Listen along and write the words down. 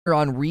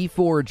on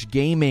Reforge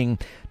Gaming,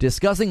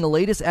 discussing the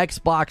latest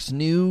Xbox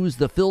news,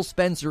 the Phil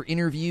Spencer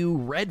interview,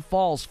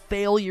 Redfall's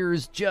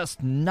failures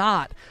just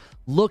not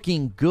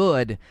looking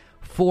good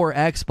for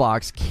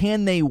Xbox.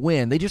 Can they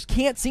win? They just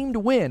can't seem to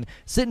win.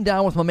 Sitting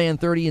down with my man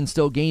 30 and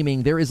Still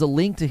Gaming. There is a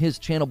link to his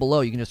channel below.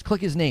 You can just click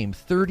his name,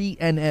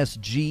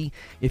 30NSG.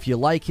 If you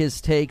like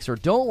his takes or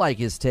don't like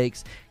his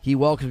takes, he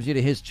welcomes you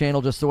to his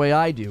channel just the way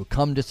I do.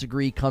 Come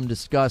disagree, come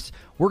discuss.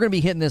 We're going to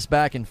be hitting this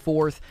back and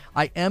forth.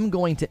 I am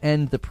going to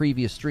end the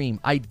previous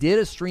stream. I did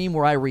a stream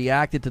where I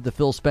reacted to the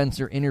Phil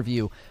Spencer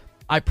interview.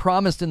 I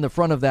promised in the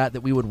front of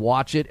that we would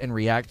watch it and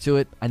react to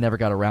it. I never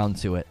got around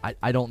to it.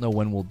 I don't know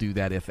when we'll do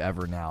that, if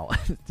ever now.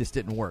 This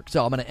didn't work.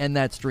 So I'm going to end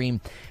that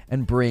stream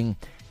and bring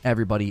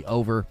everybody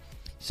over.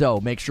 So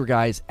make sure,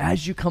 guys,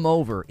 as you come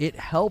over, it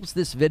helps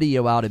this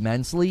video out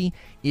immensely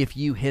if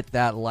you hit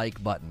that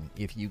like button,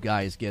 if you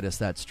guys get us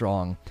that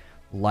strong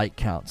like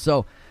count.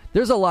 So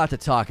there's a lot to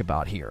talk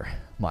about here,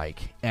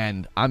 Mike.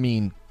 And, I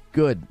mean,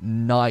 good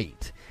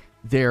night.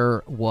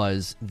 There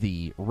was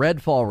the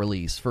Redfall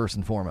release, first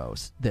and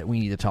foremost, that we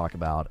need to talk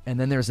about. And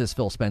then there's this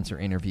Phil Spencer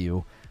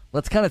interview.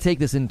 Let's kind of take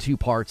this in two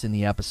parts in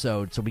the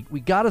episode. So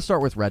we got to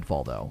start with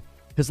Redfall, though.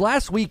 Because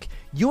last week,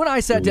 you and I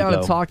sat down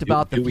and talked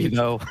about the future. Do we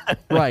know?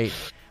 Right.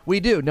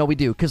 We do. No, we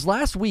do. Because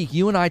last week,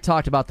 you and I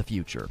talked about the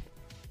future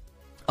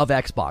of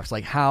Xbox.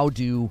 Like, how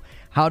do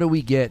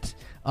we get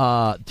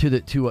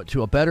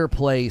to a better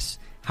place?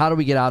 How do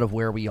we get out of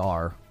where we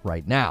are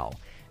right now?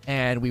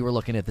 And we were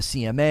looking at the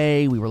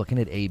CMA, we were looking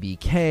at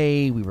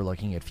ABK, we were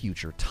looking at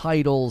future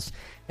titles,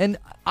 and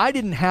I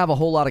didn't have a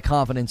whole lot of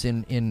confidence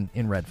in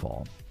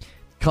Redfall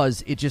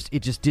because it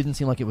just didn't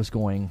seem like it was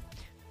going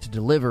to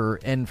deliver.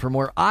 And from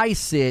where I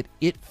sit,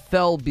 it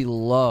fell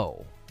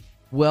below,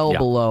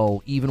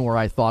 below even where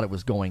I thought it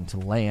was going to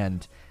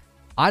land.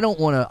 I don't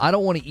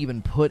want to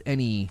even put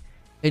any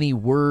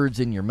words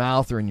in your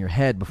mouth or in your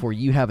head before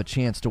you have a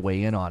chance to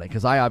weigh in on it,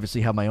 because I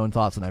obviously have my own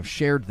thoughts and I've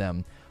shared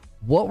them.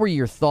 What were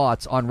your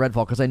thoughts on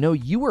Redfall? Because I know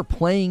you were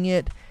playing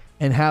it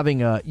and I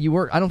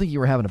don't think you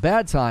were having a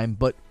bad time,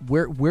 but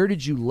where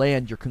did you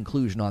land your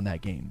conclusion on that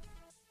game?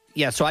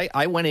 Yeah, so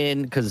I went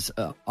in because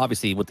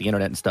obviously with the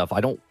internet and stuff, I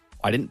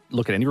didn't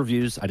look at any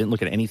reviews. I didn't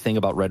look at anything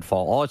about Redfall.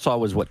 All I saw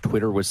was what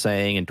Twitter was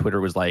saying, and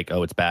Twitter was like,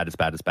 oh, it's bad, it's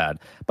bad, it's bad.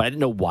 But I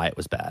didn't know why it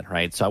was bad,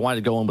 right? So I wanted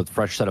to go in with a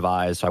fresh set of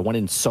eyes. So I went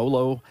in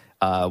solo,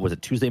 was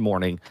it Tuesday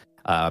morning,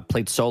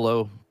 played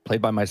solo,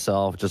 played by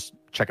myself, just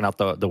checking out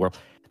the world.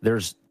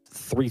 There's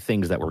 3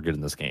 things that were good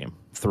in this game.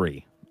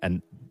 3.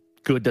 And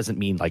good doesn't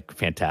mean like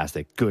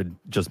fantastic. Good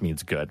just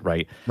means good,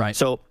 right? Right.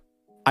 So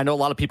I know a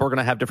lot of people are going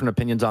to have different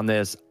opinions on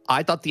this.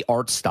 I thought the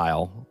art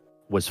style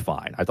was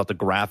fine. I thought the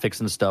graphics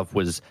and stuff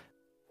was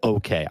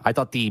okay. I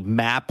thought the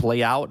map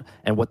layout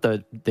and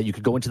that you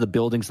could go into the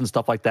buildings and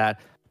stuff like that,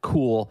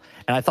 cool.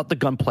 And I thought the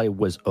gunplay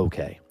was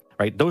okay,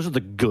 right? Those are the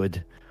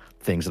good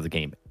things of the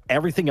game.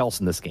 Everything else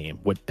in this game,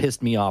 what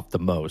pissed me off the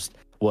most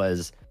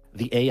was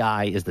the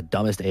AI is the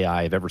dumbest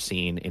AI I've ever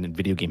seen in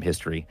video game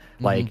history.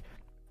 Mm-hmm.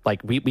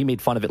 Like we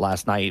made fun of it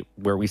last night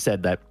where we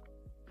said that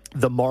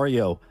the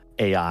Mario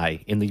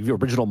AI in the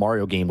original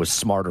Mario game was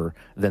smarter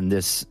than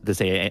this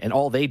AI, and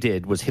all they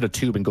did was hit a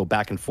tube and go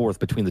back and forth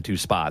between the 2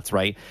 spots,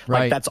 right?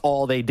 Like that's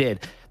all they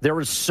did. There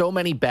were so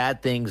many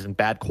bad things and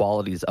bad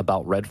qualities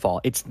about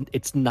Redfall.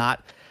 It's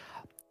not.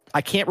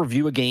 I can't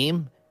review a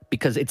game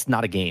because it's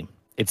not a game.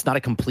 It's not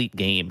a complete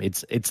game.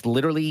 It's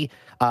literally,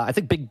 I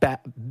think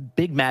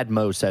Big Mad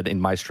Mo said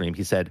in my stream,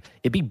 he said,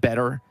 it'd be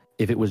better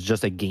if it was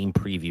just a game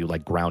preview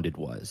like Grounded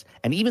was.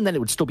 And even then it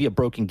would still be a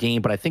broken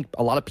game, but I think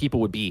a lot of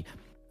people would be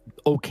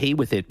okay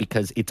with it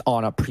because it's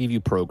on a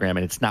preview program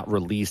and it's not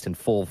released in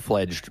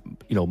full-fledged,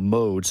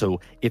 mode.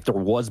 So if there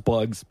was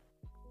bugs,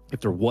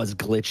 if there was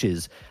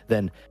glitches,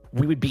 then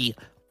we would be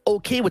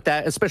okay with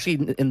that, especially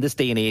in this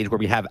day and age where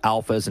we have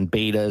alphas and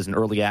betas and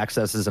early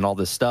accesses and all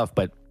this stuff.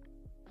 But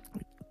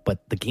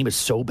the game is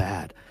so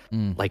bad,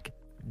 like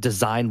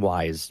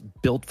design-wise,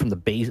 built from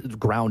the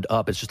ground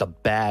up. It's just a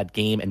bad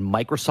game, and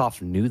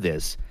Microsoft knew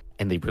this,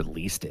 and they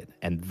released it,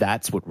 and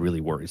that's what really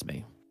worries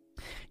me.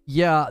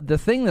 Yeah, the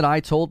thing that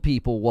I told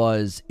people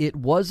was it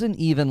wasn't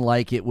even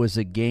like it was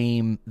a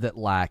game that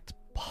lacked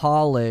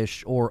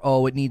polish or,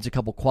 it needs a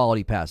couple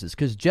quality passes,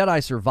 because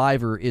Jedi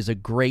Survivor is a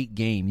great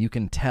game. You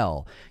can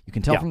tell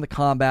from the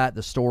combat,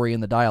 the story,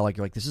 and the dialogue.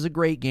 You're like, this is a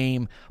great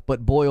game,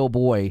 but boy, oh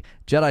boy,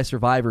 Jedi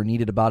Survivor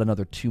needed about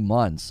another 2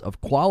 months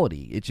of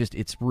quality.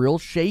 It's real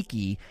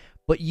shaky,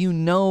 but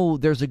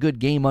there's a good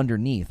game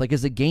underneath. Like,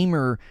 as a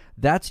gamer,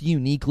 that's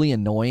uniquely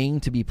annoying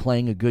to be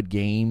playing a good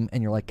game,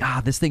 and you're like,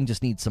 this thing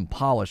just needs some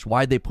polish.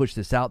 Why'd they push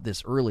this out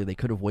this early? They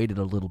could have waited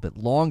a little bit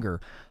longer.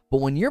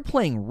 But when you're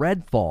playing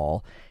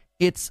Redfall,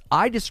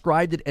 I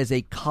described it as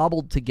a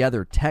cobbled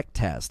together tech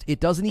test.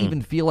 It doesn't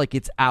even feel like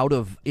it's out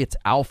of its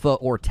alpha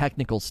or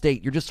technical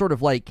state. You're just sort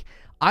of like,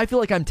 I feel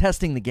like I'm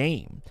testing the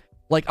game.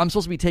 Like, I'm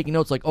supposed to be taking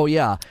notes like, oh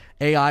yeah,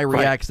 AI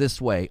reacts this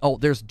way. Oh,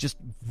 there's just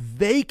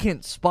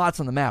vacant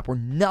spots on the map where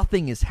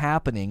nothing is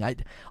happening.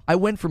 I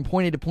went from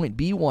point A to point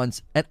B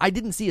once, and I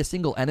didn't see a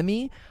single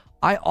enemy.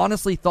 I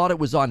honestly thought it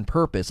was on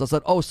purpose. I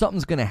thought, oh,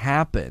 something's going to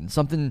happen.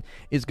 Something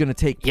is going to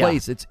take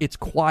place. It's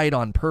quiet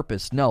on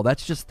purpose. No,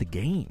 that's just the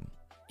game.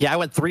 Yeah, I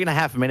went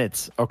 3.5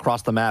 minutes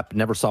across the map,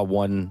 never saw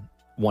one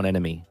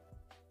enemy.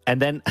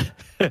 And then,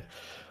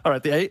 all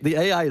right, the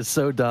AI is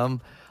so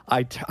dumb.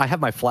 I have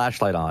my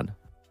flashlight on,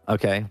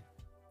 okay?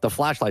 The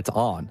flashlight's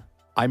on.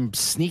 I'm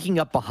sneaking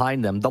up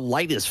behind them. The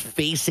light is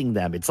facing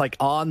them. It's like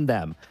on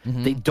them.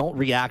 Mm-hmm. They don't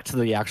react to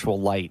the actual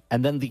light.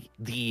 And then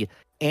the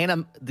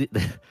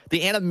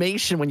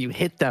animation when you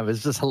hit them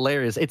is just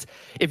hilarious. It's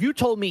if you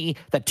told me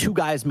that 2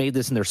 guys made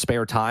this in their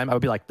spare time, I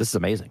would be like, this is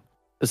amazing.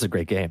 This is a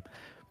great game.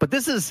 But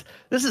this is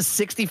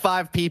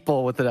 65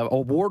 people with an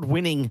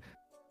award-winning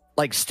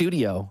like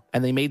studio,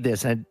 and they made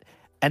this. And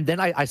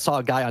then I saw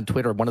a guy on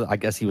Twitter, I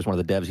guess he was one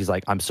of the devs. He's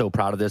like, I'm so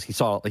proud of this. He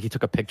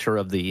took a picture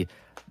of the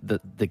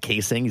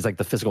casing. He's like,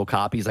 the physical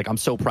copy. He's like, I'm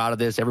so proud of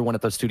this. Everyone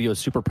at the studio is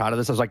super proud of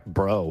this. I was like,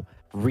 bro,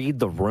 read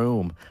the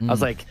room. I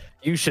was like,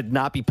 you should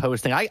not be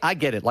posting. I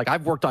get it. Like,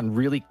 I've worked on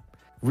really,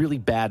 really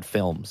bad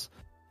films.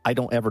 I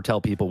don't ever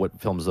tell people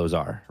what films those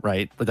are,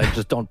 right? But I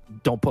just don't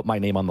put my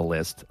name on the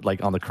list,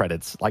 like on the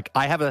credits. Like,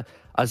 I have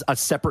a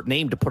separate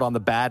name to put on the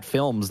bad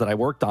films that I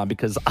worked on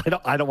because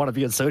I don't want to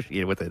be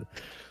associated with it.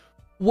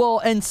 Well,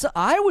 and so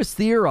I was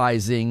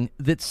theorizing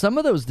that some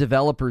of those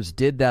developers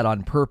did that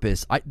on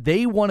purpose.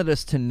 They wanted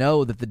us to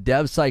know that the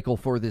dev cycle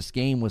for this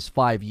game was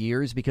 5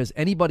 years, because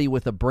anybody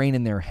with a brain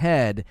in their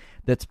head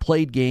that's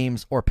played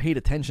games or paid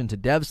attention to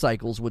dev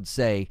cycles would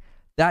say,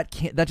 that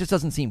just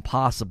doesn't seem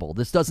possible.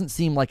 This doesn't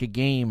seem like a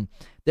game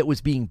that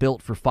was being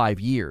built for 5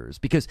 years.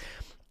 Because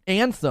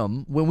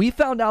Anthem, when we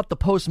found out the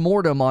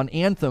postmortem on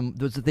Anthem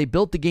was that they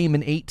built the game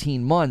in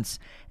 18 months,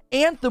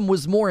 Anthem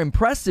was more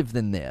impressive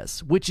than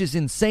this, which is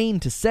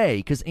insane to say,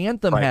 because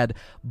Anthem had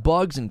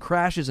bugs and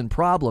crashes and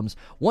problems.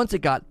 Once it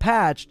got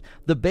patched,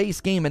 the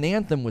base game in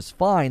Anthem was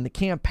fine. The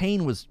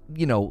campaign was,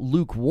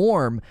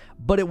 lukewarm,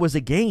 but it was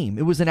a game.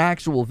 It was an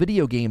actual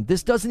video game.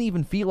 This doesn't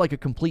even feel like a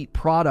complete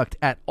product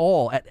at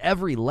all, at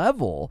every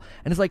level.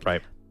 And it's like,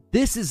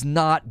 this has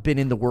not been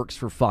in the works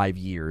for 5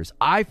 years.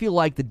 I feel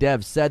like the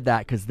devs said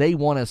that because they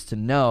want us to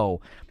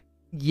know,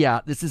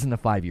 yeah, this isn't a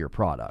 5-year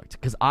product,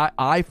 because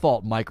I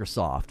fault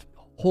Microsoft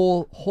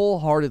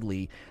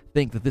wholeheartedly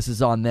think that this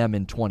is on them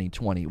in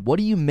 2020. What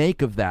do you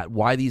make of that?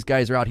 Why these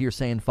guys are out here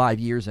saying 5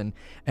 years and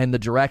the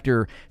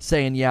director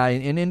saying, yeah,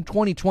 and in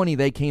 2020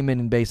 they came in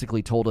and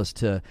basically told us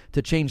to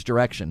change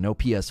direction, no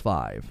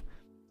PS5.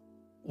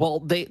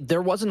 Well,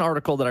 there was an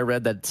article that I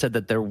read that said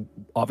that there was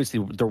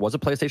a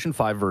PlayStation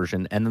 5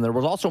 version, and then there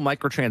was also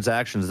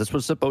microtransactions. This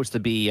was supposed to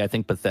be, I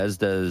think,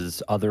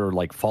 Bethesda's other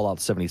like Fallout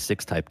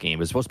 76 type game. It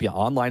was supposed to be an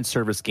online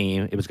service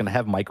game. It was going to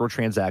have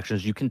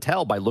microtransactions. You can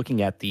tell by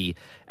looking at the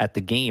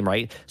game,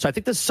 right? So I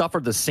think this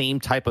suffered the same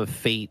type of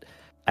fate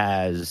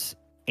as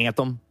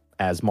Anthem,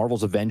 as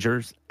Marvel's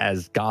Avengers,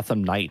 as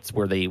Gotham Knights,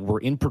 where they were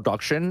in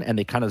production and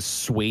they kind of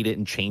swayed it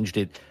and changed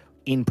it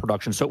in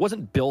production. So it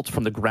wasn't built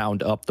from the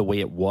ground up the way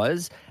it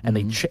was, and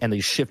they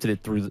shifted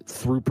it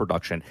through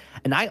production.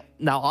 And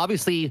now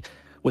obviously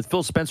with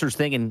Phil Spencer's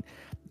thing, and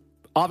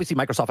obviously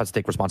Microsoft has to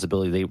take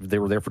responsibility. They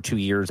were there for 2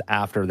 years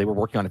after they were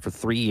working on it for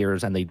 3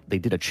 years, and they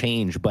did a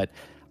change. But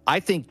I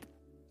think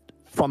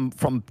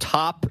from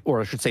top, or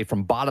I should say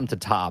from bottom to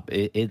top,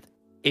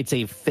 it's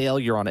a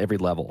failure on every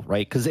level,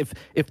 right? Because if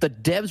the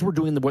devs were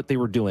doing what they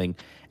were doing,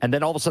 and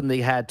then all of a sudden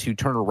they had to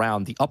turn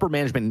around, the upper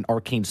management in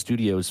Arcane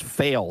Studios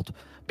failed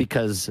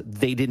because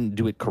they didn't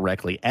do it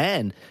correctly.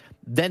 And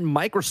then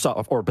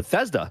Microsoft or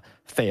Bethesda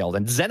failed,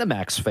 and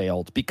ZeniMax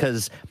failed,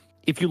 because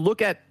if you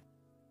look at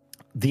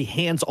the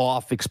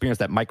hands-off experience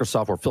that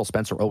Microsoft or Phil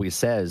Spencer always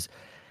says,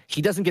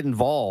 he doesn't get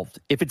involved.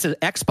 If it's an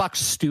Xbox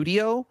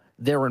studio,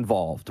 they're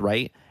involved,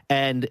 right?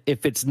 And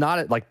if it's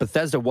not, like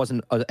Bethesda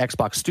wasn't an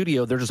Xbox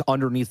studio, they're just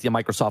underneath the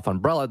Microsoft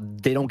umbrella.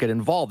 They don't get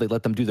involved. They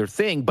let them do their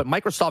thing. But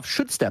Microsoft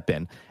should step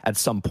in at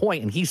some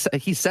point. And he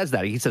says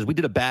that. He says, we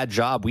did a bad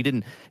job. We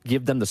didn't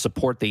give them the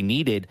support they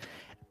needed.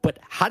 But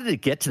how did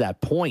it get to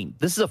that point?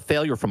 This is a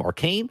failure from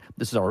Arcane.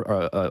 This is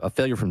a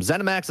failure from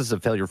ZeniMax. This is a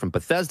failure from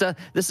Bethesda.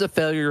 This is a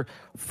failure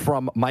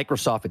from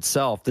Microsoft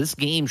itself. This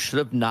game should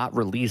have not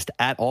released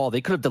at all.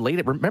 They could have delayed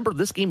it. Remember,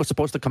 this game was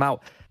supposed to come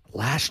out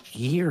last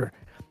year.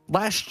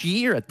 Last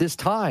year at this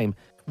time,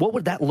 what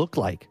would that look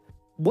like?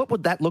 What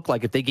would that look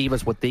like if they gave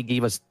us what they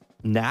gave us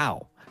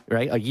now,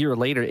 right? A year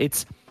later,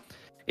 it's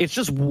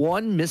just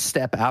one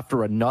misstep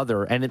after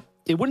another, and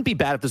it wouldn't be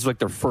bad if this was like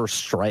their first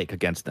strike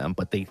against them,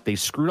 but they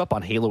screwed up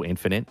on Halo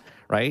Infinite,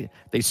 right?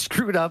 They've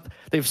screwed up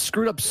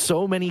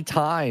so many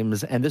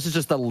times, and this is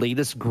just the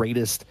latest,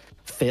 greatest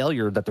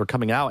failure that they're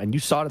coming out. And you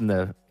saw it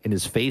in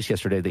his face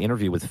yesterday, the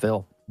interview with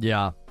Phil.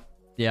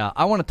 Yeah,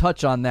 I want to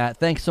touch on that.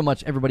 Thanks so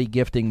much, everybody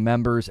gifting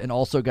members. And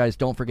also, guys,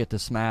 don't forget to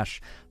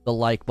smash the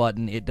like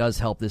button. It does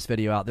help this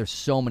video out. There's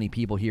so many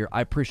people here.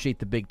 I appreciate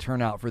the big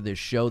turnout for this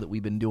show that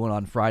we've been doing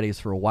on Fridays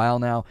for a while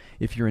now.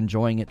 If you're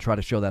enjoying it, try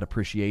to show that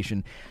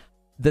appreciation.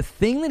 The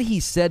thing that he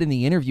said in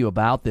the interview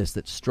about this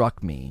that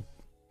struck me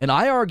And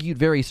I argued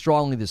very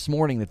strongly this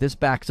morning that this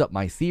backs up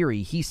my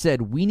theory. He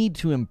said we need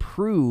to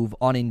improve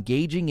on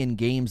engaging in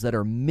games that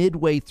are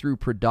midway through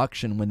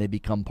production when they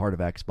become part of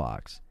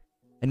Xbox.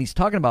 And he's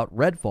talking about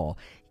Redfall.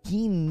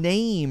 He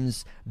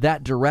names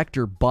that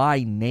director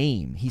by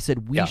name. He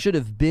said we should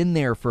have been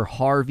there for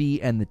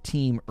Harvey and the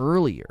team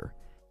earlier.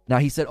 Now,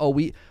 he said,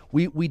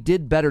 we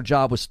did better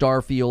job with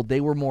Starfield.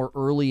 They were more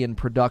early in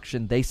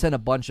production. They sent a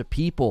bunch of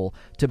people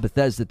to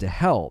Bethesda to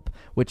help,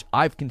 which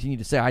I've continued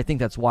to say I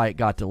think that's why it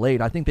got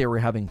delayed. I think they were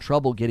having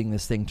trouble getting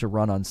this thing to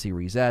run on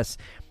Series S.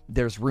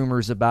 There's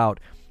rumors about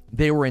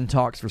they were in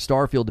talks for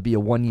Starfield to be a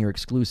one-year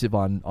exclusive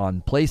on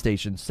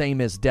PlayStation,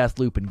 same as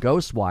Deathloop and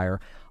Ghostwire.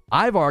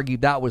 I've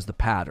argued that was the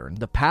pattern.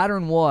 The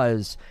pattern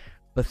was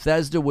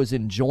Bethesda was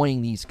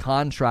enjoying these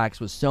contracts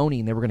with Sony,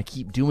 and they were going to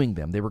keep doing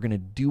them. They were going to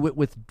do it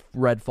with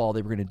Redfall.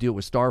 They were going to do it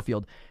with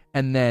Starfield.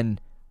 And then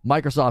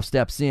Microsoft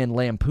steps in,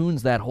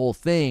 lampoons that whole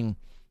thing,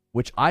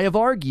 which I have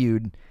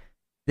argued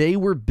they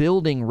were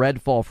building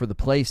Redfall for the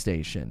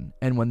PlayStation.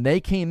 And when they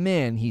came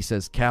in, he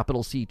says,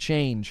 capital C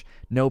change,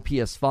 no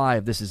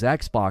PS5, this is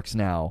Xbox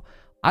now.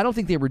 I don't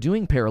think they were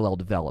doing parallel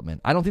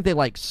development. I don't think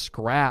they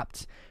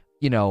scrapped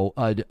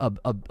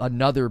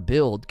another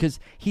build, because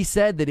he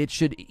said that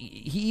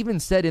he even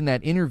said in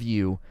that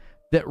interview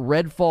that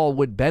Redfall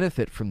would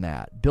benefit from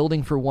that.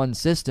 Building for one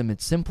system,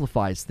 it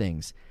simplifies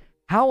things.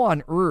 How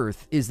on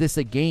earth is this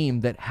a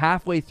game that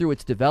halfway through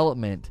its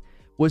development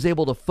was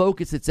able to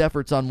focus its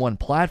efforts on one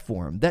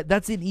platform?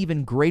 That's an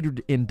even greater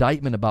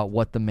indictment about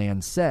what the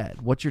man said.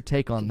 What's your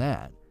take on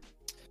that?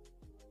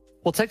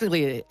 Well,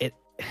 technically, it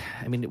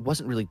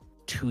wasn't really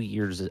 2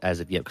 years as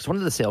of yet, because when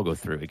did the sale go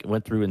through? It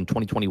went through in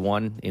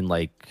 2021 in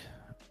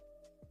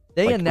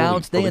they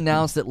announced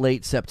it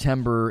late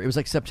September. It was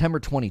September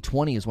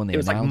 2020 is when they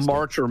announced it. It was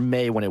March or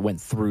May when it went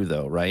through,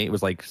 though, right? It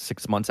was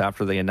 6 months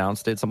after they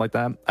announced it, something like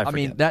that. I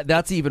mean,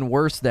 that's even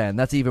worse then.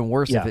 That's even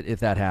worse if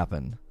that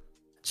happened.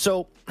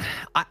 So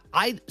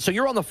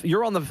you're on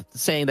the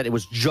saying that it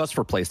was just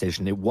for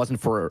PlayStation. It wasn't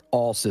for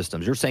all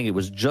systems. You're saying it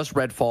was just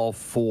Redfall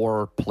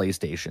for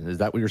PlayStation. Is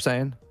that what you're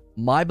saying?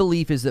 My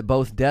belief is that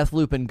both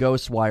Deathloop and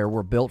Ghostwire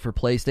were built for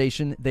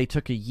PlayStation. They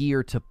took a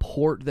year to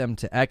port them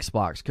to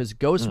Xbox, because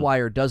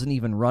Ghostwire doesn't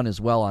even run as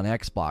well on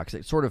Xbox.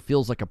 It sort of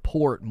feels like a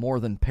port more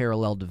than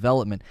parallel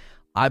development.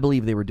 I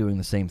believe they were doing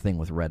the same thing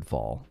with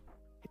Redfall.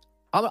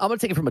 I'm going to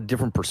take it from a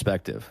different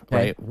perspective,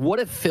 right? What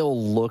if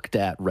Phil looked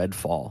at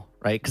Redfall,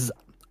 right? Because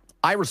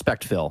I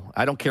respect Phil.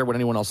 I don't care what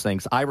anyone else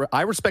thinks. I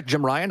respect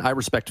Jim Ryan. I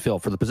respect Phil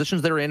for the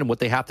positions they're in and what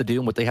they have to do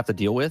and what they have to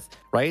deal with,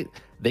 right?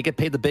 They get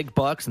paid the big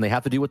bucks and they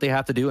have to do what they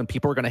have to do, and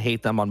people are going to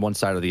hate them on one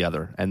side or the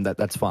other, and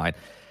that's fine.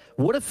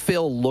 What if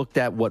Phil looked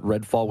at what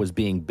Redfall was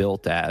being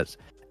built as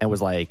and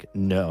was like,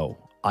 no,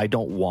 I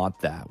don't want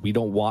that. We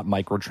don't want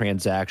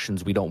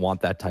microtransactions. We don't want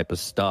that type of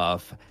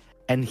stuff.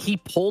 And he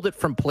pulled it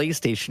from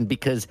PlayStation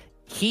because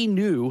he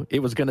knew it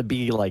was going to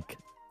be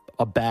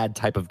a bad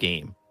type of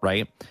game,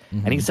 right?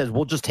 Mm-hmm. And he says,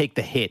 we'll just take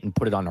the hit and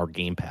put it on our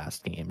Game Pass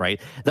game,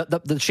 right?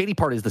 The shady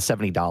part is the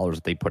 $70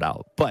 that they put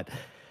out. But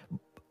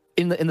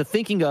in the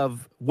thinking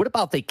of, what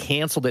about they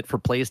canceled it for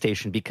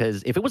PlayStation?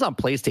 Because if it was on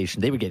PlayStation,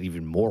 they would get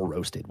even more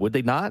roasted, would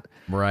they not?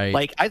 Right.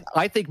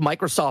 I think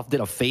Microsoft did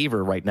a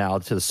favor right now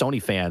to the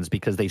Sony fans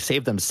because they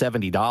saved them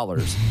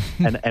 $70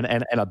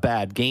 and a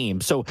bad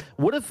game. So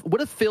what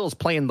if Phil's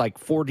playing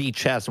 4D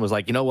chess and was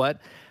like, you know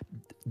what?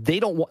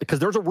 They don't want, because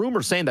there's a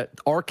rumor saying that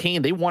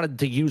Arcane, they wanted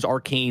to use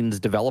Arcane's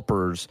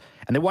developers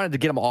and they wanted to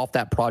get them off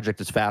that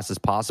project as fast as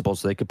possible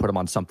so they could put them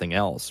on something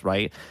else,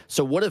 right?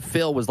 So what if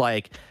Phil was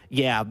like,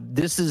 yeah,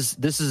 this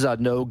is a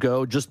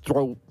no-go, just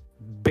throw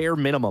bare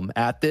minimum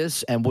at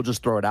this and we'll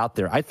just throw it out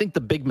there. I think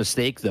the big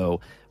mistake, though,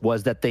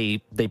 was that they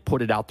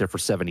put it out there for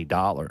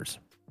 $70.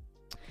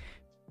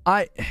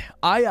 I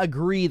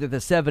agree that the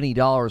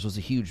 $70 was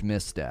a huge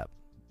misstep.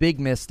 Big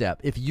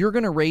misstep. If you're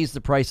going to raise the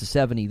price of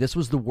 70, this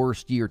was the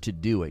worst year to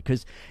do it,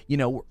 because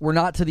we're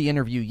not to the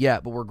interview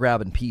yet, but we're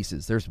grabbing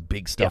pieces. There's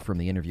big stuff from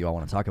the interview I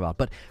want to talk about,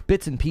 but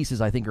bits and pieces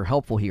I think are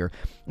helpful here.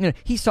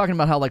 He's talking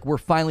about how we're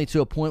finally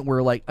to a point where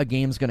a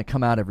game's going to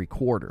come out every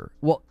quarter.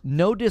 Well,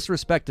 no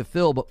disrespect to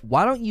Phil, but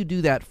why don't you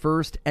do that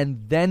first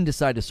and then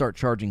decide to start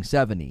charging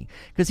 70?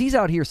 Because he's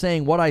out here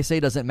saying what I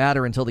say doesn't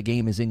matter until the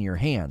game is in your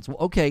hands. Well,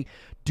 okay.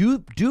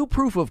 Do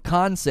proof of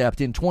concept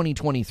in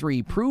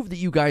 2023. Prove that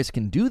you guys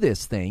can do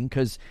this thing,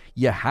 because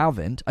you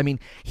haven't. I mean,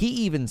 he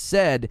even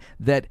said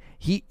that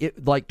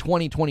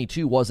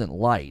 2022 wasn't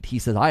light. He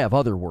said, I have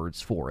other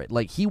words for it.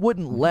 He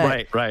wouldn't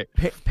let... Right.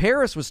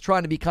 Paris was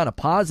trying to be kind of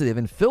positive,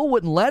 and Phil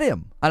wouldn't let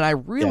him. And I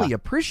really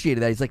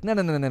appreciated that. He's like, no.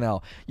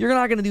 You're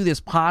not going to do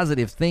this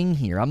positive thing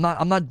here. I'm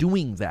not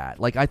doing that.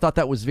 I thought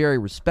that was very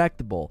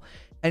respectable.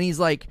 And he's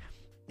like...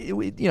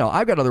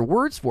 I've got other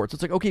words for it. So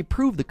it's okay,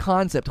 prove the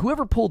concept.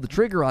 Whoever pulled the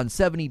trigger on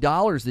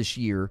 $70 this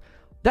year,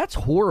 that's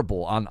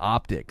horrible on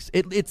optics.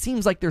 It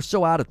seems like they're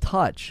so out of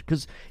touch,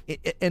 because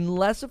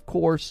unless, of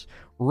course,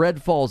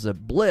 Redfall's a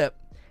blip,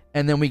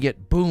 and then we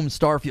get, boom,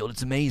 Starfield,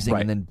 it's amazing,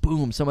 and then,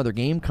 boom, some other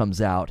game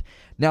comes out.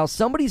 Now,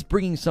 somebody's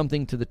bringing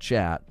something to the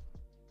chat.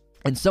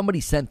 And somebody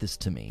sent this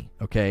to me,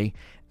 okay?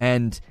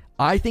 And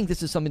I think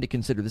this is something to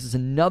consider. This is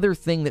another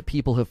thing that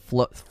people have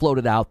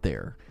floated out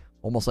there,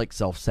 almost like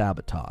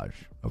self-sabotage,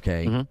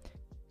 okay? Mm-hmm.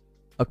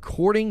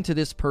 According to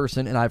this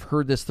person, and I've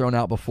heard this thrown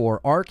out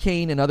before,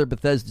 Arcane and other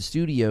Bethesda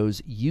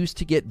studios used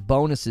to get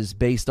bonuses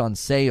based on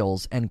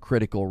sales and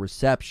critical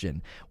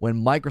reception.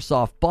 When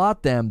Microsoft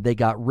bought them, they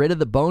got rid of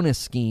the bonus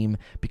scheme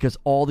because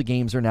all the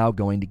games are now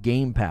going to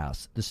Game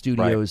Pass. The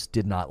studios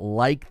did not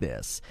like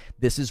this.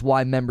 This is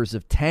why members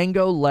of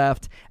Tango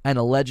left and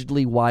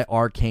allegedly why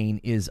Arcane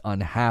is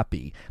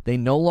unhappy. They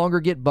no longer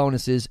get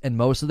bonuses, and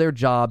most of their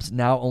jobs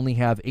now only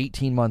have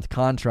 18-month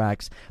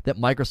contracts that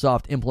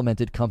Microsoft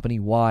implemented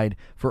company-wide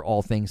for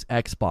all things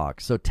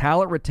Xbox. So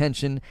talent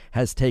retention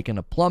has taken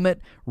a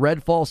plummet.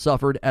 Redfall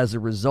suffered as a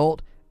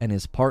result and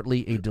is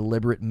partly a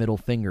deliberate middle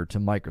finger to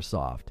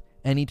Microsoft.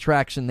 Any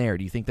traction there?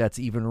 Do you think that's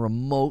even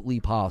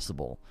remotely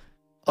possible?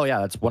 Oh,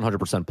 yeah, that's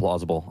 100%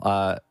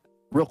 plausible.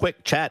 Real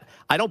quick, chat,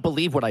 I don't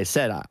believe what I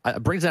said.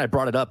 Brings I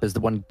brought it up is the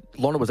when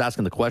Lono was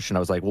asking the question, I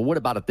was like, well, what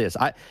about this?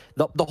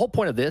 The whole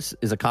point of this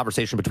is a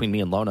conversation between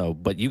me and Lono,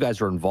 but you guys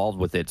are involved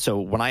with it. So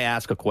when I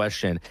ask a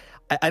question,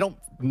 I don't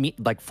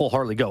like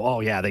full-heartedly go,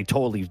 oh, yeah, they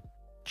totally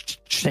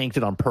shanked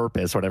it on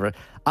purpose or whatever.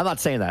 I'm not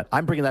saying that.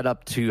 I'm bringing that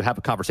up to have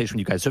a conversation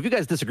with you guys. So if you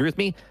guys disagree with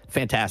me,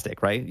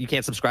 fantastic, right? You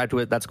can't subscribe to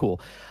it. That's cool.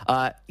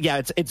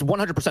 Yeah, it's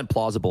 100%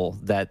 plausible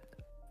that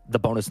the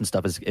bonus and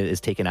stuff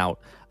is taken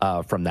out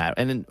from that.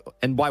 And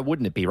why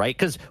wouldn't it be, right?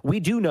 Because we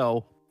do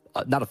know,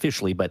 not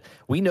officially, but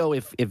we know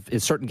if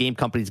certain game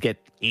companies get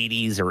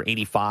 80s or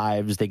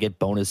 85s, they get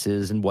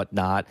bonuses and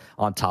whatnot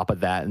on top of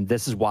that. And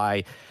this is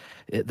why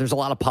there's a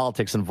lot of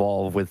politics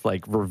involved with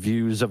like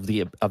reviews of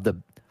the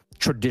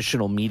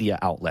traditional media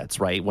outlets,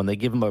 right? When they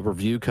give them a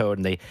review code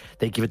and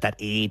they give it that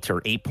 8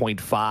 or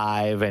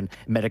 8.5 and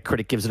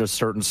Metacritic gives it a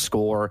certain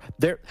score,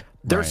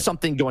 there's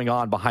something going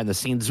on behind the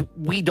scenes.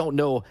 We don't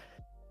know,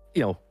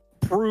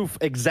 proof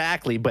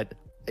exactly, but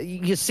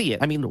you see it.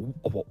 I mean,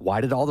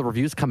 why did all the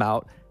reviews come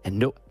out and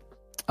no?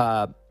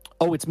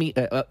 It's me.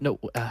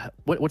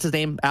 What's his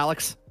name?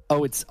 Alex.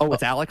 It's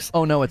Alex.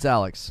 Oh no, it's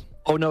Alex.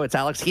 Oh no, it's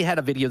Alex. He had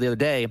a video the other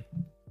day,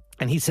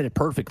 and he said it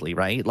perfectly,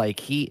 right? Like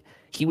he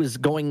was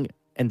going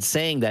and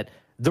saying that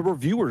the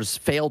reviewers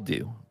failed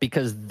you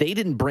because they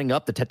didn't bring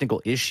up the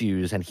technical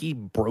issues, and he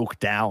broke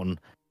down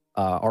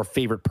our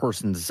favorite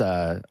person's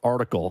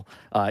article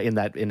in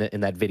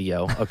that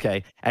video,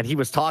 okay? And he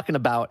was talking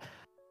about,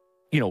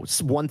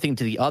 one thing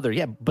to the other.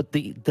 Yeah, but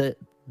the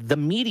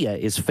media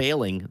is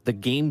failing the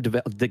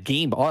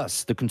game,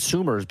 us, the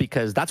consumers,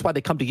 because that's why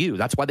they come to you.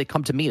 That's why they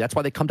come to me. That's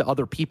why they come to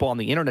other people on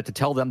the internet to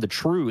tell them the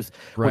truth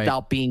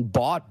without being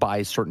bought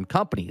by certain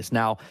companies.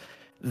 Now,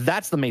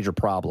 that's the major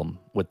problem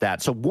with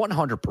that. So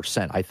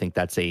 100%, I think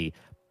that's a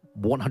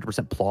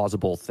 100%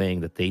 plausible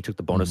thing that they took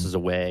the bonuses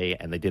away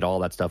and they did all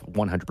that stuff.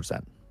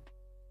 100%.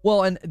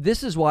 Well, and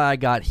this is why I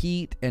got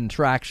heat and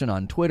traction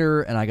on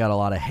Twitter, and I got a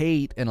lot of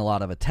hate and a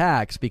lot of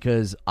attacks,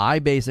 because I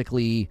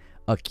basically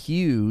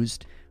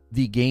accused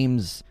the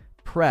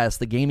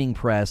gaming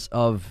press,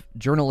 of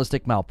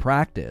journalistic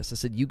malpractice. I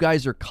said, you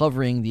guys are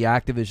covering the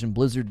Activision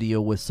Blizzard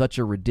deal with such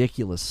a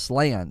ridiculous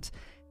slant.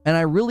 And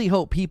I really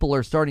hope people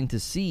are starting to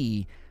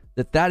see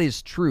that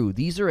is true.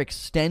 These are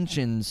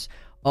extensions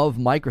of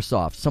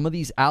Microsoft. Some of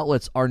these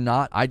outlets are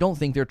not, I don't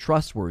think they're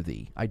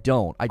trustworthy. I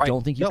don't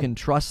think you can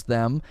trust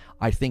them.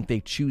 I think they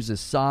choose a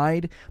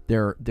side.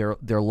 They're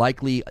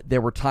likely,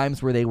 there were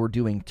times where they were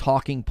doing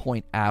talking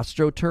point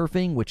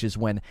astroturfing, which is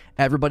when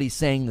everybody's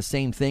saying the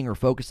same thing or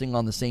focusing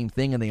on the same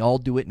thing, and they all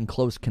do it in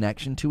close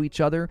connection to each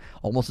other,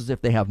 almost as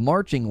if they have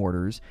marching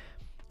orders.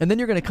 And then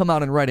you're going to come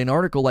out and write an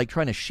article like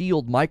trying to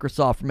shield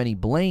Microsoft from any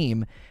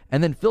blame,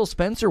 and then Phil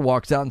Spencer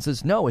walks out and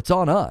says, no, it's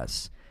on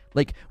us.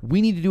 Like,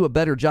 we need to do a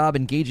better job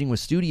engaging with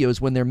studios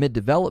when they're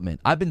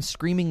mid-development. I've been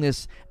screaming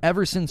this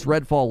ever since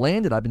Redfall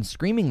landed. I've been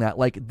screaming that.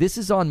 Like, this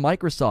is on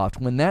Microsoft.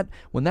 When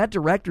that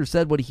director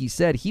said what he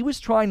said, he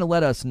was trying to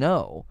let us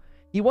know.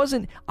 He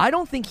wasn't, I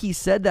don't think he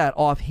said that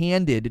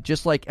offhanded,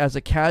 just like as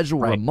a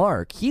casual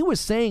remark. He was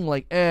saying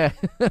like,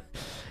 this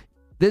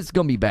is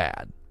going to be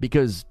bad,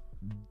 because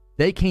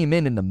they came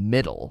in the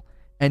middle.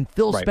 And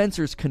Phil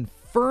Spencer's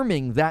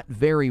confirming that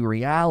very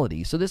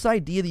reality. So this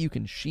idea that you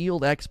can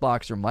shield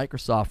Xbox or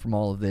Microsoft from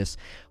all of this,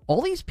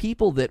 all these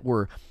people that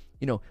were,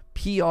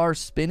 PR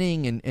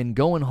spinning and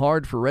going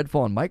hard for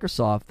Redfall and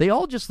Microsoft, they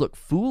all just look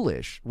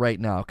foolish right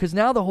now. Because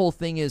now the whole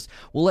thing is,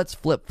 well, let's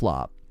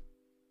flip-flop.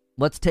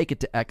 Let's take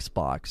it to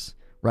Xbox,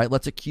 right?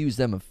 Let's accuse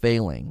them of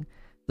failing.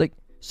 Like,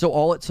 so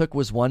all it took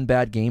was one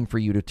bad game for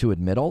you to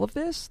admit all of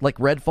this? Like,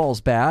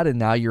 Redfall's bad and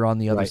now you're on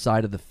the other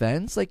side of the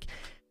fence? Like,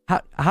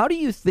 how do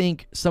you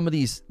think some of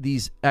these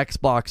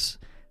Xbox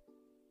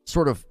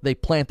sort of, they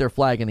plant their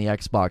flag in the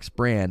Xbox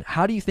brand?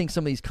 How do you think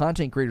some of these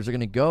content creators are going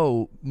to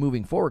go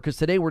moving forward? Because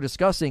today we're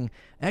discussing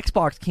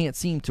Xbox can't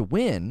seem to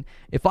win.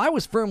 If I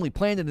was firmly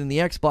planted in the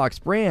Xbox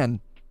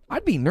brand,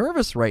 I'd be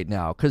nervous right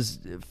now, because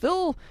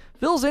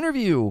Phil's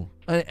interview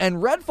and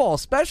Redfall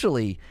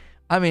especially,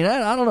 I mean,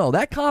 I don't know.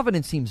 That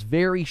confidence seems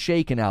very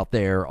shaken out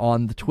there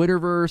on the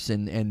Twitterverse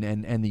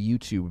and the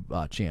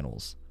YouTube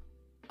channels.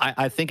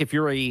 I think if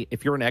you're an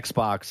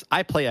Xbox,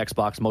 I play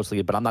Xbox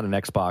mostly, but I'm not an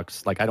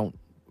Xbox. Like I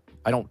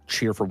don't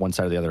cheer for one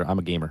side or the other. I'm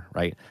a gamer,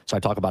 right? So I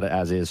talk about it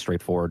as is,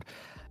 straightforward.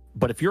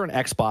 But if you're an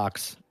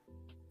Xbox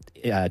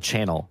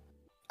channel,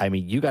 I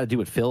mean, you got to do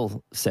what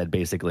Phil said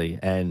basically,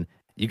 and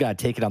you got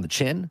to take it on the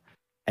chin,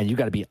 and you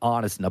got to be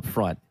honest and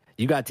upfront.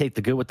 You got to take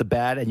the good with the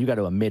bad, and you got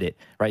to admit it,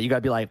 right? You got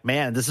to be like,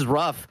 man, this is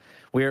rough.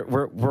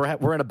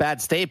 We're in a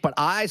bad state, but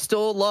I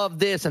still love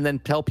this, and then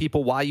tell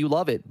people why you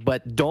love it.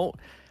 But don't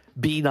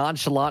be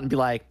nonchalant and be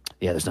like,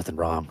 yeah, there's nothing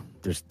wrong.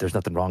 There's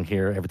nothing wrong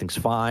here. Everything's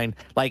fine.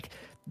 Like,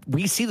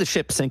 we see the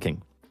ship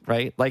sinking,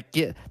 right? Like,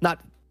 yeah, not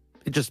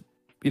just,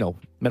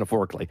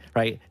 metaphorically,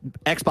 right?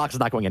 Xbox is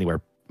not going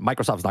anywhere.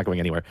 Microsoft is not going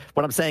anywhere.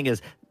 What I'm saying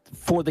is,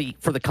 for the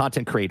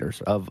content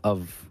creators of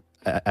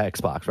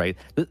Xbox, right?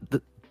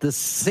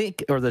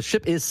 The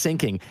ship is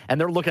sinking, and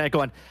they're looking at it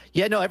going,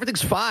 yeah, no,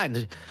 everything's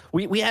fine.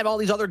 We have all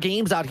these other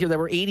games out here that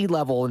were 80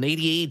 level and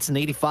 88s and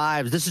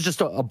 85s. This is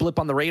just a blip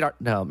on the radar.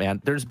 No,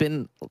 man, there's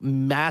been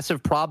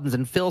massive problems,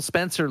 and Phil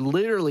Spencer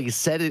literally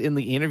said it in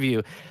the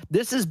interview.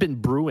 This has been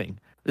brewing.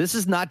 This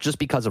is not just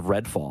because of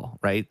Redfall,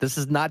 right? This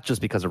is not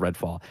just because of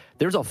Redfall.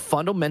 There's a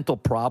fundamental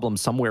problem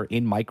somewhere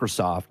in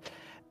Microsoft,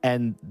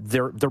 and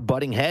they're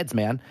butting heads,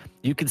 man.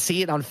 You can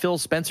see it on Phil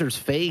Spencer's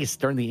face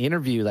during the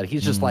interview that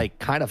he's just like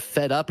kind of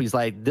fed up. He's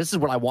like, this is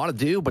what I want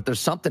to do, but there's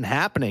something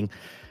happening.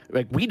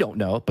 Like, we don't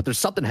know, but there's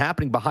something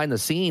happening behind the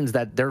scenes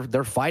that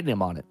they're fighting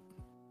him on it.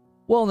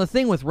 Well, and the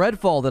thing with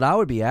Redfall that I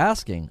would be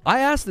asking,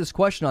 I asked this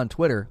question on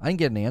Twitter. I didn't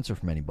get an answer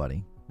from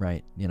anybody,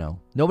 right?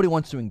 Nobody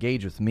wants to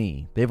engage with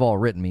me. They've all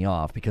written me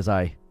off because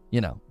I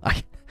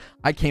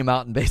came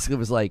out and basically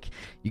was like,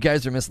 you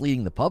guys are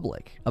misleading the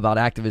public about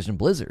Activision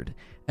Blizzard.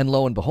 And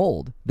lo and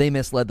behold, they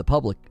misled the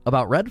public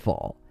about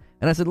Redfall.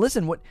 And I said,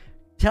 listen,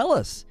 tell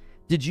us,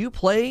 did you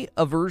play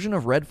a version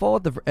of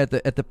Redfall at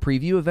the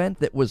preview event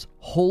that was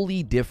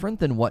wholly different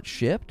than what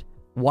shipped?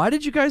 Why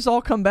did you guys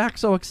all come back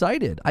so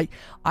excited? I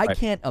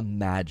can't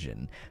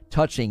imagine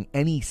touching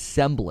any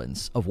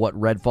semblance of what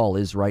Redfall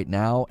is right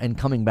now and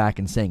coming back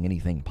and saying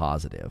anything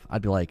positive.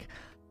 I'd be like,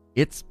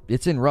 it's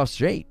in rough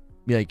shape.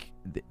 Like,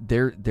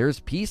 there's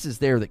pieces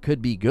there that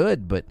could be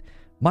good, but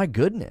my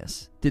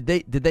goodness, did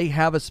they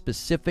have a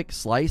specific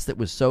slice that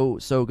was so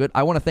good?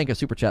 I want to thank a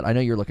super chat. I know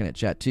you're looking at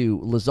chat too.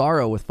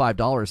 Lazaro with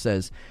 $5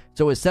 says,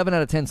 so is 7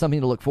 out of 10 something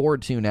to look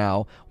forward to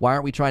now? Why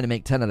aren't we trying to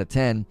make 10 out of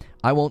 10?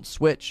 I won't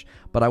switch,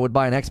 but I would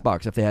buy an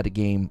Xbox if they had a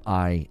game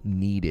I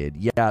needed.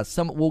 Yeah,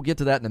 we'll get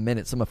to that in a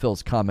minute. Some of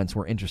Phil's comments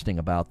were interesting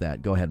about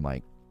that. Go ahead,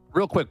 Mike.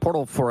 Real quick,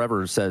 Portal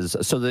Forever says,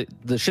 so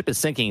the ship is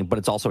sinking, but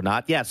it's also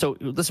not. Yeah, so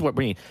this is what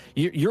we mean.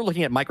 You're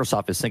looking at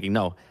Microsoft is sinking.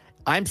 No,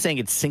 I'm saying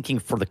it's sinking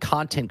for the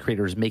content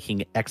creators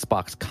making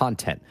Xbox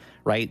content,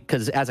 right?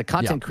 Because as a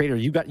content creator,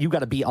 you got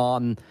to be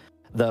on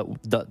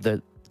the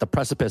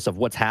precipice of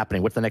what's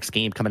happening. What's the next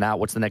game coming out?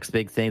 What's the next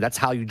big thing? That's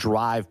how you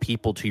drive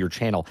people to your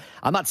channel.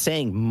 I'm not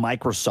saying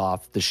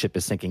Microsoft, the ship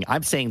is sinking.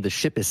 I'm saying the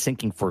ship is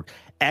sinking for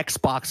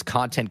Xbox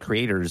content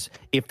creators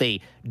if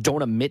they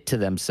don't admit to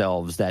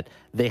themselves that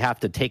they have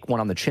to take one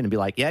on the chin and be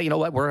like, yeah, you know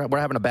what, we're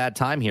having a bad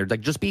time here.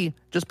 Like, just be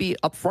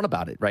upfront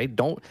about it, right?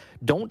 Don't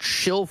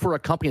shill for a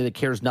company that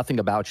cares nothing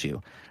about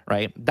you,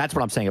 right? That's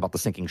what I'm saying about the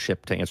sinking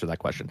ship, to answer that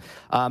question.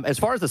 As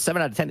far as the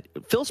 7 out of 10,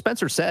 Phil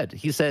Spencer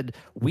said,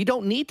 we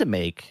don't need to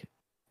make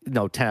 10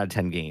 out of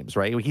 10 games,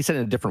 right? He said it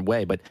in a different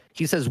way, but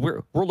he says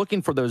we're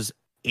looking for those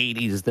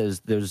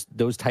 80s,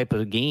 those type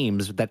of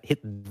games that hit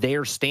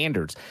their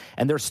standards,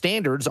 and their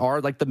standards are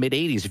like the mid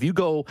 80s. If you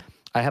go,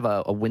 I have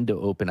a window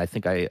open. I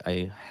think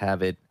I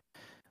have it.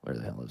 Where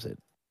the hell is it?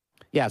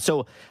 Yeah,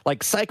 so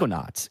like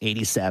Psychonauts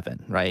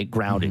 87, right?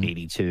 Grounded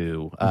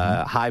 82,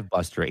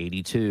 Hivebuster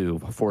 82,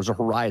 Forza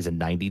Horizon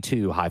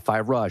 92, Hi-Fi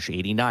Rush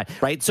 89,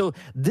 right? So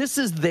this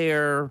is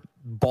their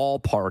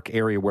ballpark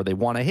area where they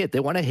want to hit. They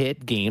want to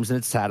hit games and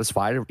it's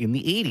satisfied in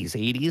the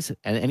 80s,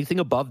 and anything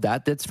above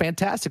that, that's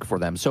fantastic for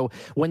them. So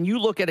when you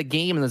look at a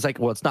game and it's like,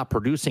 well, it's not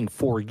producing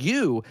for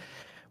you,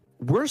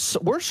 we're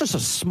just a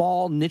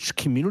small niche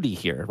community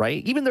here,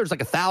 right? Even there's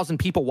like 1,000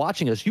 people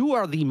watching us. You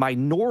are the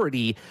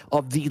minority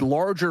of the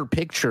larger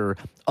picture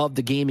of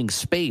the gaming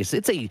space.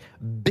 It's a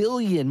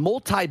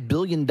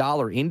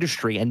multi-billion-dollar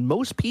industry, and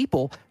most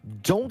people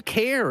don't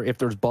care if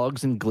there's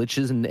bugs and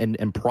glitches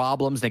and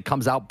problems, and it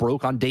comes out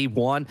broke on day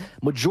one.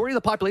 Majority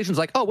of the population is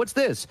like, oh, what's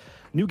this?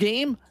 New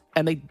game?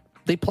 And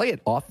they play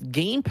it off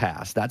Game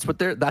Pass. That's what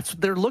they're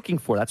looking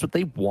for. That's what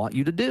they want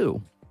you to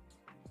do.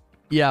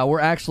 Yeah, we're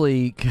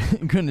actually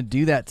going to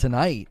do that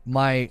tonight.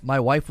 My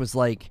wife was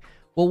like,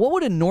 well, what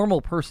would a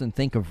normal person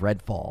think of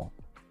Redfall?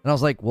 And I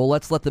was like, well,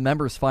 let's let the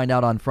members find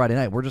out on Friday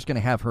night. We're just going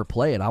to have her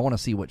play it. I want to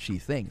see what she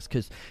thinks,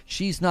 because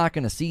she's not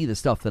going to see the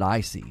stuff that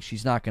I see.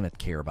 She's not going to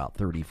care about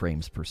 30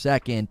 frames per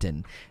second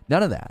and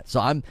none of that.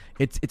 So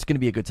it's going to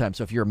be a good time.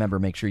 So if you're a member,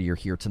 make sure you're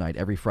here tonight.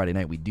 Every Friday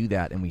night we do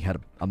that, and we had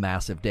a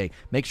massive day.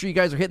 Make sure you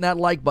guys are hitting that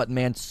like button,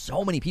 man.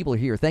 So many people are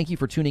here. Thank you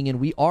for tuning in.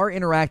 We are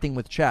interacting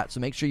with chat, so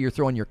make sure you're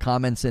throwing your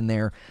comments in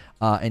there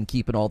and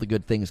keeping all the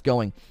good things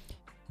going.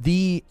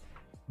 The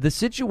the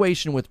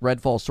situation with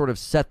Redfall sort of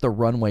set the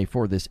runway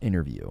for this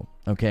interview,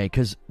 okay?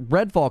 Because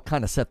Redfall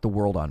kind of set the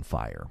world on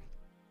fire.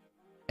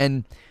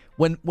 And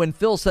when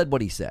Phil said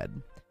what he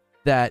said,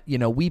 that,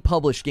 we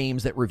publish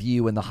games that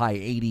review in the high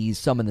 80s,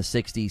 some in the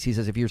 60s, he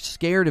says, if you're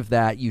scared of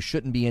that, you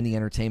shouldn't be in the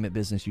entertainment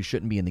business, you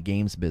shouldn't be in the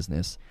games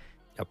business.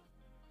 Yep.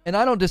 And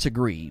I don't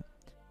disagree.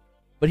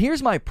 But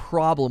here's my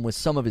problem with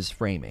some of his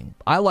framing.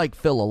 I like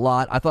Phil a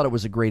lot. I thought it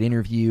was a great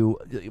interview.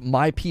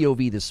 My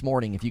POV this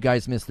morning, if you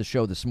guys missed the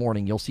show this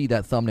morning, you'll see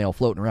that thumbnail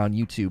floating around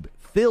YouTube.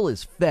 Phil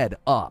is fed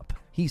up.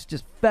 He's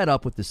just fed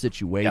up with the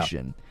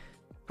situation. Yeah.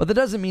 But that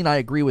doesn't mean I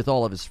agree with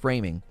all of his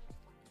framing.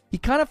 He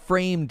kind of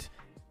framed,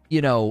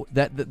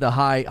 that the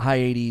high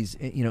 80s,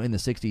 in the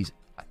 60s.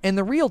 And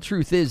the real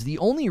truth is the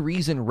only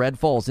reason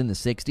Redfall's in the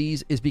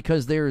 60s is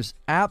because there's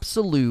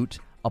absolute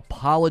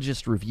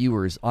apologist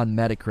reviewers on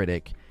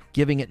Metacritic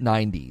giving it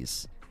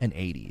 90s and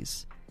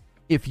 80s.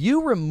 If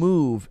you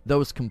remove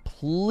those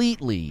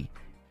completely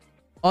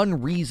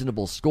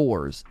unreasonable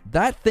scores,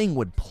 that thing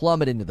would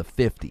plummet into the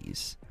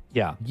 50s.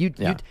 Yeah. You'd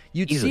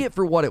see it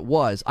for what it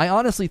was. I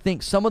honestly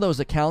think some of those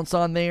accounts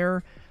on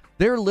there,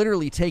 they're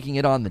literally taking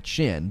it on the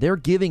chin. They're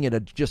giving it a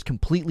just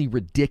completely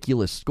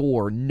ridiculous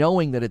score,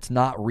 knowing that it's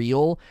not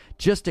real,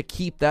 just to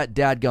keep that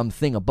dadgum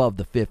thing above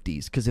the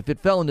 50s. Because if it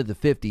fell into the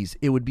 50s,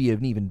 it would be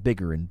an even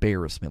bigger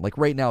embarrassment. Like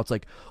right now, it's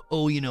like,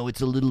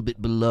 it's a little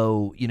bit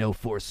below,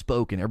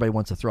 Forspoken. Everybody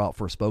wants to throw out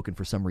Forspoken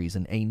for some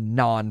reason, a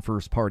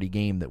non-first-party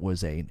game that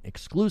was an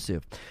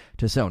exclusive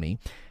to Sony.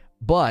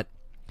 But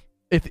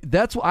if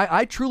that's why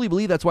I truly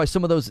believe that's why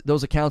some of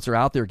those accounts are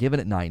out there giving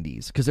it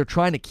 90s, because they're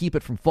trying to keep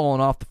it from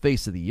falling off the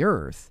face of the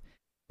earth.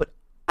 But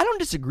I don't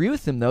disagree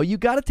with him, though. You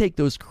got to take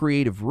those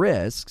creative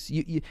risks.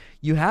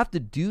 You have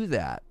to do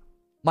that.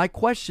 My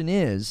question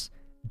is,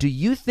 do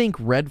you think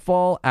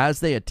Redfall, as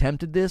they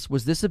attempted this,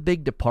 was this a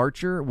big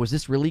departure? Was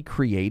this really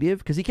creative?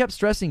 Because he kept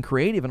stressing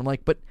creative, and I'm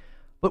like, but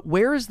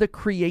where is the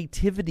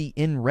creativity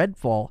in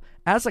Redfall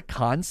as a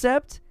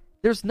concept?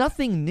 There's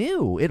nothing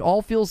new. It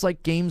all feels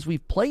like games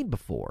we've played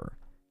before.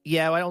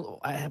 Yeah,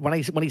 when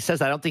he says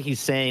that, I don't think he's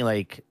saying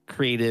like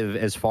creative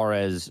as far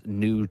as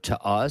new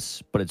to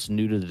us, but it's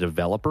new to the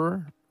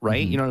developer,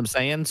 right? Mm-hmm. You know what I'm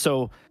saying?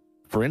 So,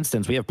 for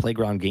instance, we have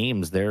Playground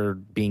Games. They're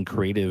being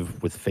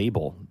creative with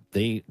Fable.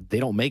 They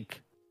don't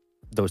make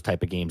those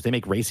type of games. They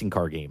make racing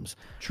car games,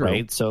 True.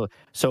 Right? So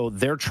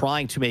they're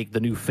trying to make the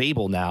new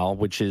Fable now,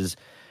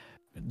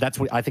 that's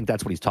what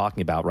he's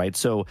talking about, right?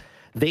 So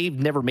they've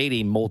never made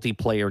a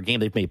multiplayer game.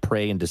 They've made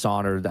Prey and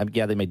Dishonored.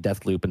 Yeah, they made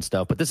Deathloop and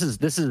stuff, but this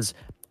is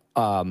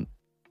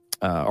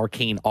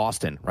Arcane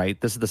Austin, right?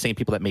 This is the same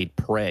people that made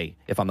Prey,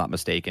 if I'm not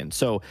mistaken.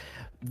 So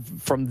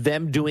from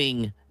them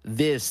doing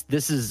this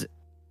is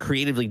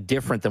creatively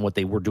different than what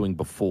they were doing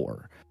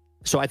before.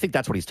 So I think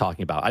that's what he's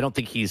talking about. I don't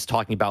think he's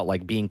talking about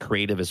like being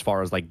creative as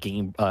far as like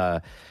game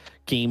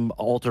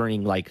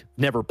altering, like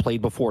never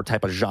played before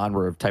type of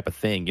genre type of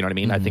thing. You know what I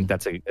mean? Mm-hmm.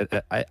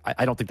 I think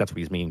I don't think that's what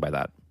he's meaning by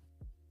that.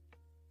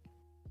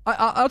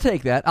 I'll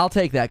take that.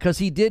 Because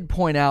he did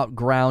point out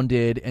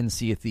Grounded and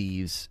Sea of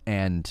Thieves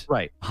and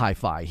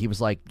Hi-Fi. He was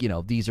like,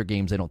 these are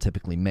games they don't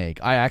typically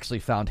make. I actually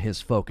found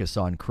his focus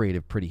on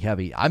creative pretty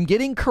heavy. I'm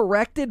getting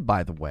corrected,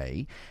 by the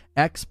way.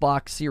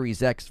 Xbox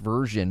Series X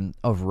version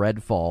of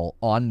Redfall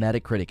on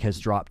Metacritic has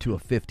dropped to a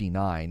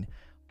 59.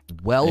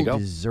 Well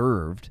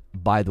deserved,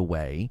 by the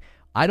way.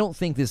 I don't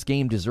think this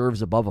game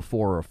deserves above a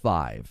 4 or a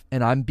 5.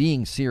 And I'm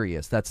being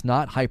serious. That's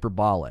not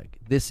hyperbolic.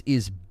 This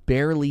is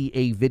barely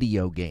a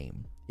video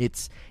game.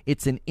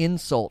 It's an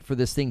insult for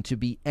this thing to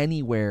be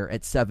anywhere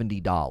at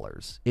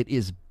 $70. It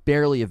is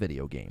barely a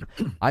video game.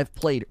 I've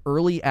played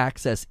early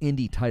access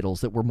indie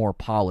titles that were more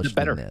polished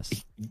than this.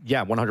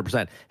 Yeah,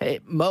 100%. Hey,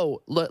 Mo,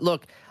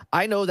 look,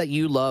 I know that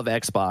you love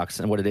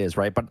Xbox and what it is,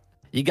 right? But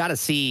you got to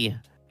see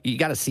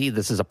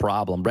this is a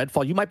problem.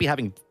 Redfall, you might be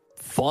having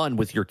fun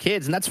with your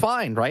kids, and that's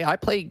fine, right? I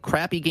play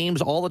crappy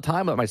games all the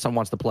time that my son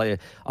wants to play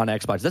on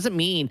Xbox. Doesn't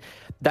mean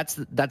that's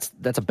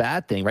a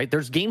bad thing, right?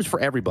 There's games for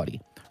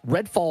everybody.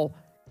 Redfall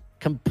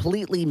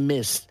completely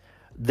missed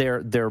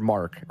their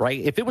mark, right?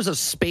 If it was a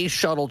space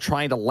shuttle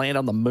trying to land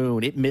on the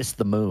moon, it missed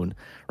the moon,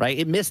 right?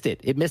 It missed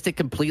it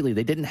completely.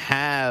 They didn't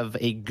have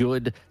a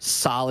good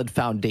solid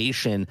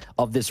foundation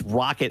of this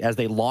rocket as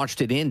they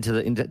launched it into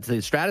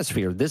the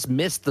stratosphere. This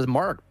missed the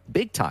mark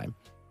big time.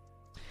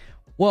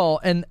 Well,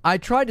 and I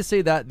tried to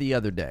say that the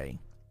other day.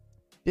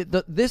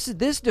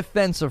 This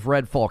defense of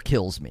Redfall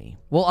kills me.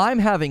 Well, I'm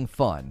having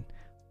fun.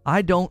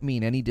 I don't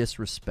mean any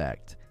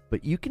disrespect,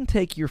 but you can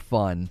take your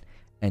fun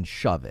and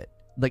shove it.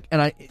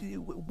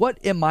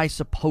 What am I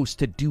supposed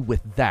to do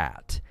with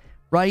that?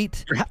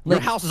 Right? Your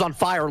house is on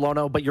fire,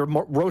 Lono, but you're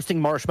roasting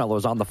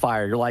marshmallows on the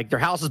fire. You're like, your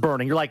house is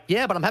burning. You're like,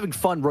 yeah, but I'm having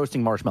fun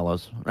roasting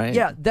marshmallows, right?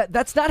 Yeah,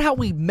 that's not how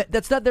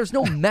there's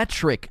no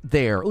metric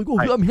there. Like,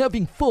 right. I'm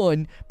having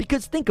fun,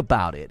 because think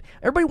about it.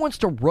 Everybody wants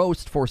to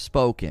roast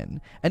Forspoken,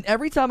 and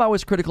every time I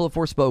was critical of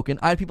Forspoken,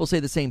 I had people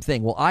say the same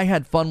thing. Well, I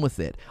had fun with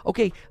it.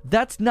 Okay,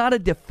 that's not a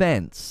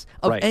defense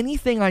of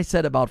anything I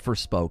said about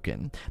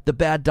Forspoken. The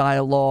bad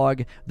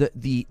dialogue,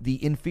 the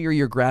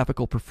inferior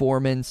graphical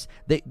performance,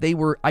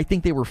 I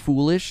think they were foolish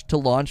foolish to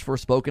launch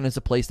Forspoken as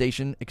a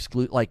PlayStation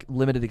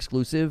limited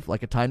exclusive,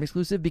 like a timed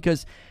exclusive,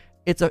 because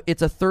it's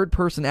a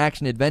third-person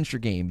action-adventure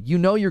game. You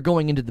know you're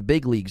going into the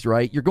big leagues,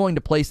 right? You're going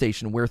to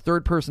PlayStation, where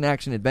third-person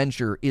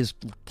action-adventure is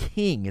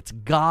king. It's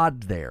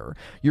God there.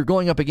 You're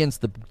going up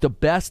against the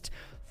best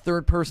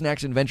third-person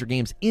action-adventure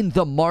games in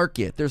the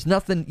market. There's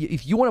nothing...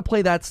 If you want to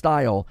play that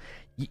style,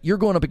 you're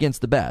going up against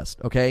the best,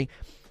 okay?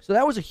 So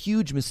that was a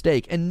huge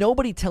mistake, and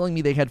nobody telling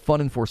me they had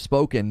fun in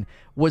Forspoken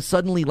was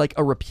suddenly like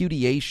a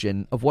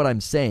repudiation of what I'm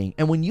saying.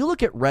 And when you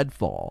look at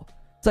Redfall,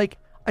 it's like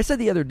I said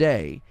the other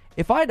day,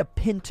 if I had a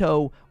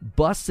Pinto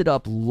busted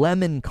up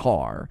lemon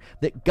car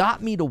that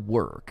got me to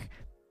work,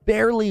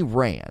 barely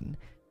ran,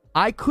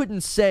 I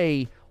couldn't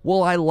say,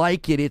 well, I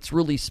like it, it's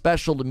really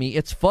special to me,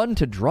 it's fun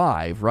to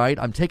drive, right?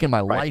 I'm taking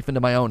my life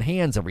into my own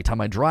hands every time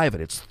I drive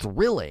it. It's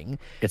thrilling.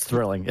 It's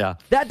thrilling, yeah.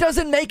 That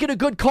doesn't make it a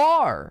good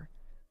car.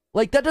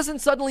 Like, that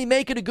doesn't suddenly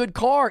make it a good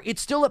car.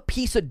 It's still a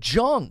piece of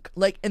junk.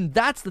 Like, and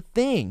that's the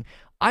thing.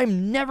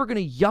 I'm never going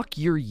to yuck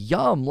your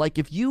yum. Like,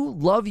 if you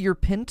love your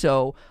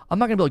Pinto, I'm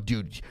not going to be like,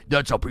 dude,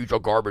 that's a piece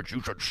of garbage.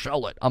 You should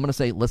sell it. I'm going to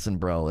say, listen,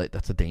 bro,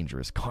 that's a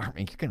dangerous car,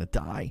 man. You're going to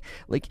die.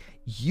 Like,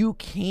 you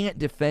can't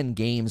defend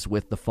games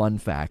with the fun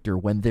factor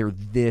when they're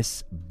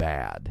this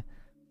bad.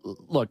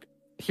 Look,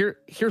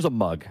 here's a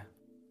mug.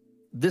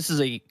 This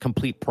is a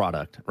complete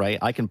product, right?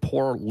 I can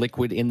pour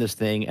liquid in this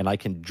thing and I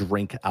can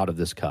drink out of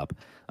this cup.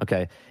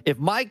 Okay. If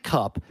my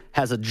cup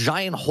has a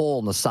giant hole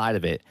in the side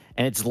of it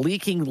and it's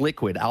leaking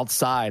liquid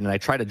outside and I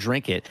try to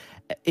drink it,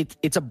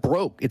 it's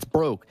broke.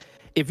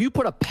 If you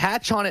put a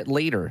patch on it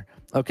later,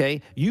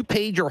 okay, you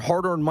paid your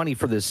hard-earned money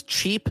for this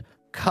cheap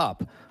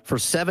cup for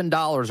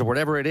 $7 or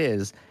whatever it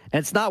is, and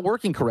it's not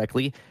working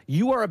correctly,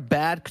 you are a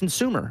bad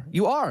consumer.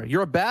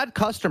 You're a bad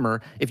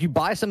customer if you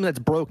buy something that's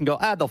broke and go,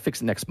 they'll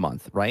fix it next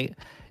month, right?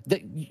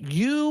 That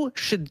you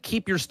should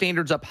keep your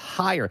standards up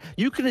higher.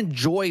 You can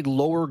enjoy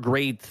lower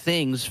grade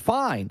things,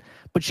 fine,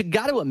 but you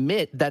got to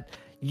admit that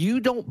you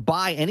don't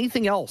buy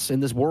anything else in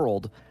this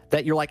world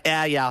that you're like,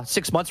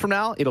 6 months from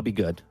now, it'll be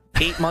good.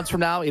 8 months from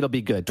now, it'll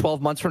be good.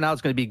 12 months from now,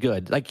 it's going to be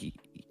good. Like,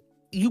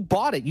 you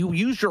bought it. You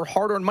used your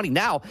hard-earned money.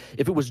 Now,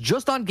 if it was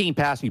just on Game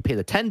Pass and you pay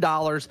the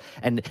 $10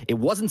 and it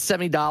wasn't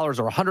 $70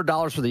 or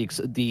 $100 for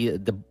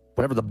the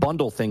whatever the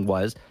bundle thing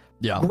was,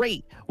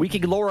 great. We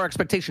could lower our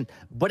expectation.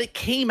 But it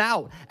came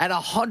out at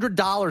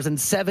 $100 and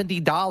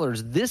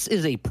 $70. This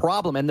is a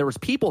problem, and there was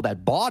people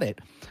that bought it.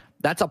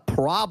 That's a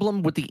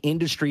problem with the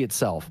industry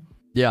itself.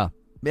 Yeah.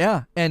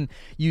 Yeah, and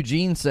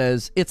Eugene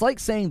says, it's like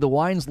saying the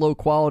wine's low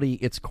quality,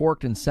 it's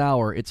corked and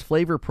sour, its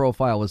flavor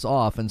profile is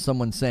off, and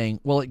someone saying,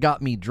 well, it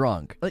got me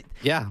drunk. Like,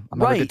 yeah, I'm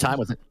having a good time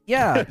with it.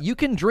 Yeah, you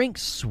can drink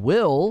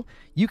swill,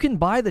 you can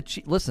buy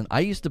listen,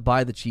 I used to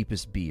buy the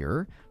cheapest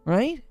beer,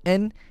 right?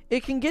 And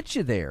it can get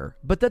you there,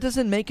 but that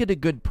doesn't make it a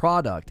good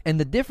product. And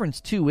the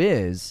difference, too,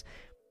 is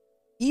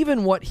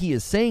even what he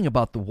is saying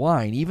about the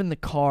wine, even the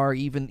car,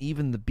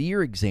 even the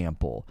beer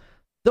example,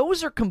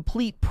 those are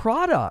complete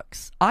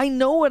products. I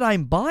know what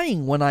I'm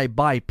buying when I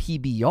buy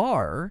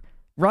PBR,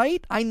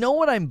 right? I know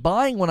what I'm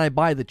buying when I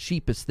buy the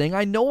cheapest thing.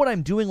 I know what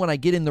I'm doing when I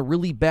get in the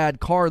really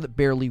bad car that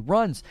barely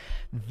runs.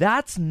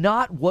 That's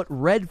not what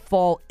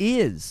Redfall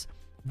is.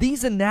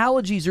 These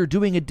analogies are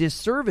doing a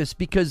disservice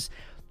because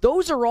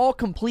those are all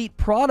complete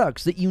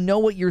products that you know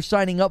what you're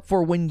signing up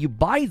for when you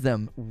buy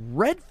them.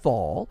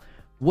 Redfall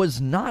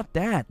was not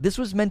that. This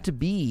was meant to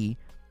be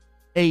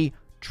a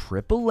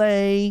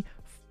AAA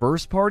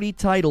first-party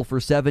title for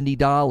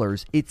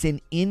 $70. It's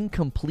an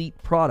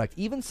incomplete product.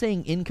 Even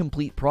saying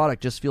incomplete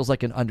product just feels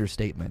like an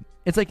understatement.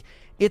 It's like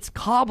it's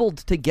cobbled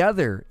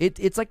together.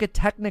 It's like a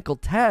technical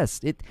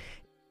test.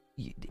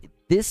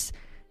 This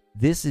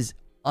is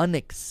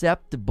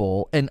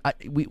unacceptable. And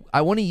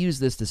I want to use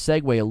this to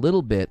segue a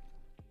little bit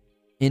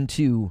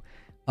into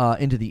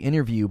the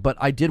interview. But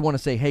I did want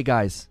to say, hey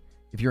guys,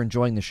 if you're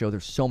enjoying the show,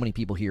 there's so many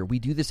people here. We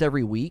do this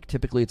every week.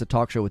 Typically, it's a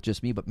talk show with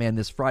just me. But, man,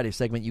 this Friday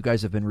segment, you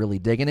guys have been really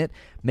digging it.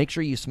 Make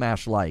sure you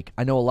smash like.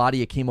 I know a lot of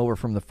you came over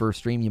from the first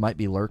stream. You might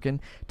be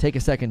lurking. Take a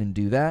second and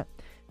do that.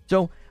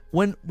 So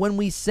when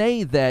we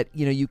say that,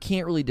 you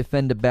can't really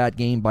defend a bad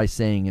game by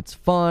saying it's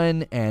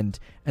fun and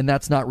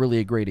that's not really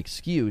a great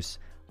excuse,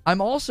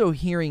 I'm also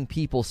hearing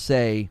people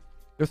say,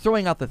 they're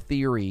throwing out the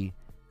theory,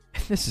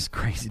 and this is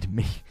crazy to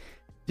me.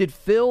 Did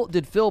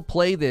Phil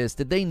play this?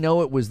 Did they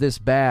know it was this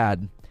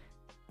bad?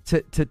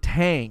 To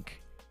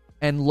tank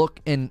and look,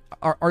 and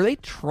are they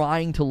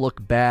trying to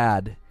look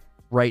bad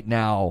right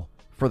now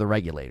for the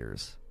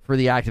regulators, for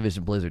the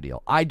Activision Blizzard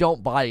deal? I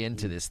don't buy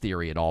into this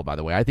theory at all, by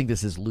the way. I think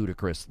this is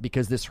ludicrous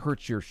because this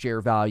hurts your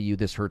share value.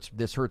 This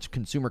hurts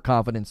consumer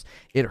confidence.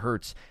 It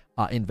hurts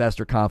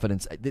investor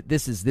confidence.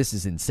 This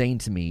is insane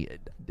to me.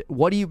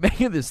 What do you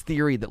make of this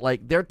theory that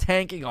like they're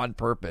tanking on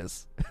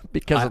purpose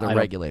because of the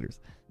regulators?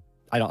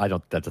 I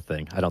don't. That's a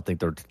thing. I don't think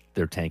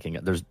they're tanking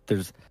it.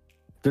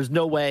 There's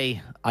no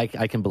way I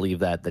can believe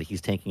that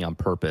he's tanking on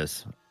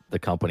purpose the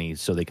company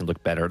so they can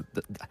look better.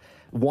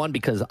 One,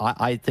 because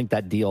I think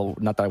that deal,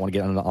 not that I want to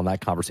get on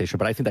that conversation,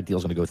 but I think that deal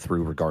is going to go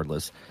through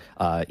regardless,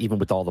 even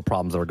with all the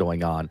problems that are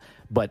going on.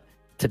 But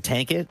to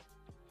tank it,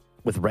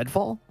 with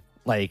Redfall?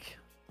 Like,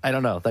 I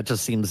don't know. That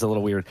just seems a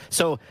little weird.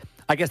 So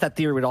I guess that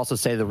theory would also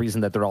say the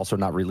reason that they're also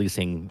not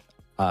releasing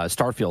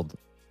Starfield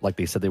like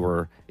they said they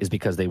were is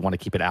because they want to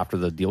keep it after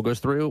the deal goes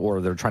through,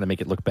 or they're trying to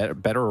make it look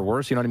better or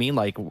worse. You know what I mean?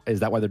 Like, is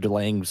that why they're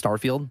delaying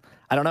Starfield?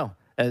 I don't know.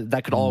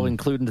 That could all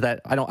include into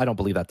that. I don't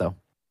believe that though.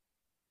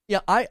 Yeah,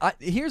 I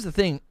here's the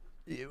thing.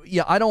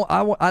 Yeah, I don't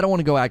want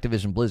to go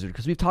Activision Blizzard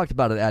because we've talked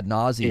about it ad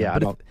nauseum. Yeah,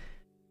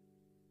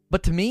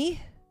 but to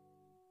me,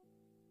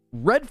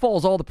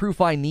 Redfall's all the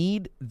proof I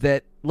need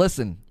that,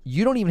 listen,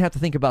 you don't even have to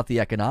think about the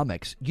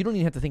economics. You don't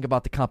even have to think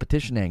about the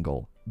competition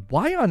angle.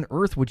 Why on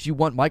earth would you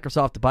want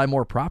Microsoft to buy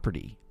more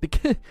property?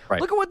 Because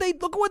look at what they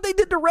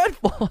did to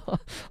Redfall.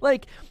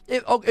 Like,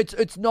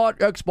 it's not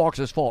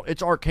Xbox's fault.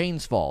 It's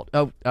Arcane's fault.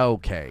 Oh,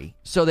 okay.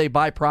 So they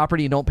buy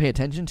property and don't pay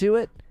attention to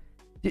it?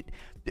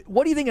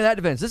 What do you think of that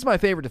defense? This is my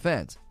favorite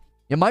defense.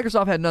 Yeah,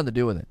 Microsoft had nothing to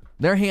do with it.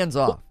 They're hands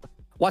off.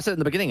 Well, I said in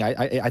the beginning,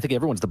 I think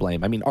everyone's to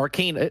blame. I mean,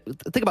 Arcane,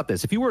 think about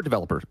this. If you were a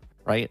developer,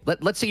 right?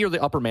 Let's say you're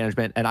the upper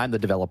management and I'm the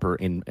developer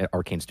in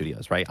Arcane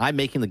Studios, right? I'm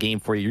making the game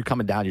for you. You're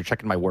coming down. You're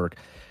checking my work.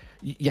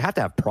 You have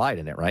to have pride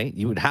in it, right?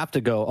 You would have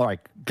to go, all right,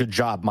 good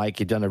job,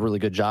 Mike. You've done a really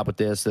good job with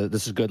this.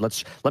 This is good.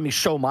 Let me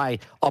show my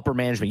upper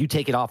management. You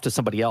take it off to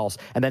somebody else.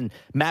 And then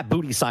Matt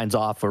Booty signs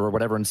off or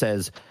whatever and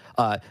says,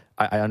 I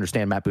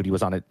understand Matt Booty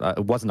was on it,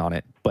 wasn't on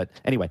it. But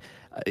anyway,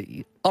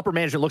 upper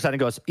management looks at it and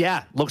goes,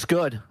 yeah, looks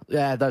good.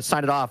 Yeah,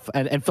 sign it off.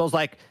 And Phil's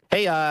like,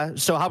 hey,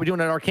 so how are we doing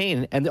at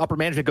Arcane? And the upper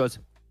management goes,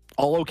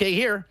 all okay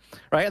here,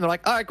 right? And they're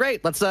like, all right,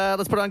 great. Let's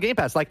put it on Game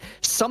Pass. Like,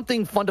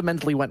 something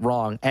fundamentally went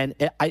wrong, and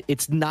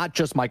it's not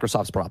just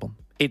Microsoft's problem.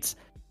 It's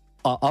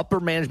an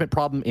upper management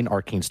problem in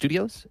Arcane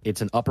Studios.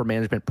 It's an upper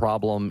management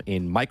problem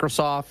in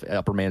Microsoft,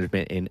 upper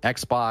management in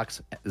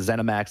Xbox,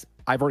 ZeniMax.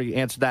 I've already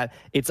answered that.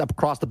 It's up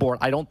across the board.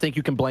 I don't think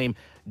you can blame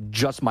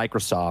just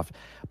Microsoft,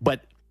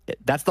 but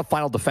that's the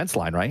final defense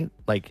line, right?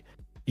 Like,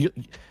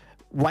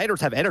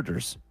 writers have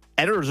editors.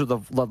 Editors are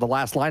the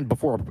last line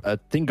before a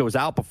thing goes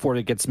out, before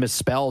it gets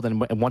misspelled, and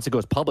once it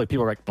goes public,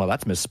 people are like, "Well,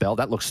 that's misspelled.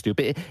 That looks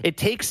stupid." It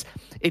takes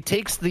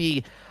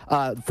the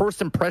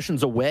first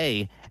impressions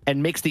away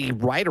and makes the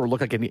writer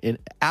look like an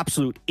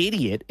absolute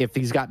idiot if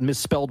he's got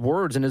misspelled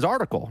words in his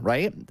article,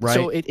 right?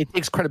 So it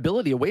takes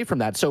credibility away from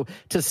that. So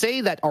to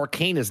say that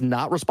Arcane is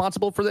not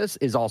responsible for this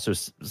is also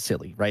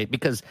silly, right?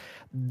 Because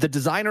the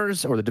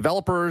designers or the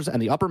developers and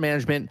the upper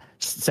management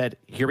said,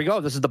 "Here we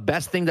go. This is the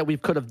best thing that we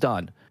could have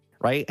done."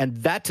 Right. And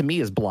that to me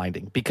is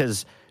blinding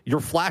because your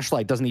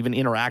flashlight doesn't even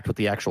interact with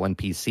the actual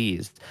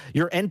NPCs.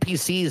 Your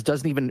NPCs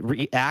doesn't even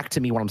react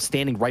to me when I'm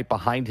standing right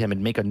behind him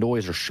and make a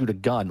noise or shoot a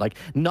gun. Like,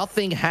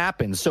 nothing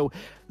happens. So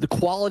the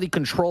quality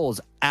control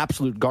is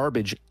absolute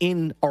garbage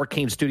in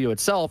Arcane Studio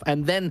itself.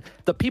 And then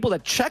the people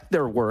that check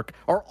their work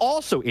are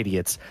also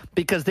idiots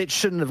because they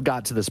shouldn't have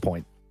got to this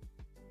point.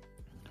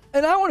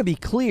 And I want to be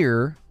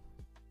clear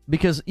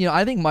because,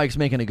 I think Mike's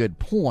making a good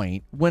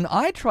point. When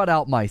I trot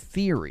out my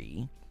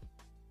theory,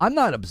 I'm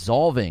not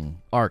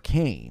absolving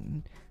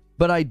Arcane,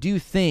 but I do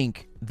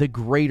think the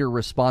greater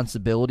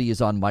responsibility is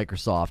on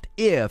Microsoft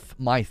if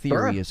my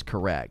theory is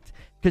correct.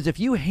 Because if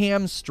you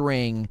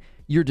hamstring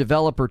your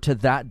developer to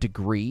that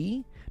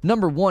degree,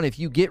 number one, if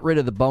you get rid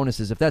of the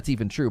bonuses, if that's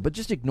even true, but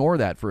just ignore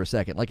that for a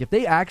second. Like, if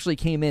they actually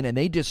came in and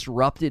they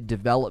disrupted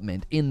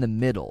development in the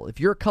middle, if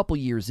you're a couple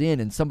years in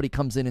and somebody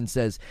comes in and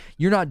says,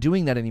 you're not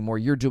doing that anymore,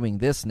 you're doing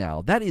this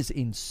now, that is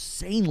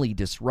insanely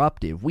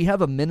disruptive. We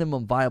have a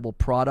minimum viable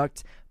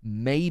product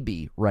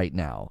maybe right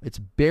now. It's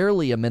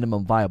barely a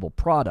minimum viable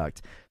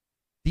product.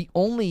 The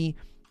only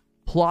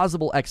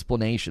plausible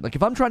explanation, like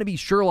if I'm trying to be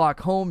Sherlock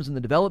Holmes in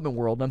the development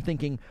world, I'm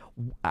thinking,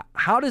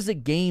 how does a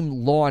game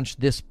launch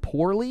this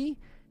poorly?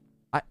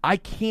 I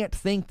can't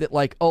think that,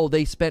 like, oh,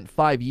 they spent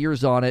 5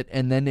 years on it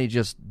and then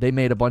they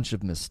made a bunch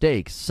of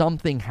mistakes.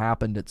 Something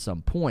happened at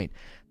some point.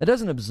 That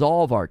doesn't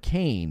absolve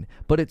Arcane,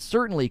 but it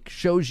certainly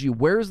shows you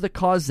where's the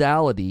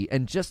causality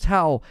and just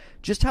how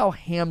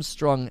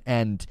hamstrung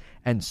and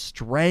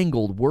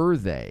strangled were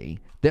they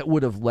that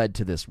would have led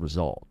to this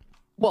result.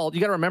 Well,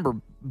 you got to remember,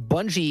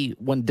 Bungie,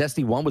 when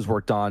Destiny 1 was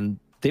worked on,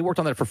 they worked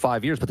on that for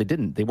 5 years, but they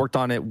didn't. They worked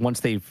on it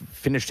once they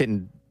finished it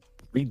and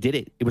redid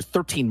it. It was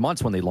 13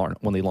 months when they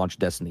launched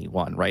Destiny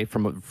 1, right?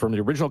 From the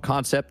original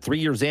concept, 3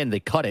 years in, they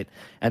cut it,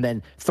 and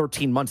then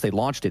 13 months they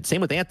launched it.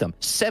 Same with Anthem.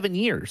 7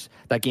 years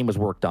that game was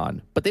worked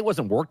on, but they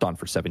wasn't worked on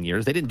for 7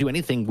 years. They didn't do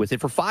anything with it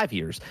for 5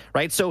 years,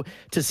 right? So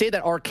to say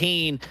that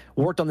Arcane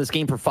worked on this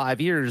game for 5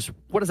 years,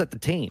 what does that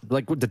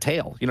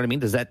detail? You know what I mean?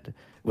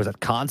 Was that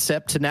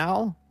concept to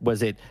now? Were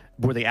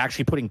they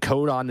actually putting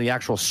code on the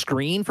actual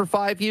screen for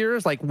 5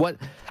 years? Like, what?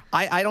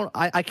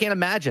 I can't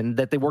imagine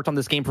that they worked on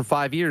this game for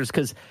 5 years,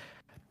 because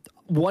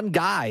one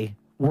guy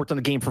worked on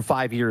the game for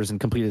 5 years and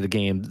completed the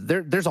game.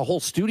 There's a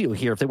whole studio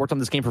here. If they worked on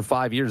this game for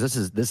 5 years, this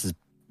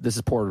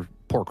is poor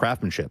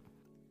craftsmanship.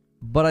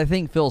 But I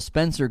think Phil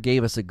Spencer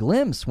gave us a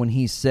glimpse when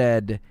he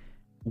said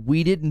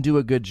we didn't do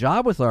a good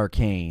job with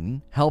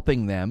Arcane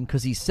helping them,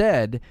 because he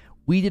said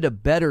we did a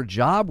better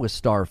job with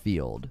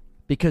Starfield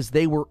because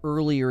they were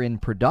earlier in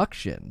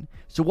production.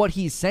 So what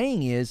he's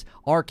saying is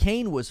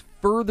Arcane was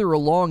further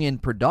along in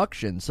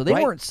production. So they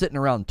weren't sitting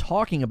around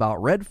talking about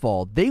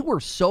Redfall. They were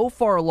so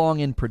far along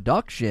in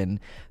production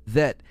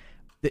that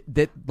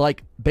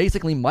like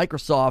basically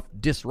Microsoft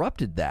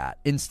disrupted that.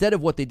 Instead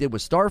of what they did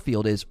with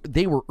Starfield is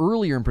they were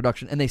earlier in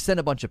production and they sent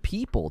a bunch of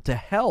people to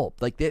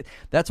help. Like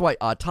that's why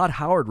Todd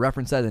Howard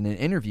referenced that in an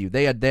interview.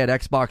 They had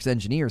Xbox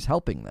engineers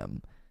helping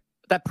them.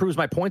 That proves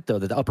my point, though,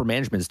 that the upper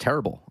management is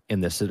terrible in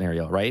this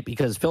scenario, right?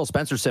 Because Phil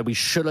Spencer said we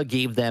should have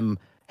gave them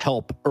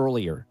help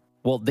earlier.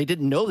 Well, they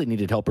didn't know they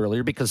needed help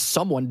earlier because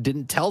someone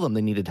didn't tell them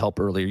they needed help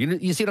earlier.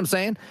 You see what I'm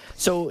saying?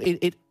 So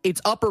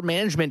it's upper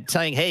management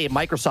saying, hey,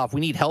 Microsoft, we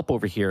need help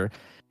over here.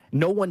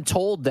 No one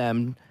told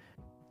them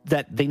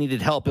that they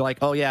needed help. They're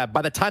like, oh, yeah.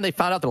 By the time they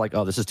found out, they're like,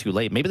 oh, this is too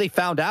late. Maybe they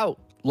found out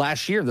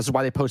last year. This is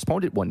why they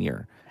postponed it 1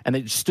 year. And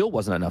it still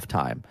wasn't enough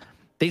time.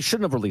 They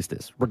shouldn't have released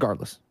this,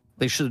 regardless.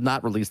 They should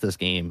not release this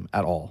game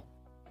at all.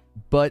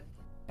 But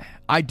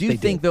I do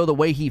think, though, the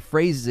way he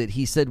phrases it,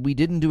 he said we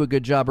didn't do a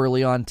good job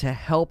early on to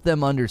help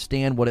them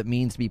understand what it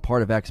means to be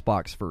part of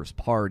Xbox first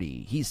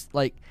party. He's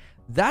like,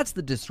 that's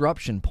the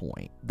disruption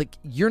point. Like,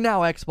 you're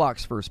now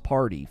Xbox first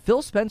party.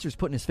 Phil Spencer's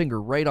putting his finger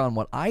right on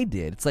what I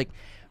did. It's like,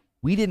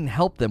 we didn't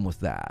help them with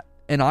that.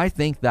 And I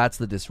think that's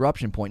the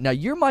disruption point. Now,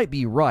 you might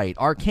be right.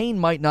 Arcane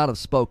might not have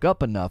spoke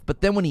up enough, but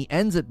then when he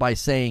ends it by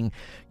saying,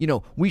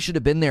 we should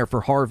have been there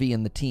for Harvey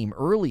and the team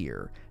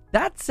earlier,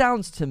 that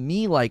sounds to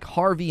me like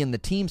Harvey and the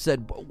team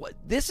said,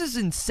 this is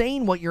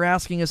insane what you're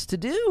asking us to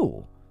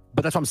do.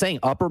 But that's what I'm saying.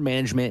 Upper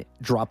management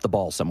dropped the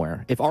ball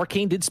somewhere. If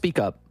Arcane did speak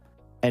up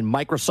and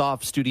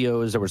Microsoft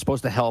Studios that were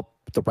supposed to help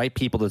the right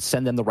people, to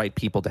send them the right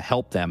people to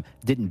help them,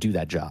 didn't do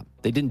that job.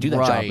 They didn't do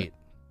that job.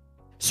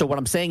 So what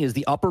I'm saying is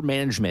the upper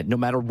management, no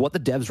matter what the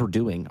devs were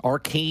doing,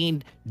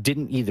 Arcane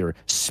didn't either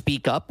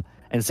speak up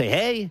and say,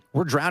 hey,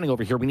 we're drowning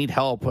over here. We need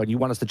help. You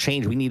want us to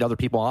change. We need other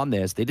people on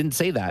this. They didn't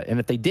say that. And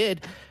if they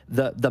did,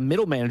 the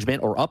middle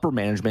management or upper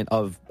management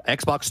of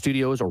Xbox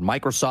Studios or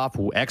Microsoft,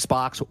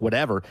 Xbox,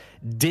 whatever,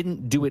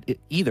 didn't do it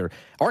either.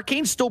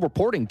 Arcane's still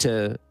reporting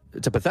to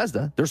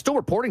Bethesda. They're still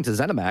reporting to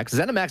ZeniMax.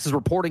 ZeniMax is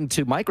reporting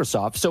to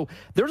Microsoft. So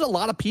there's a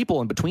lot of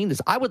people in between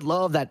this. I would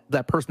love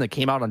that person that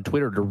came out on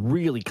Twitter to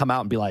really come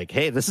out and be like,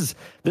 hey, this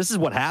is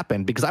what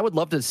happened, because I would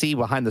love to see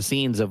behind the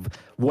scenes of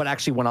what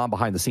actually went on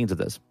behind the scenes of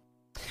this.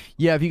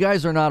 Yeah, if you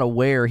guys are not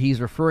aware,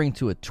 he's referring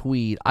to a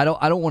tweet. I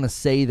don't want to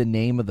say the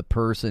name of the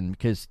person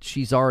because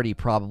she's already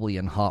probably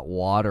in hot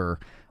water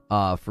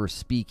for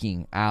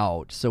speaking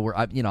out. So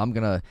I'm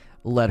gonna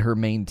let her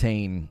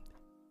maintain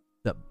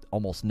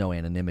almost no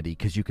anonymity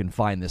because you can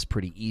find this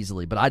pretty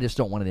easily, but I just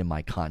don't want it in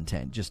my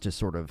content just to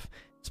sort of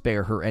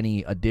spare her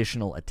any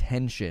additional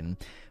attention.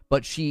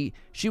 But she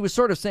was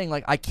sort of saying,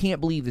 like, I can't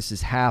believe this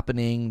is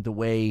happening the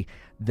way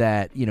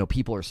that,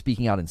 people are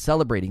speaking out and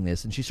celebrating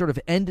this. And she sort of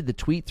ended the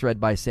tweet thread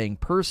by saying,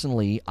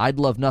 personally, I'd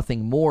love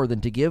nothing more than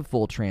to give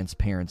full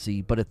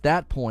transparency, but at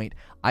that point,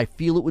 I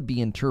feel it would be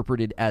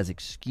interpreted as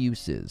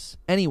excuses.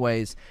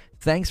 Anyways,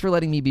 thanks for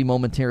letting me be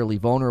momentarily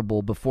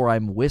vulnerable before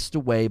I'm whisked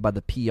away by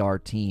the PR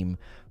team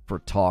for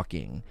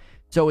talking.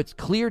 So it's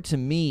clear to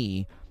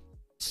me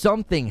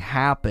something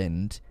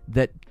happened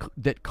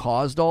that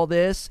caused all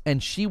this,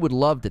 and she would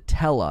love to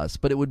tell us,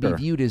 but it would be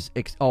viewed as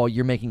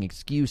you're making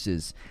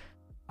excuses.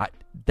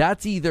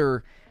 That's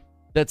either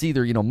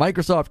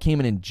Microsoft came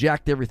in and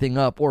jacked everything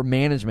up, or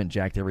management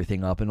jacked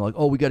everything up, and like,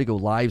 we got to go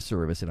live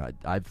service. And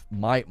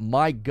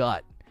my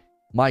gut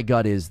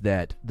is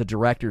that the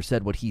director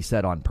said what he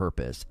said on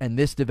purpose. And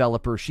this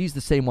developer, she's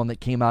the same one that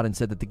came out and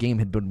said that the game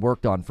had been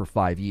worked on for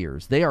 5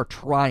 years. They are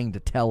trying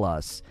to tell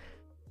us,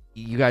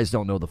 you guys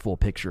don't know the full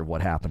picture of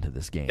what happened to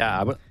this game.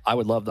 Yeah, I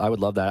would love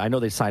that. I know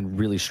they signed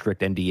really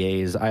strict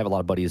NDAs. I have a lot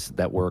of buddies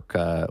that work,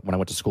 when I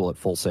went to school at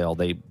Full Sail,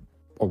 they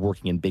are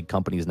working in big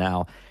companies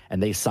now,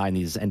 and they sign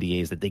these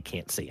NDAs that they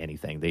can't say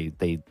anything.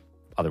 They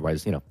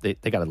otherwise, they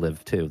got to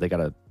live too. They got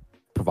to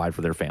provide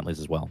for their families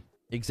as well.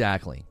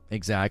 Exactly.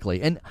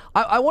 And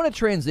I want to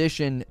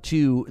transition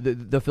to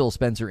the Phil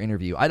Spencer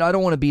interview. I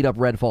don't want to beat up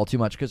Redfall too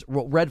much because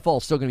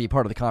Redfall's still going to be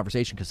part of the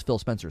conversation because Phil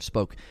Spencer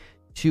spoke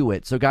to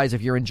it. So guys,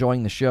 if you're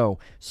enjoying the show,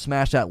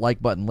 smash that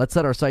like button. Let's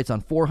set our sights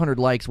on 400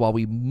 likes while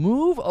we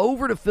move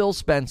over to Phil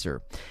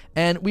Spencer.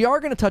 And we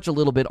are going to touch a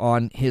little bit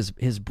on his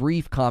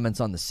brief comments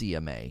on the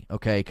CMA,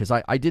 okay? Because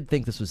I did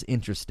think this was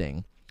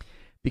interesting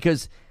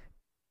because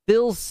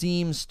Phil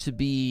seems to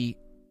be,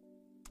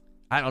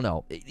 I don't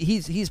know,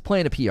 he's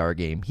playing a PR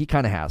game. He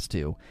kind of has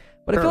to.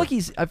 But sure.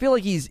 I feel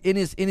like he's in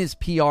his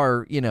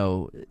PR,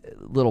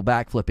 little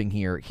backflipping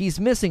here. He's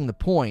missing the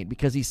point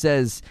because he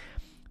says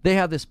they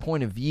have this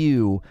point of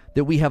view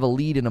that we have a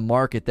lead in a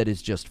market that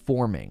is just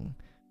forming.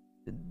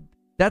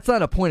 That's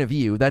not a point of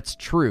view. That's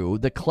true.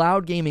 The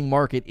cloud gaming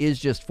market is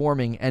just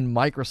forming, and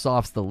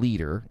Microsoft's the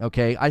leader.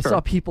 Okay, I saw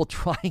people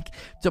trying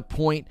to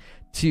point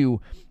to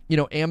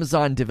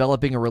Amazon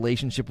developing a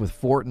relationship with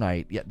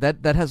Fortnite. Yeah,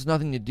 that has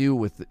nothing to do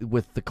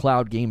with the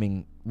cloud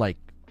gaming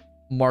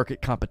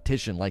market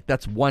competition.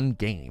 That's one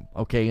game,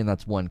 okay, and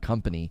that's one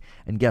company.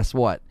 And guess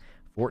what?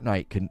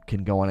 Fortnite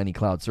can go on any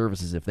cloud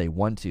services if they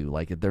want to.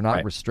 Like, they're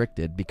not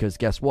restricted, because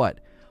guess what?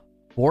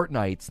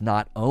 Fortnite's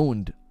not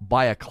owned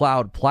by a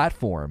cloud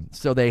platform,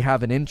 so they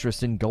have an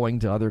interest in going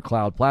to other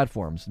cloud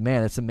platforms.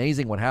 Man, it's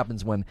amazing what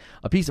happens when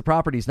a piece of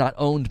property is not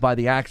owned by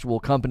the actual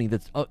company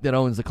that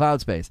owns the cloud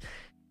space.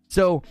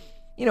 So,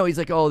 he's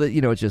like,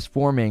 it's just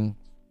forming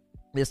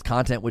this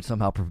content which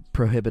somehow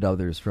prohibit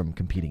others from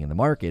competing in the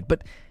market.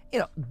 But,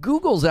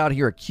 Google's out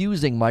here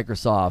accusing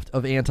Microsoft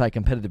of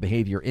anti-competitive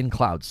behavior in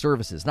cloud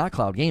services, not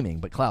cloud gaming,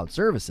 but cloud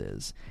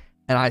services.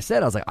 And I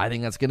was like, I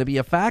think that's going to be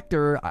a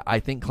factor. I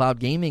think cloud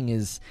gaming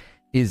is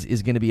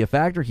going to be a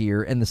factor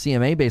here. And the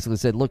CMA basically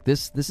said, look,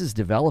 this is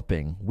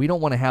developing. We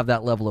don't want to have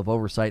that level of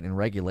oversight and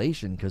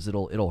regulation because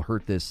it'll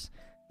hurt this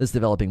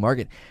developing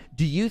market.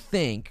 Do you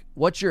think,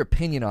 what's your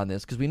opinion on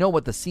this? Because we know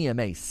what the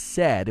CMA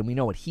said and we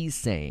know what he's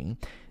saying.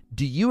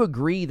 Do you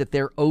agree that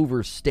they're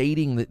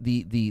overstating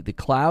the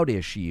cloud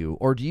issue,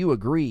 or do you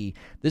agree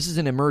this is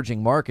an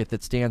emerging market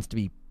that stands to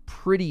be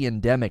pretty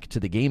endemic to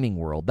the gaming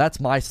world? That's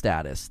my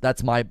status.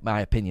 That's my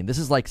opinion. This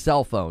is like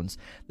cell phones.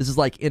 This is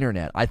like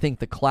internet. I think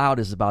the cloud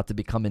is about to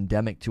become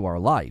endemic to our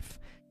life,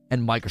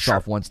 and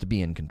Microsoft wants to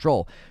be in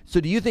control.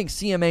 So do you think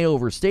CMA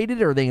overstated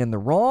it? Are they in the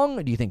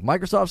wrong? Do you think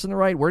Microsoft's in the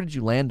right? Where did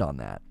you land on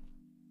that?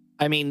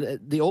 I mean,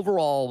 the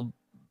overall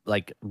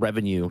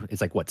revenue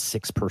is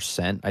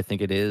 6%, I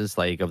think it is,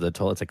 of the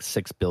total. It's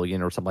 $6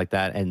 billion or something like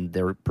that, and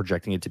they're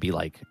projecting it to be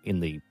in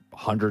the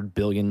 100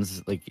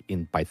 billions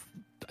by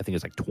I think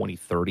it's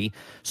 2030.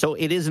 So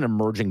it is an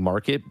emerging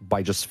market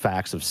by just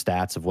facts of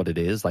stats of what it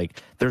is.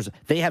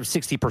 They have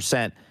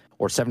 60%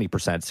 or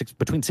 70%,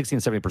 between 60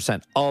 and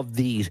 70% of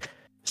the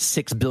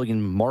 6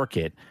 billion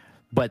market,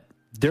 but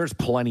there's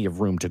plenty of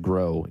room to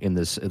grow in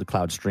the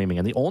cloud streaming.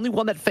 And the only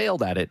one that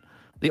failed at it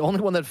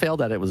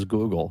was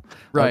Google.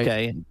 Right.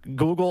 Okay.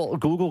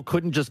 Google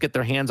couldn't just get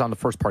their hands on the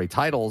first party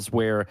titles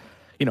where,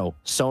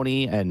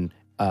 Sony and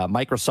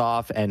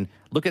Microsoft, and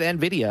look at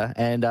NVIDIA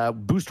and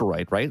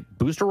Boosteroid, right?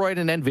 Boosteroid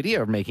and NVIDIA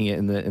are making it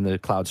in the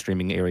cloud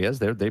streaming areas.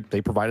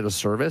 They provided a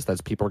service that's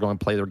people are going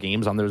to play their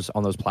games on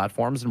those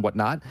platforms and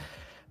whatnot.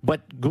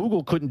 But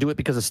Google couldn't do it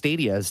because of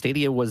Stadia.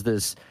 Stadia was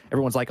this,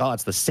 everyone's like, oh,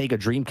 it's the Sega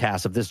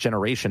Dreamcast of this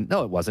generation.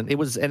 No, it wasn't. It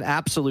was an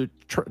absolute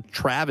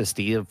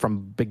travesty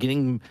from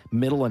beginning,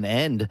 middle, and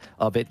end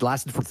of it. It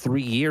lasted for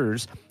 3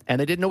 years,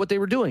 and they didn't know what they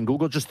were doing.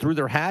 Google just threw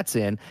their hats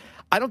in.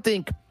 I don't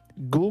think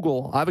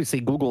Google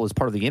is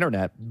part of the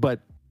internet,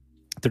 but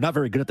they're not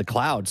very good at the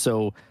cloud.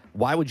 So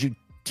why would you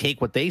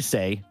take what they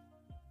say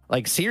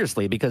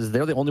seriously? Because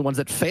they're the only ones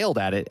that failed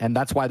at it, and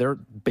that's why they're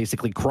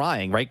basically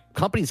crying, right?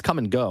 Companies come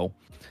and go.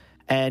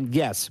 And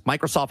yes,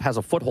 Microsoft has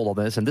a foothold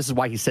on this, and this is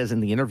why he says in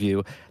the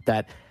interview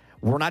that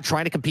we're not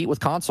trying to compete with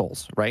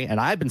consoles, right? And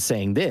I've been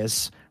saying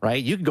this,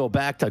 right? You can go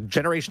back to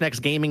Generation X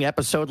Gaming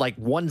episode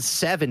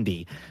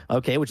 170,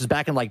 okay, which is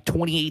back in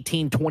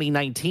 2018,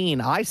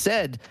 2019. I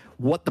said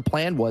what the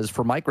plan was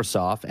for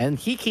Microsoft, and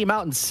he came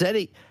out and said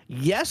it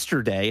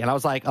yesterday, and I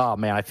was like, oh,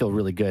 man, I feel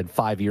really good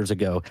 5 years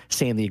ago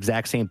saying the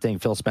exact same thing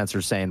Phil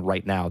Spencer's saying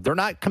right now. They're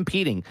not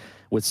competing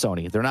with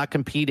Sony. They're not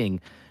competing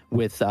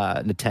with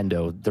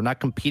Nintendo. They're not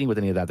competing with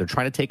any of that. They're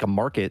trying to take a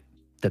market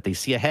that they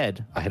see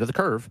ahead of the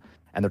curve,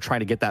 and they're trying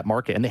to get that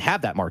market, and they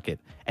have that market,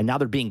 and now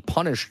they're being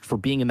punished for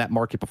being in that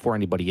market before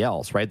anybody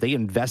else, right? They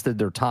invested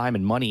their time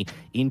and money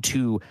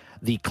into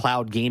the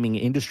cloud gaming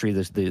industry,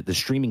 the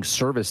streaming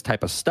service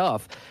type of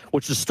stuff,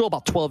 which is still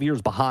about 12 years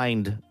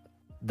behind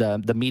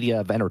the media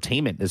of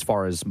entertainment as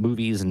far as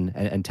movies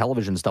and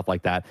television, stuff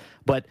like that.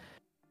 But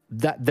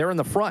that they're in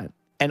the front.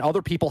 And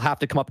other people have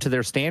to come up to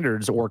their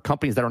standards, or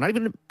companies that are not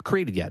even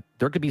created yet.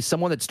 There could be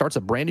someone that starts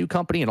a brand new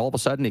company, and all of a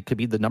sudden it could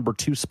be the number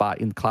 2 spot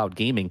in cloud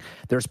gaming.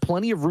 There's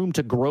plenty of room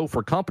to grow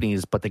for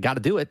companies, but they got to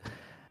do it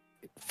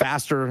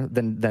faster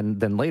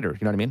than later.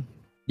 You know what I mean?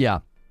 Yeah.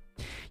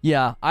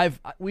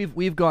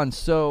 We've gone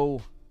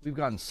so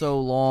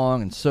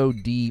long and so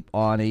deep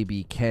on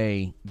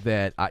ABK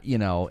that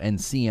and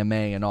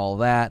CMA and all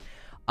that.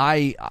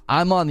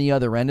 I'm on the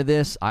other end of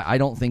this. I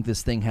don't think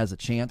this thing has a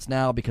chance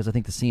now, because I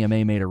think the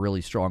CMA made a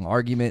really strong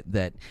argument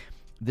that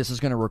this is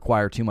going to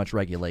require too much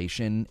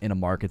regulation in a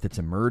market that's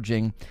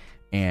emerging,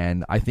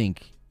 and I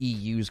think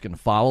EU is going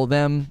to follow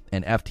them,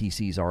 and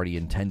FTC's already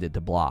intended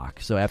to block.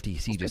 So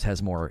FTC just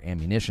has more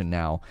ammunition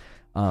now.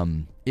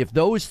 If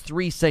those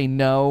three say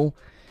no,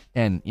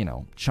 and,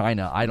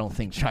 China, I don't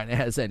think China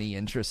has any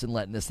interest in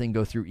letting this thing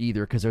go through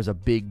either, because there's a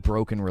big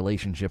broken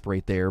relationship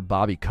right there.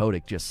 Bobby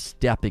Kotick just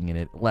stepping in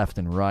it left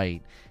and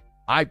right.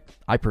 I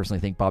personally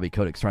think Bobby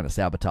Kotick's trying to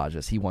sabotage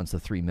us. He wants the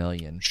 $3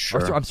 million.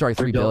 Sure. I'm sorry,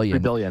 $3 billion.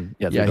 $3 billion.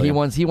 Yeah, $3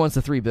 billion. He wants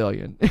the $3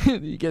 billion.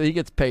 He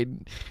gets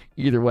paid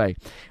either way.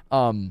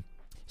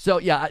 So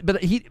yeah,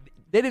 but they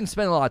didn't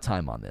spend a lot of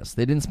time on this.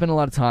 They didn't spend a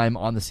lot of time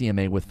on the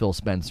CMA with Phil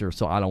Spencer,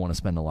 so I don't want to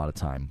spend a lot of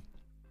time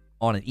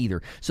on it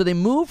either. So they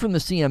moved from the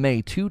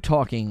CMA to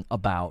talking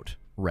about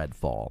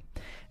Redfall.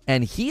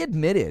 And he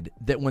admitted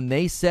that when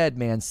they said,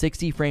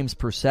 60 frames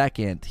per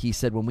second, he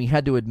said when we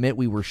had to admit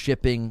we were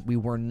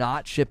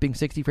not shipping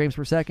 60 frames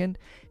per second,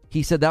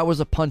 he said that was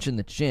a punch in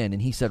the chin,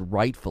 and he said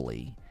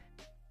rightfully.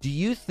 Do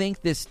you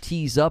think this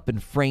tees up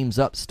and frames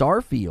up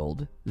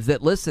Starfield?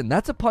 That, listen,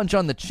 that's a punch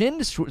on the chin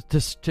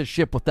to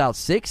ship without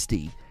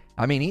 60.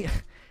 I mean,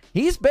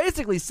 he's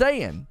basically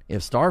saying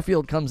if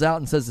Starfield comes out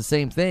and says the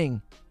same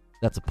thing,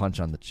 that's a punch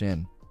on the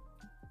chin.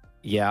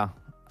 Yeah,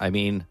 I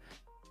mean,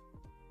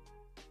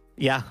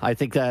 yeah, I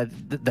think that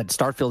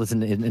Starfield is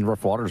in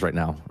rough waters right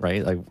now,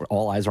 right? Like,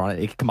 all eyes are on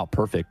it. It could come out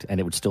perfect, and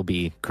it would still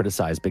be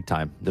criticized big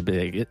time,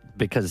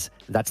 because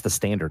that's the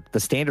standard. The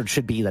standard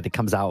should be that it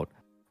comes out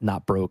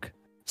not broke,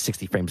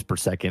 60 frames per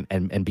second,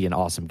 and be an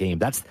awesome game.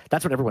 That's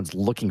what everyone's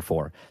looking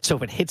for. So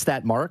if it hits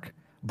that mark,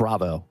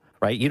 bravo,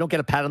 right? You don't get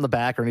a pat on the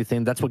back or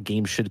anything. That's what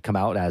games should come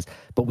out as.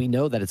 But we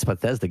know that it's a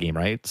Bethesda game,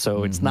 right?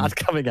 So it's not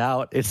coming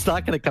out. It's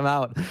not going to come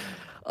out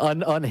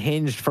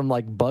unhinged from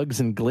like bugs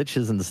and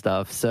glitches and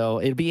stuff. So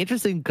it'd be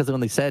interesting, because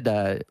when they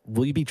said,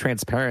 will you be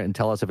transparent and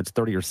tell us if it's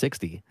 30 or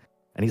 60?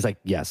 And he's like,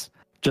 yes.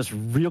 Just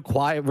real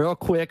quiet, real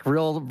quick,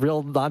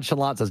 real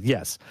nonchalant, says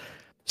yes.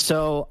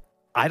 So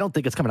I don't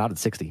think it's coming out at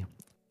 60.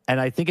 And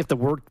I think if the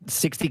word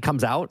 60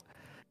 comes out,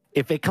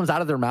 if it comes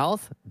out of their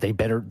mouth, they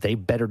better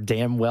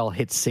damn well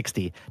hit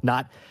 60,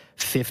 not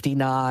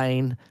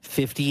 59,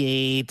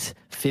 58,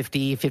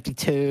 50,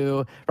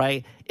 52,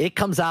 right? It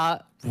comes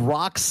out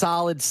rock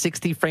solid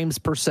 60 frames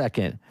per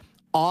second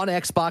on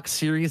Xbox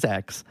Series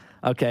X.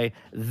 Okay,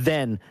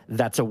 then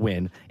that's a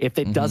win. If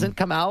it doesn't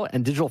come out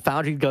and Digital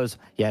Foundry goes,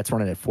 yeah, it's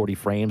running at 40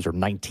 frames or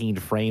 19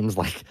 frames,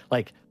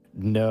 like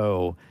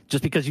no,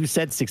 just because you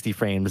said 60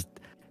 frames,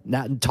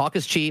 talk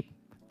is cheap.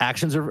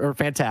 Actions are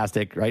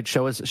fantastic, right?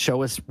 Show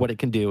us what it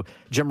can do.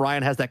 Jim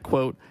Ryan has that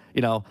quote,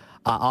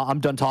 I'm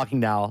done talking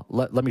now.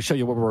 Let me show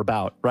you what we're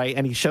about, right?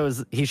 And he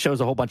shows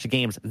a whole bunch of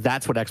games.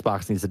 That's what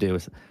Xbox needs to do.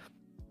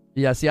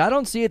 Yeah, see, I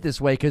don't see it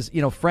this way, because,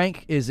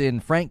 Frank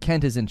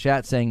Kent is in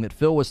chat saying that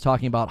Phil was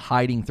talking about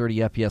hiding 30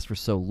 FPS for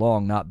so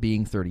long, not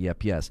being 30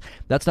 FPS.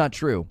 That's not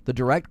true. The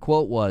direct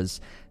quote was,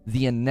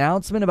 the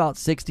announcement about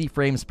 60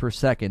 frames per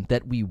second,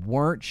 that we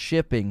weren't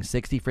shipping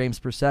 60 frames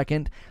per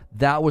second,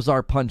 that was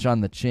our punch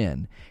on the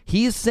chin.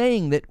 He's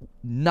saying that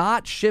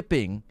not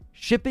shipping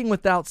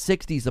without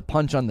 60 is a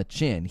punch on the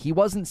chin. He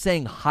wasn't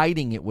saying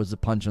hiding it was a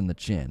punch on the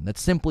chin. That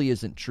simply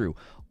isn't true.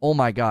 Oh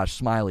my gosh,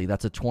 Smiley,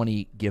 that's a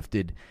 20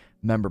 gifted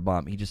member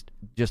bomb. He just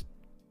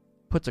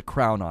puts a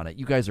crown on it.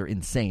 You guys are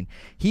insane.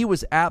 He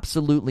was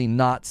absolutely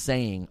not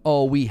saying,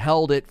 oh, we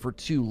held it for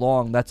too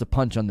long, that's a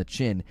punch on the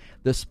chin.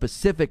 The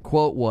specific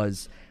quote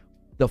was,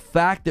 the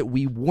fact that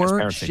we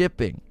weren't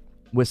shipping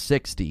with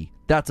 60,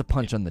 that's a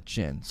punch on the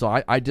chin.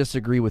 So I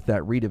disagree with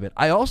that read of it.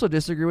 I also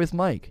disagree with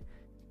Mike.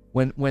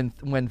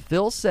 When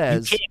Phil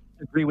says, you can't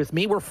disagree with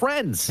me, we're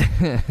friends.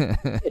 You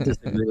can't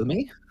disagree with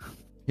me.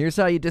 Here's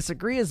how you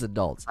disagree as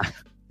adults.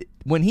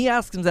 When he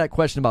asks him that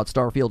question about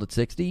Starfield at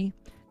 60,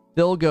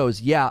 Phil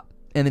goes, yeah,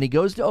 and then he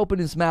goes to open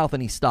his mouth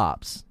and he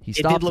stops.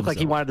 It did look like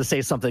he wanted to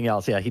say something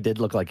else. Yeah, he did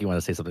look like he wanted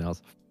to say something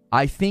else.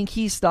 I think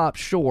he stopped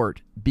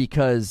short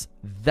because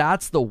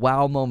that's the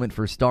wow moment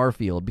for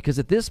Starfield. Because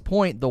at this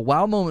point, the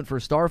wow moment for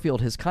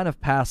Starfield has kind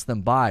of passed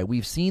them by.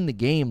 We've seen the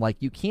game. Like,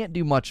 you can't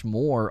do much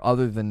more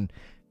other than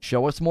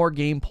show us more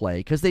gameplay,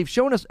 because they've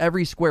shown us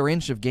every square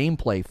inch of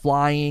gameplay: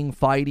 flying,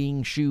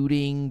 fighting,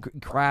 shooting,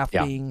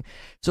 crafting. Yeah.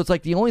 So it's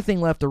like the only thing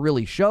left to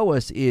really show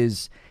us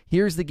is,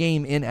 here's the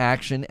game in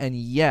action, and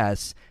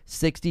yes,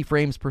 60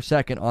 frames per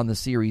second on the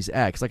Series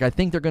X. Like, I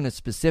think they're going to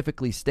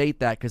specifically state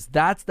that, because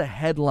that's the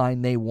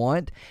headline they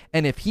want.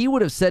 And if he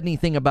would have said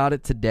anything about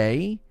it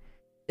today,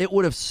 it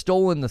would have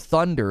stolen the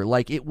thunder.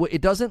 Like,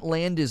 it doesn't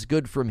land as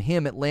good from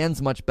him. It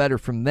lands much better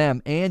from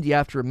them. And you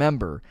have to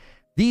remember,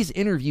 these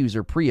interviews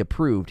are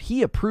pre-approved.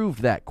 He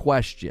approved that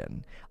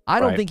question.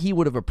 I don't think he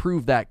would have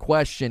approved that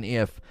question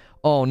if,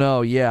 oh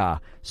no, yeah,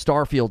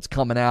 Starfield's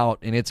coming out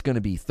and it's going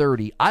to be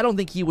 30. I don't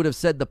think he would have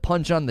said the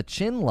punch on the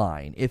chin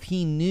line if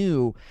he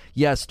knew,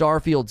 yeah,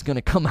 Starfield's going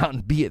to come out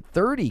and be at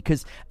 30,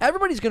 because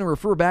everybody's going to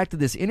refer back to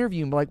this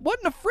interview and be like, what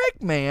in the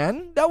frick,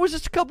 man? That was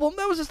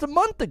just a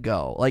month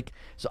ago. Like,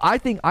 so I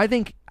think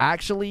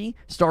actually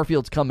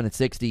Starfield's coming at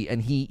 60,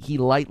 and he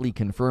lightly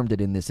confirmed it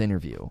in this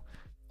interview.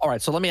 All right,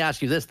 so let me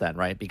ask you this then,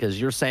 right? Because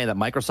you're saying that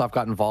Microsoft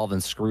got involved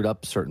and screwed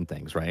up certain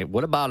things, right?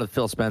 What about if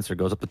Phil Spencer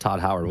goes up to Todd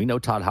Howard? We know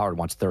Todd Howard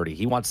wants 30.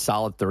 He wants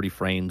solid 30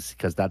 frames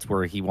because that's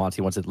where he wants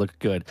it to look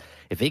good.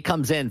 If he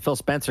comes in, Phil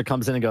Spencer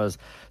comes in and goes,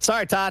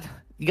 sorry, Todd,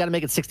 you got to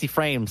make it 60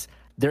 frames.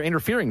 They're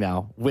interfering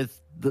now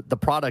with the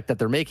product that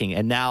they're making,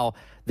 and now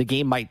the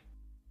game might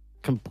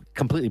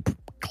completely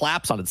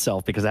collapse on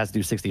itself because it has to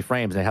do 60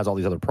 frames and it has all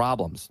these other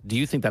problems. Do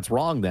you think that's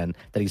wrong then,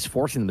 that he's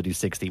forcing them to do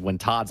 60 when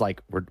Todd's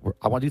like,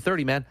 I want to do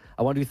 30, man.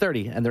 I want to do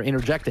 30. And they're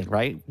interjecting,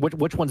 right?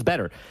 Which one's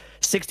better?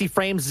 60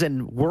 frames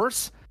and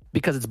worse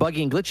because it's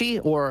buggy and glitchy,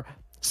 or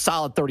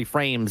solid 30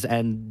 frames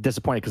and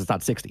disappointed because it's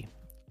not 60?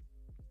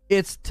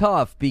 It's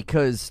tough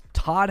because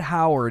Todd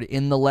Howard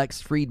in the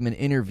Lex Friedman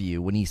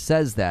interview, when he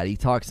says that, he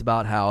talks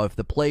about how if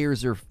the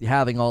players are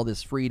having all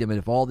this freedom and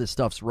if all this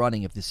stuff's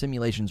running, if the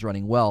simulation's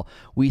running well,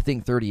 we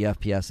think 30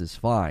 FPS is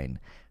fine.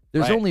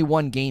 There's only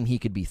one game he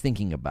could be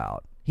thinking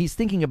about, He's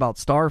thinking about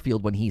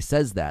Starfield when he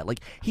says that.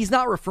 Like, he's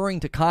not referring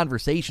to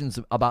conversations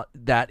about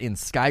that in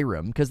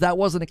Skyrim, because that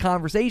wasn't a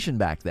conversation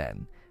back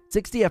then.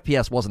 60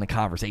 FPS wasn't a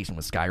conversation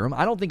with Skyrim.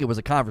 I don't think it was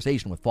a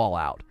conversation with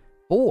Fallout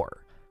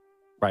 4.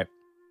 Right.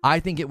 I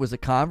think it was a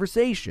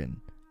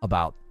conversation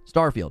about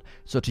Starfield.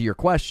 So to your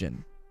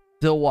question,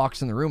 Phil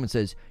walks in the room and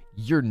says,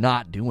 you're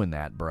not doing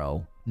that,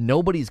 bro.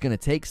 Nobody's going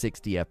to take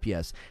 60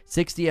 FPS.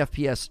 60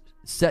 FPS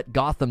set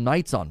Gotham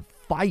Knights on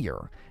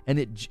fire. And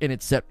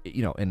it set,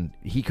 you know, and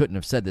he couldn't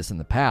have said this in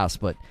the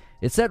past, but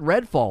it set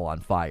Redfall on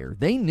fire.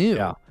 They knew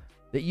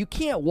that you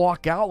can't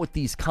walk out with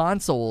these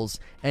consoles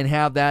and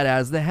have that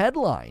as the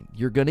headline.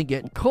 You're going to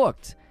get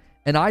cooked.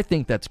 And I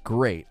think that's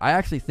great. I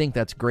actually think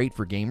that's great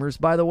for gamers,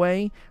 by the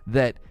way,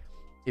 that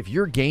if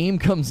your game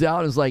comes out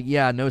and is like,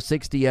 yeah, no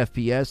 60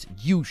 FPS,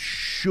 you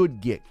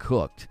should get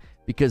cooked,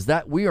 because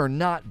that we are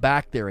not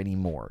back there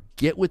anymore.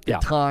 Get with the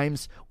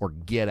times or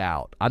get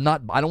out. I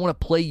don't want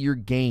to play your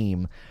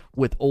game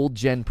with old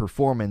gen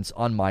performance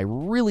on my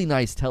really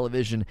nice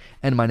television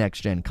and my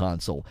next gen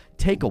console.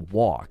 Take a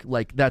walk.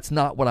 Like, that's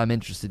not what I'm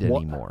interested in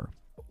anymore.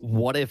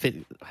 What if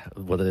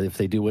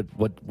they do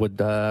what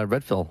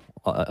Redfall?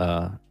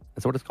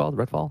 Is that what it's called?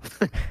 Redfall?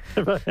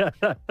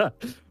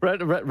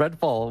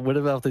 Redfall. What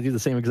about if they do the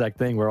same exact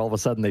thing where all of a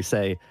sudden they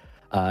say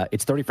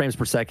it's 30 frames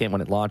per second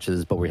when it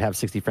launches, but we have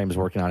 60 frames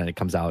working on it and it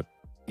comes out,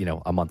 you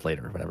know, a month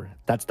later or whatever.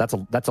 That's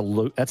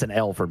an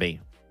L for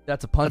me.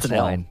 That's a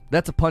punchline.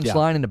 That's a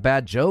punchline and a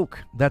bad joke.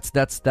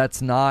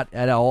 That's not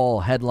at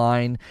all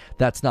headline.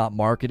 That's not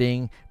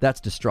marketing.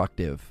 That's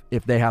destructive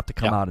if they have to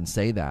come out and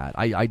say that.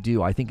 I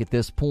do. I think at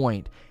this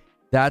point,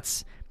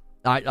 that's...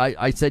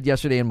 I said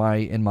yesterday in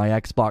my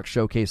Xbox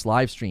Showcase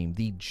live stream,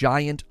 the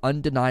giant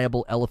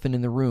undeniable elephant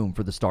in the room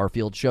for the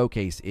Starfield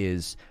Showcase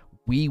is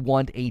we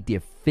want a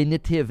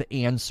definitive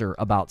answer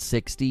about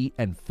 60.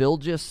 And Phil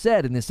just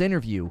said in this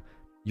interview,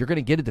 you're going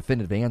to get a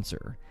definitive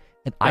answer.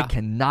 And I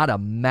cannot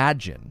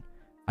imagine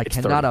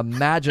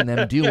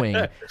them doing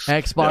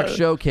Xbox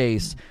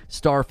Showcase,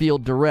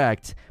 Starfield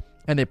Direct,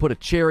 and they put a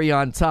cherry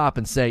on top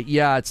and say,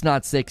 yeah, it's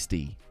not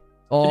 60.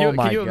 Oh,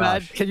 my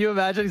gosh. Can you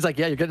imagine? He's like,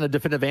 yeah, you're getting a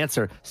definitive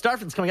answer.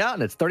 Starfield's coming out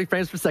and it's 30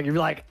 frames per second. You'd be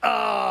like,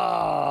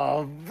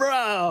 oh,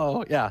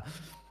 bro. Yeah.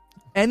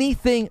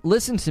 Anything,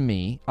 listen to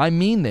me, I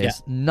mean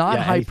this, not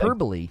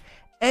hyperbole.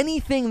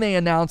 Anything they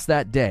announce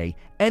that day,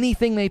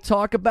 anything they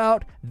talk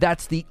about,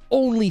 that's the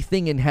only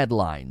thing in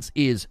headlines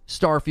is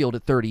Starfield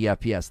at 30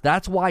 FPS.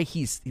 That's why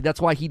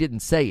he didn't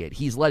say it.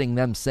 He's letting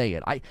them say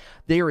it.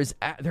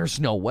 There's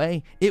no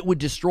way. It would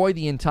destroy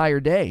the entire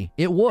day.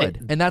 It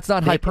would. And that's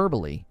not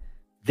hyperbole.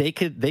 They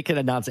could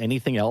announce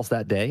anything else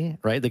that day,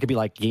 right? They could be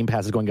like, Game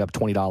Pass is going up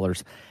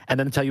 $20, and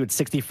then tell you it's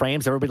 60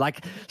 frames. Everybody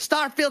like,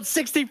 Starfield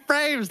 60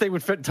 frames. They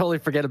would totally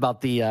forget about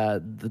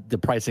the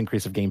price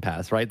increase of Game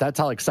Pass, right? That's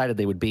how excited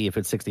they would be if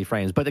it's 60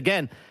 frames. But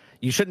again,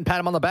 you shouldn't pat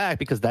them on the back,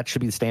 because that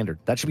should be the standard.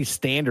 That should be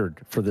standard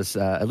for this,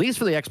 at least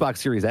for the Xbox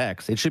Series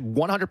X. It should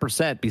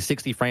 100% be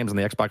 60 frames on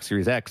the Xbox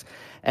Series X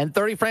and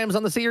 30 frames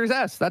on the Series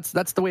S. That's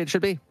the way it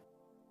should be.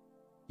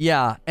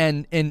 Yeah,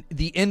 and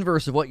the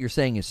inverse of what you're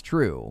saying is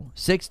true.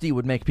 60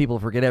 would make people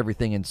forget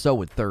everything, and so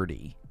would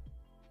 30.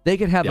 They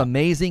could have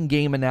amazing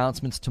game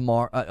announcements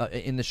tomorrow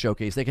in the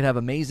showcase. They could have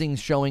amazing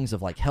showings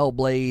of like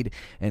Hellblade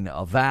and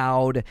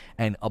Avowed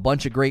and a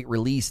bunch of great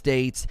release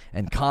dates,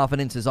 and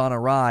confidence is on a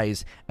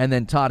rise. And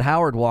then Todd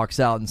Howard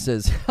walks out and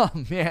says, oh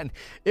man,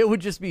 it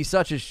would just be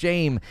such a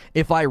shame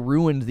if I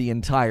ruined the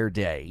entire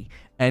day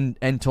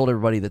and told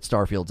everybody that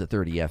Starfield's at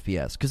 30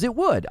 FPS. Because it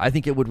would. I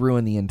think it would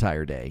ruin the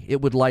entire day.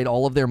 It would light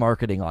all of their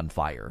marketing on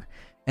fire.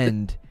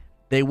 And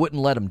they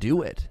wouldn't let them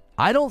do it.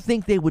 I don't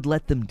think they would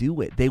let them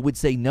do it. They would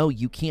say, no,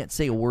 you can't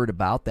say a word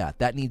about that.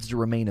 That needs to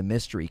remain a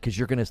mystery, because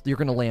you're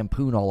gonna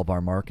lampoon all of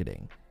our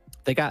marketing.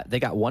 They got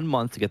 1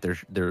 month to get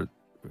their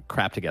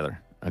crap together,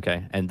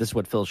 okay? And this is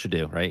what Phil should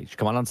do, right? He should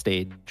come on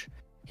stage.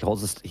 He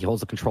holds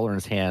the controller in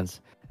his hands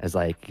as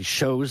like he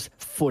shows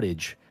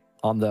footage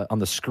on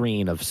the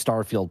screen of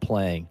Starfield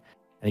playing,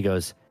 and he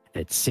goes,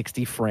 it's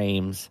 60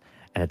 frames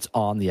and it's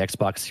on the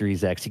Xbox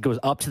Series X. He goes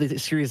up to the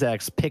Series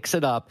X, picks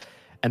it up,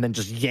 and then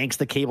just yanks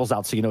the cables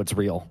out so you know it's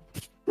real.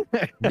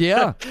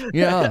 Yeah.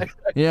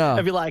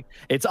 I'd be like,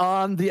 it's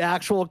on the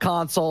actual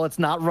console. It's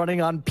not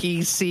running on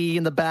PC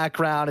in the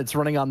background. It's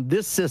running on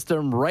this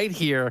system right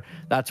here.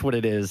 That's what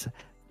it is.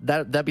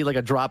 That'd be like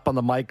a drop on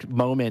the mic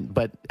moment.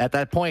 But at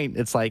that point,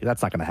 it's like,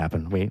 that's not going to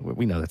happen.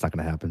 We know that's not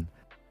going to happen.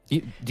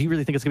 Do you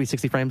really think it's going to be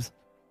 60 frames?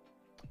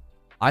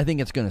 I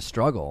think it's going to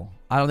struggle.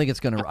 I don't think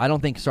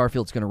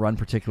Starfield's going to run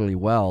particularly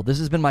well. This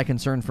has been my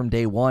concern from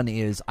day one.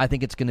 Is I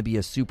think it's going to be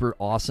a super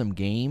awesome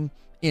game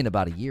in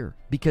about a year,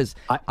 because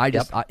I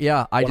just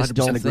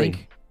don't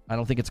think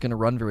it's going to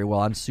run very well.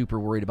 I'm super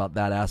worried about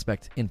that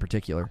aspect in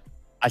particular.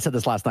 I said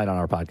this last night on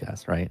our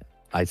podcast, right?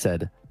 I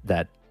said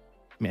that,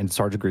 and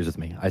Sarge agrees with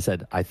me. I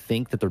said, I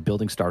think that they're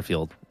building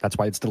Starfield. That's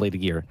why it's delayed a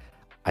year.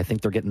 I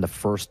think they're getting the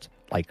first,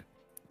 like,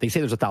 they say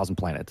there's 1,000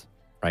 planets,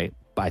 right?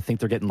 But I think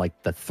they're getting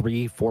like the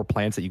 3-4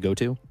 planets that you go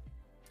to.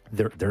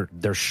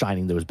 they're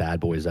shining those bad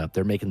boys up.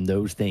 They're making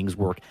those things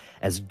work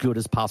as good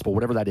as possible,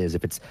 whatever that is.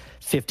 If it's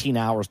 15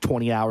 hours,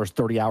 20 hours,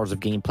 30 hours of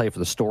gameplay for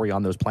the story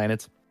on those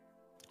planets,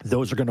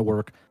 those are going to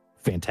work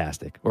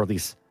fantastic, or at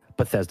least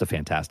Bethesda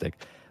fantastic.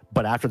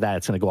 But after that,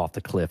 it's going to go off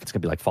the cliff. It's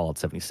going to be like Fallout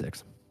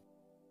 76.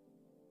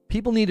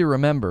 People need to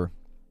remember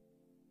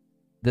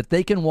that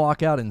they can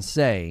walk out and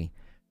say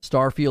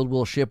Starfield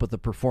will ship with the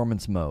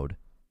performance mode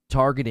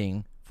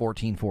targeting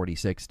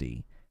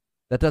 1440-60.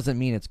 That doesn't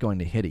mean it's going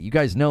to hit it. You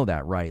guys know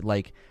that, right?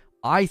 Like,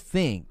 I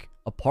think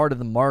a part of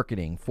the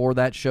marketing for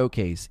that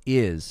showcase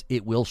is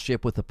it will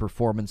ship with a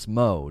performance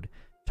mode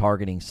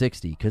targeting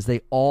 60, because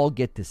they all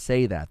get to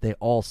say that. They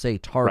all say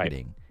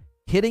targeting. Right.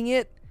 Hitting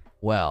it,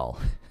 well,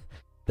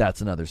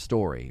 that's another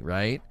story,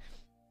 right?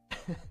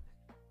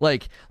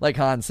 like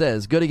Han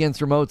says, good against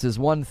remotes is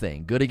one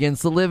thing. Good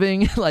against the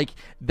living, like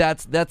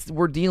that's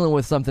we're dealing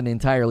with something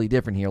entirely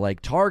different here.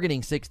 Like,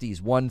 targeting 60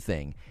 is one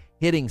thing.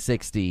 Hitting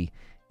 60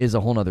 is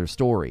a whole other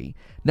story.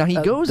 Now he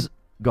goes.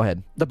 Go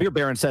ahead. The Beer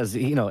Baron says,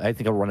 I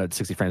think I'll run at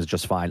 60 frames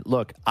just fine.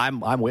 Look,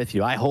 I'm with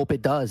you. I hope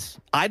it does.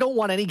 I don't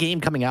want any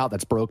game coming out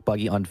that's broke,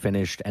 buggy,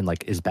 unfinished, and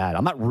is bad.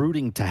 I'm not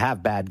rooting to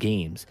have bad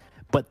games,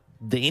 but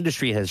the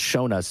industry has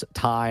shown us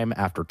time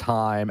after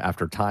time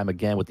after time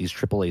again with these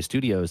AAA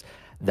studios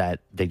that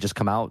they just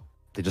come out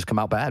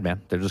bad,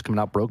 man. They're just coming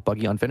out broke,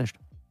 buggy, unfinished.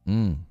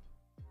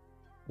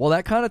 Well,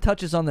 that kind of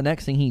touches on the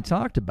next thing he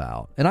talked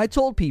about. And I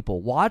told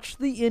people, watch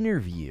the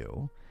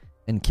interview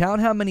and count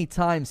how many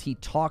times he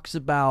talks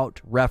about,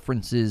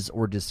 references,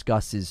 or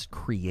discusses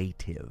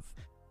creative.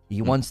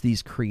 He wants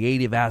these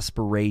creative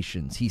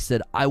aspirations. He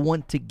said, I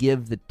want to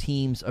give the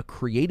teams a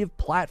creative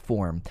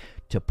platform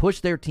to push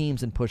their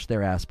teams and push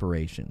their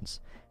aspirations.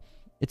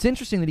 It's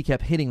interesting that he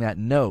kept hitting that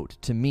note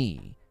to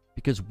me,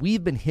 because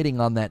we've been hitting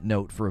on that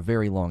note for a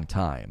very long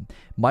time.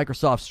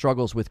 Microsoft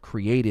struggles with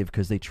creative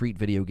because they treat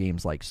video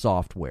games like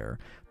software.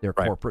 Their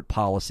corporate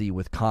policy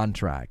with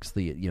contracts,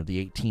 the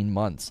 18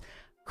 months.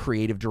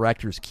 Creative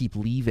directors keep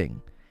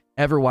leaving.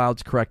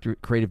 Everwild's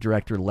creative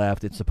director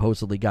left. It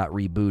supposedly got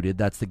rebooted.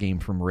 That's the game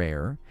from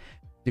Rare.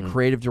 The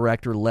creative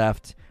director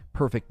left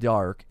Perfect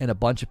Dark, and a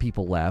bunch of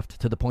people left,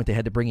 to the point they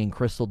had to bring in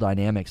Crystal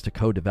Dynamics to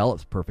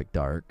co-develop Perfect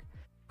Dark.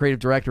 Creative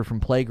director from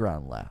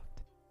Playground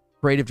left.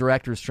 Creative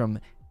directors from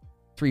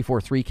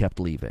 343 kept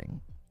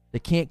leaving. They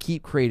can't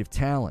keep creative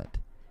talent.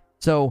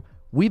 So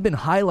we've been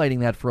highlighting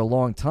that for a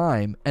long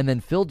time, and then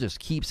Phil just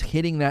keeps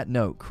hitting that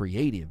note.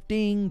 Creative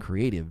ding,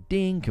 creative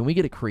ding. Can we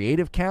get a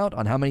creative count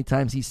on how many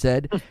times he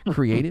said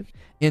creative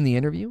in the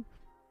interview?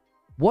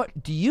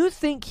 What do you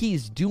think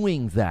he's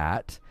doing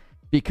that?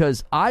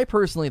 Because I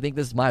personally think,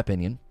 this is my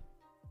opinion,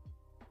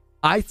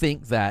 I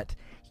think that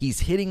he's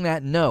hitting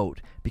that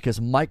note because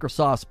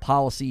Microsoft's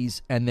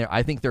policies, and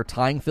I think they're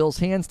tying Phil's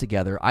hands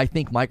together. I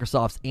think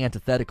Microsoft's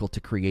antithetical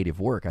to creative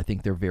work. I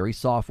think they're very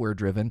software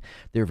driven.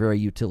 They're very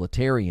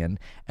utilitarian,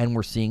 and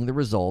we're seeing the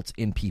results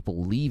in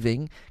people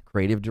leaving,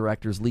 creative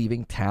directors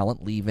leaving,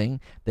 talent leaving.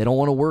 They don't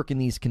want to work in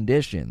these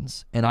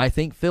conditions, and I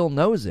think Phil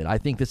knows it. I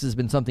think this has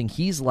been something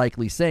he's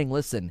likely saying,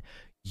 listen,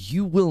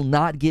 you will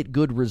not get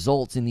good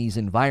results in these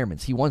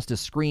environments. He wants to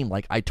scream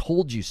like, I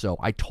told you so.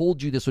 I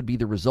told you this would be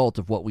the result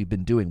of what we've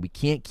been doing. We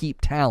can't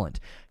keep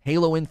talent.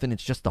 Halo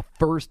Infinite's just the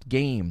first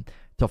game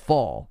to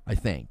fall, I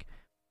think.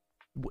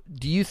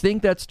 Do you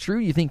think that's true?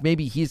 You think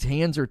maybe his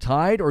hands are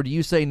tied? Or do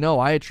you say, no,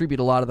 I attribute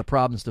a lot of the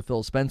problems to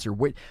Phil Spencer?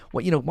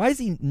 Why is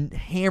he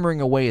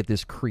hammering away at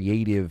this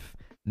creative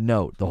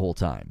note the whole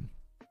time?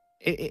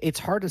 It's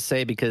hard to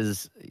say,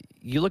 because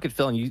you look at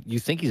Phil and you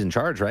think he's in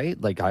charge,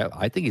 right? Like,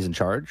 I think he's in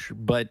charge,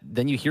 but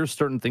then you hear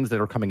certain things that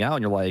are coming out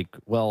and you're like,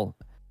 well,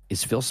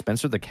 is Phil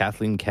Spencer the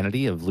Kathleen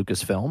Kennedy of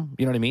Lucasfilm?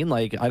 You know what I mean?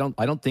 Like, I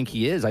don't think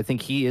he is. I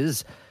think he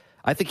is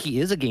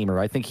a gamer.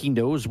 I think he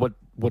knows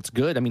what's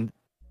good. I mean,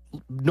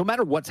 no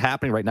matter what's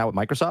happening right now with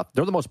Microsoft,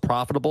 they're the most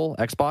profitable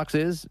Xbox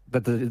is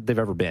that they've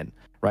ever been,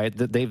 right?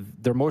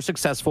 They're more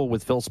successful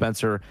with Phil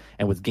Spencer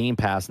and with Game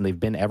Pass than they've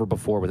been ever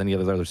before with any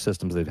of the other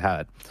systems they've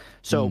had.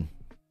 So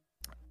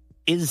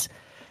is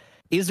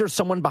there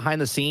someone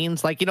behind the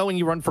scenes? Like, when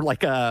you run for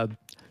like a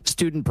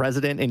student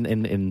president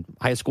in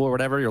high school or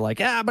whatever, you're like,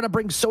 I'm going to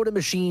bring soda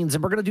machines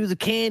and we're going to do the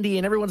candy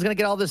and everyone's going to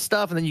get all this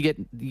stuff. And then you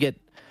get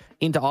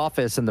into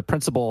office and the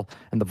principal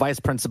and the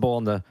vice principal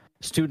and the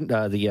student,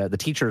 the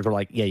teachers are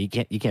like, yeah, you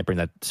can't bring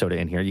that soda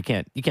in here. You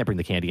can't bring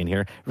the candy in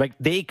here. Like,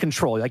 they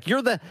control. Like,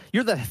 you're the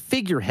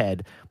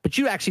figurehead, but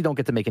you actually don't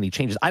get to make any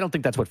changes. I don't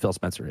think that's what Phil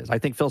Spencer is. I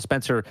think Phil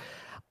Spencer,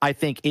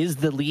 is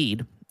the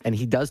lead, and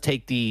he does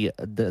take the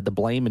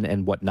blame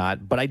and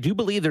whatnot. But I do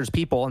believe there's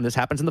people, and this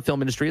happens in the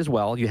film industry as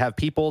well. You have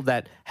people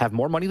that have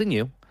more money than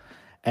you,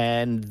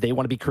 and they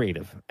want to be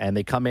creative, and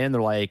they come in.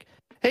 They're like,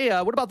 hey,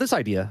 what about this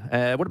idea?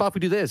 What about if we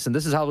do this? And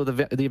this is how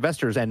the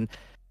investors. And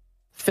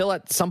Phil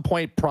at some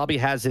point probably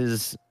has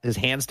his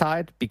hands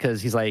tied, because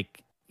he's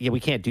like, yeah, we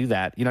can't do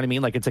that. You know what I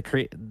mean?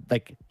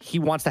 Like, he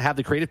wants to have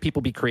the creative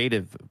people be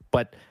creative,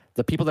 but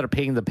the people that are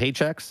paying the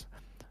paychecks,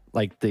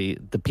 like the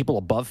people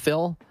above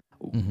Phil,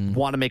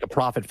 want to make a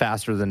profit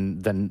faster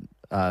than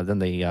than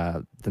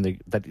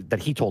that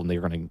he told them they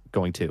were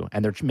going to,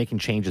 and they're making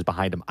changes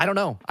behind him. I don't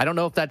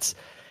know if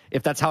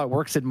that's how it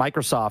works at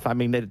Microsoft. I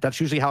mean,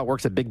 that's usually how it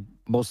works at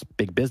most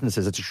big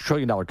businesses. It's a $1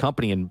 trillion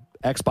company, and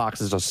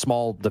Xbox is a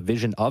small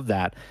division of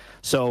that.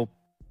 So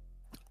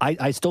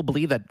I still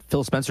believe that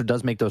Phil Spencer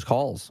does make those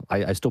calls.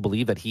 I still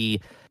believe that he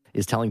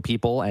is telling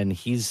people, and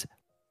he's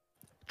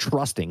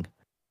trusting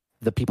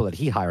the people that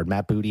he hired,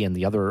 Matt Booty and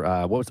the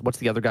other, what's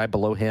the other guy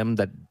below him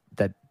that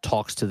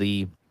talks to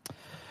the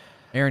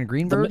Aaron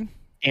Greenberg?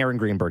 Aaron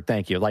Greenberg,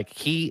 thank you. Like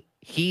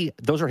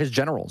those are his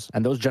generals,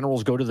 and those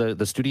generals go to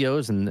the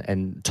studios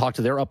and talk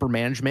to their upper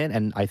management.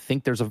 And I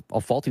think there's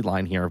a faulty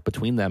line here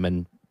between them.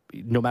 And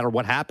no matter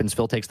what happens,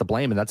 Phil takes the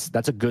blame, and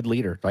that's a good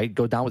leader, right?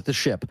 Go down with the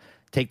ship,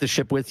 take the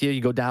ship with you.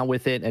 You go down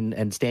with it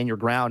and stand your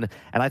ground.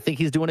 And I think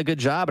he's doing a good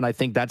job, and I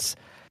think that's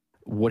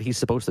what he's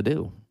supposed to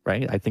do,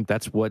 right? I think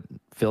that's what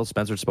Phil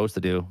Spencer's supposed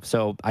to do.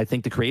 So I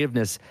think the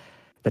creativeness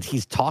that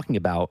he's talking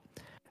about,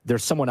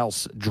 there's someone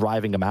else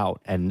driving him out,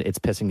 and it's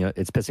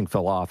pissing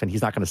Phil off, and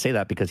he's not going to say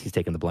that because he's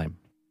taking the blame.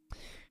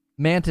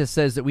 Mantis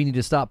says that we need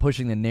to stop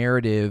pushing the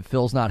narrative.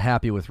 Phil's not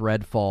happy with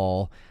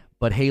Redfall,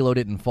 but Halo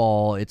didn't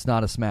fall. It's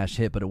not a smash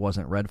hit, but it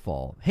wasn't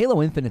Redfall.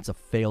 Halo Infinite's a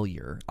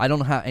failure. I don't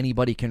know how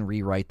anybody can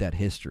rewrite that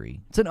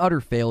history. It's an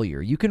utter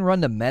failure. You can run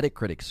the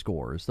Metacritic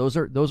scores. Those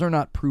are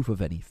not proof of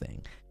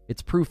anything.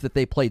 It's proof that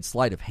they played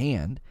sleight of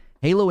hand.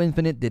 Halo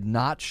Infinite did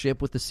not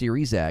ship with the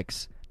Series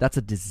X. That's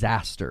a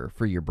disaster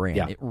for your brand.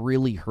 Yeah. It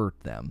really hurt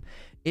them.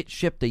 It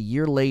shipped a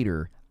year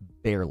later,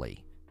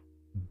 barely.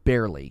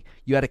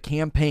 You had a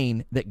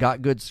campaign that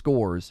got good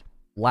scores,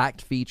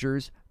 lacked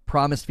features,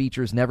 promised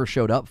features, never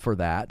showed up for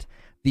that.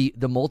 The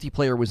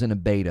multiplayer was in a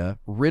beta,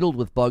 riddled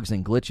with bugs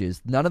and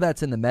glitches. None of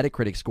that's in the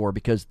Metacritic score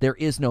because there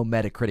is no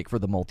Metacritic for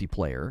the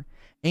multiplayer.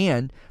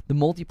 And the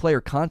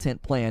multiplayer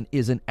content plan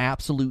is an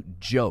absolute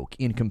joke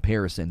in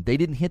comparison. They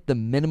didn't hit the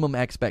minimum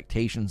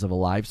expectations of a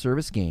live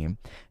service game.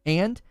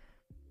 And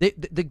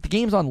the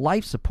game's on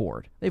life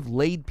support. They've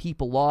laid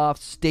people off.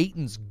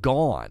 Staten's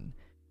gone.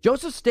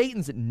 Joseph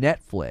Staten's at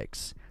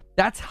Netflix.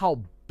 That's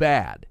how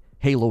bad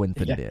Halo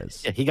Infinite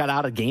is. Yeah, he got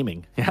out of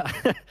gaming. Yeah.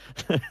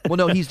 Well,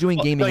 no, he's doing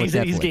gaming with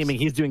Netflix.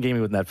 He's doing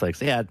gaming with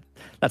Netflix. Yeah,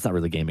 that's not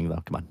really gaming,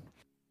 though. Come on.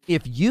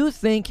 If you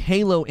think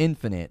Halo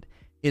Infinite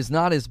is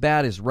not as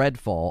bad as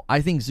Redfall,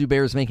 I think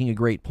Zubair's making a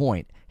great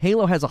point.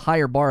 Halo has a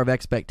higher bar of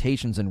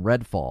expectations than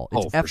Redfall.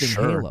 It's effing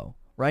sure. Halo,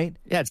 right?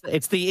 Yeah,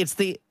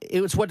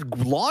 it was what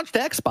launched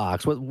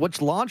Xbox,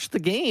 what launched the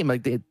game.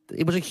 Like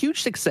it was a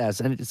huge success,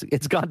 and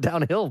it's gone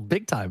downhill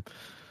big time.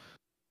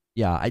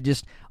 Yeah,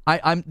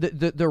 I'm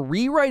the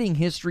rewriting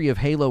history of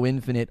Halo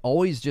Infinite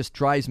always just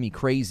drives me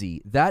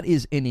crazy. That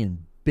is an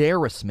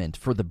embarrassment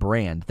for the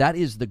brand. That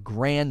is the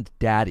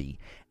granddaddy,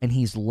 and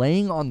he's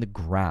laying on the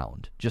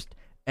ground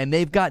and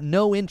they've got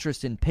no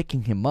interest in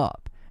picking him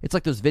up. It's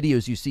like those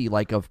videos you see,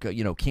 like of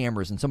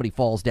cameras, and somebody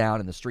falls down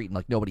in the street and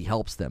like nobody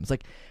helps them. It's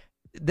like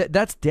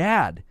that's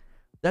dad.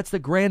 That's the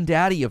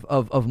granddaddy of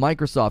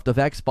Microsoft, of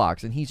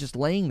Xbox, and he's just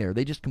laying there.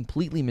 They just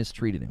completely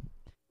mistreated him.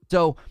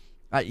 So.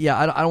 I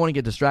don't want to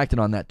get distracted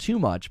on that too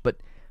much, but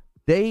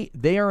they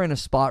are in a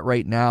spot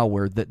right now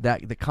where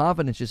the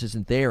confidence just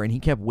isn't there, and he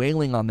kept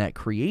wailing on that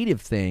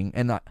creative thing,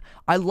 and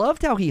I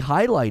loved how he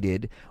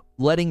highlighted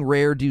letting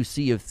Rare do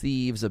Sea of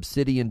Thieves,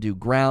 Obsidian do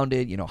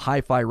Grounded,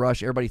 Hi-Fi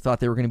Rush. Everybody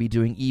thought they were going to be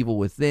doing Evil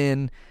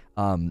Within,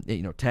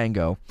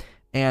 Tango,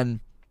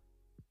 and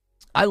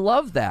I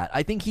love that.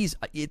 I think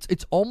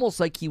it's almost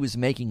like he was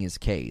making his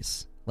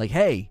case. Like,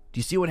 hey, do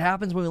you see what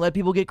happens when we let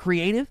people get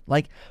creative?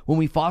 Like, when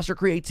we foster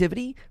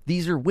creativity,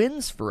 these are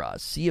wins for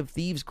us. Sea of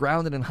Thieves,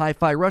 Grounded, and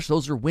Hi-Fi Rush,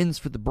 those are wins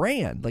for the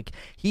brand. Like,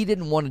 he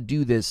didn't want to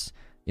do this,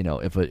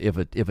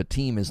 if a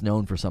team is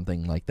known for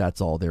something, like that's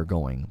all they're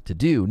going to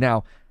do.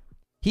 Now,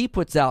 he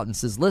puts out and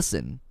says,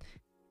 listen,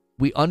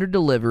 we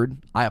underdelivered.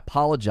 I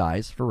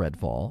apologize for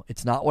Redfall.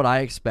 It's not what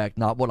I expect,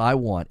 not what I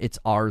want. It's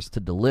ours to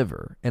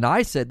deliver. And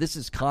I said this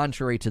is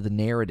contrary to the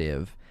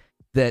narrative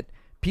that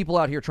people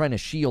out here trying to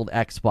shield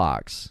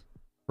Xbox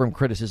from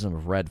criticism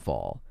of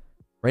Redfall,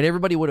 right?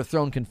 Everybody would have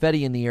thrown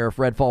confetti in the air if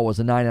Redfall was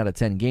a 9 out of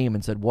 10 game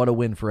and said, what a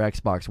win for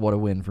Xbox, what a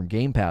win from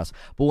Game Pass.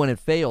 But when it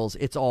fails,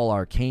 it's all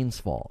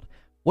Arcane's fault.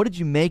 What did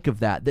you make of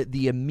that? That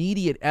the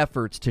immediate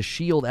efforts to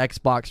shield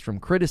Xbox from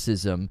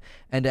criticism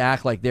and to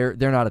act like they're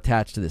not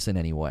attached to this in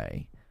any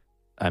way?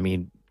 I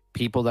mean,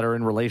 people that are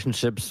in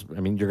relationships, you're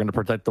going to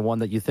protect the one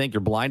that you think.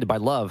 You're blinded by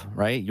love,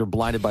 right? You're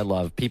blinded by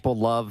love. People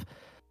love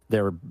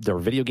their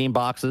video game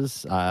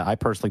boxes. I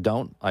personally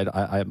don't.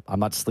 I'm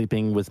not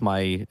sleeping with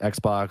my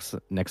Xbox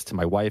next to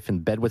my wife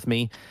in bed with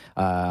me.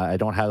 I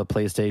don't have a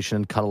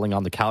PlayStation cuddling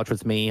on the couch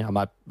with me. I'm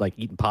not like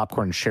eating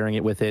popcorn and sharing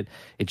it with it.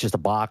 It's just a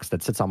box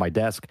that sits on my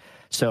desk.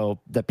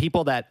 So the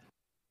people that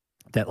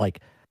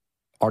like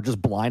are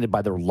just blinded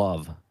by their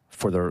love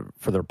for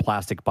their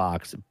plastic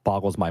box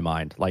boggles my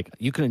mind. Like,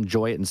 you can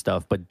enjoy it and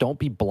stuff, but don't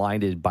be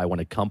blinded by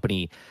when a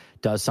company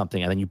does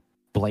something and then you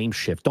blame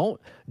shift.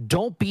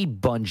 Don't be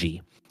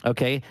Bungie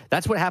Okay,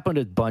 that's what happened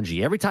at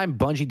Bungie. Every time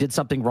Bungie did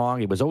something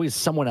wrong, it was always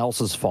someone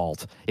else's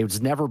fault. It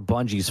was never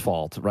Bungie's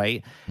fault,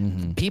 right?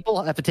 Mm-hmm.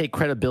 People have to take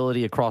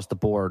credibility across the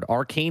board.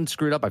 Arcane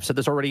screwed up. I've said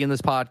this already in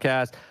this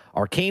podcast.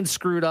 Arcane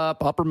screwed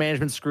up. Upper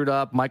management screwed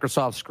up.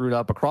 Microsoft screwed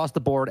up. Across the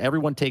board,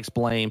 everyone takes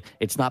blame.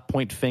 It's not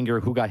point finger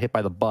who got hit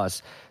by the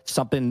bus.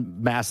 Something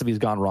massively has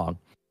gone wrong.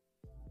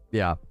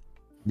 Yeah.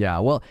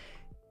 Well,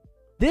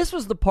 this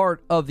was the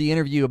part of the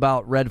interview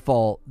about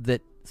Redfall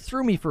that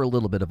threw me for a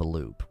little bit of a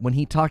loop when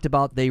he talked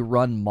about they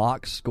run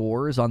mock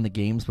scores on the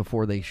games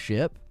before they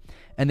ship,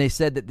 and they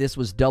said that this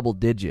was double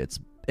digits,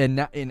 and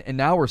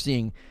now we're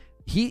seeing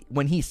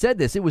when he said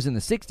this, it was in the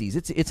 60s.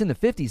 It's in the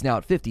 50s now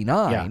at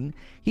 59.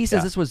 Yeah. He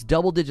says this was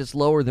double digits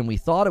lower than we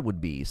thought it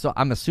would be. So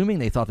I'm assuming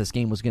they thought this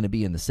game was going to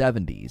be in the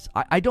 70s.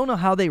 I don't know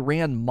how they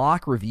ran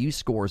mock review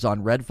scores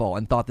on Redfall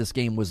and thought this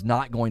game was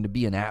not going to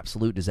be an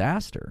absolute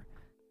disaster.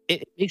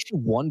 It makes you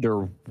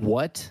wonder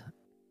what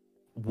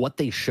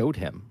they showed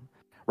him.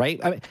 Right?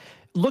 I mean,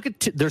 look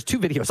at there's two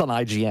videos on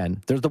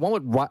IGN. There's the one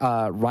with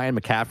Ryan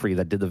McCaffrey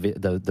that did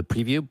the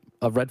preview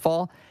of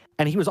Redfall,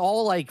 and he was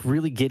all like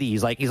really giddy.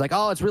 He's like,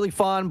 oh, it's really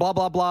fun, blah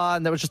blah blah,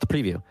 and that was just the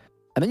preview.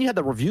 And then you had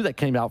the review that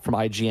came out from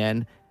IGN,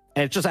 and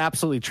it just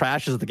absolutely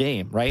trashes the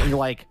game, right? And you're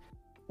like,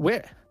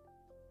 where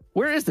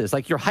is this?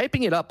 Like, you're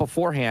hyping it up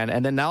beforehand,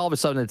 and then now all of a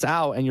sudden it's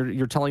out, and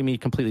you're telling me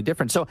completely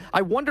different. So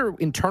I wonder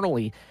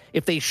internally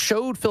if they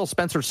showed Phil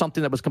Spencer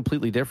something that was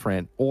completely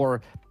different,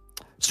 or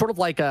sort of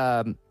like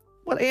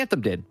what Anthem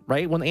did,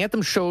 right? When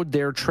Anthem showed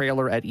their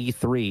trailer at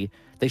E3,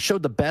 they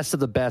showed the best of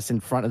the best in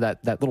front of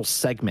that little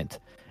segment.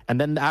 And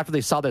then after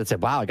they saw that, it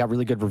said, wow, I got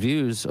really good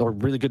reviews or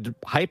really good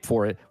hype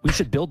for it. We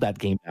should build that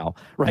game now,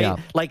 right? Yeah.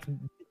 Like,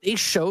 they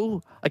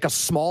show like a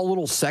small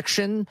little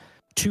section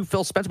to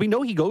Phil Spencer. We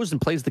know he goes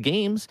and plays the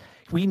games.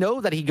 We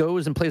know that he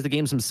goes and plays the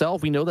games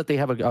himself. We know that they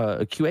have a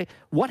QA.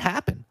 What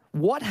happened?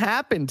 What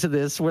happened to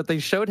this where they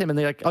showed him and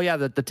they're like, oh yeah,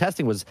 the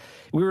testing was,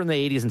 we were in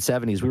the 80s and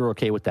 70s. We were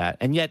okay with that.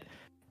 And yet,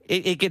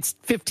 it gets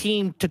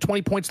 15 to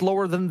 20 points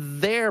lower than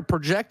their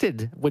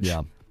projected, which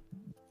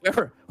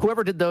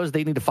whoever did those,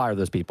 they need to fire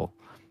those people,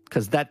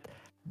 because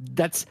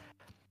that's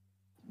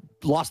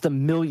lost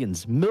them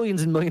millions and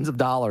millions of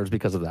dollars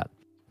because of that.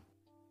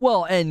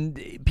 Well,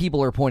 and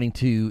people are pointing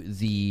to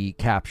the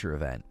capture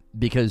event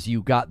because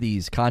you got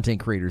these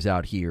content creators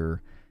out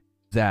here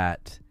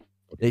that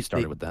they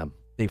started with them.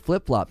 They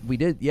flip-flopped. We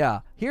did,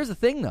 yeah. Here's the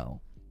thing,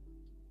 though.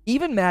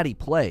 Even Matty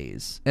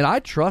Plays, and I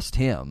trust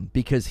him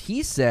because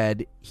he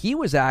said he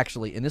was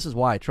actually, and this is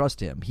why I trust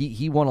him,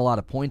 he won a lot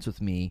of points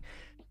with me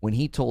when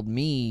he told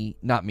me,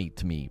 not me,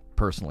 to me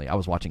personally, I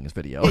was watching his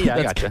video. Yeah,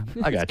 I gotcha.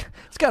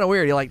 It's kind of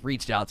weird. He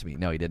reached out to me.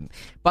 No, he didn't.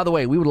 By the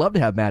way, we would love to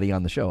have Matty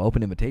on the show.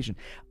 Open invitation.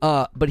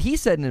 But he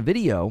said in a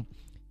video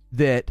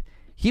that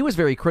he was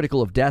very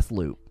critical of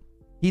Deathloop.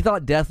 He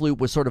thought Deathloop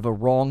was sort of a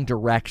wrong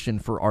direction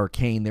for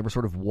Arcane. They were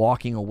sort of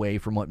walking away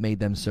from what made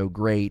them so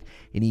great,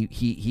 and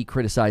he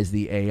criticized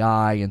the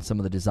AI and some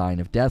of the design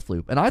of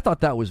Deathloop. And I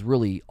thought that was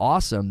really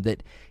awesome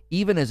that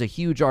even as a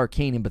huge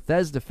Arcane and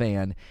Bethesda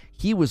fan,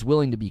 he was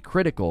willing to be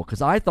critical,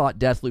 because I thought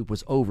Deathloop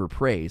was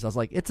overpraised. I was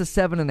like, it's a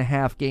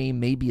 7.5 game,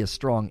 maybe a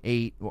strong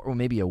 8, or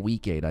maybe a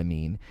weak 8, I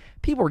mean.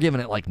 People were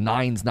giving it like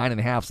 9s,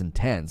 9.5s, and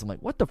 10s. I'm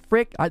like, what the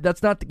frick?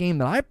 That's not the game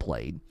that I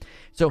played.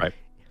 So... Right.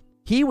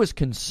 He was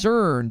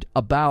concerned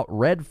about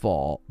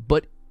Redfall,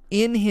 but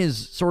in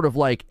his sort of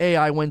like, hey,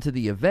 I went to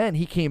the event,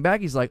 he came back,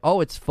 he's like,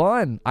 oh, it's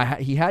fun.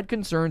 He had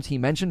concerns. He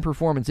mentioned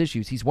performance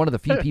issues. He's one of the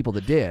few people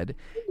that did.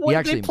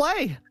 What did they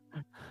play?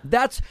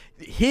 That's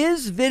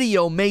his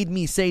video made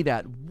me say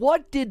that.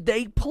 What did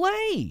they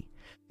play?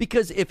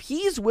 Because if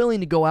he's willing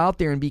to go out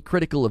there and be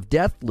critical of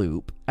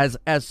Deathloop, as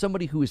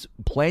somebody who has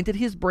planted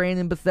his brand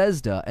in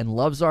Bethesda and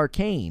loves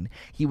Arcane,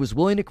 he was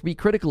willing to be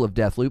critical of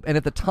Deathloop. And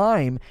at the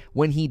time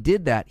when he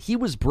did that, he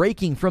was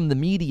breaking from the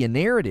media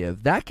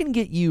narrative. That can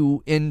get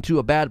you into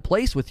a bad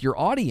place with your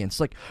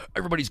audience. Like,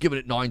 everybody's giving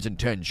it 9s and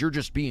 10s. You're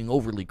just being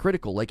overly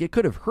critical. Like, it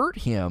could have hurt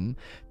him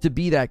to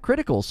be that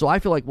critical. So I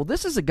feel like, well,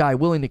 this is a guy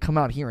willing to come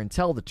out here and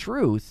tell the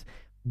truth.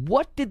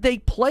 What did they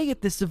play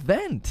at this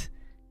event?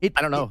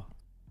 I don't know.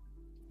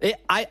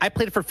 I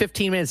played it for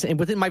 15 minutes, and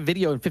within my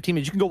video in 15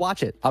 minutes, you can go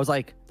watch it. I was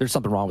like, there's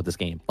something wrong with this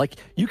game. Like,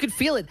 you could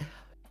feel it.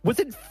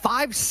 Within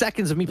 5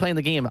 seconds of me playing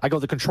the game, I go,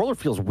 the controller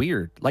feels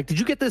weird. Like, did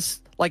you get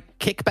this, like,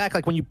 kickback?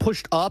 Like, when you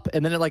pushed up,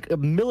 and then, like, a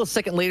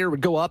millisecond later, it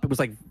would go up. It was,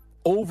 like,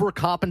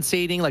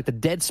 overcompensating. Like, the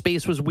dead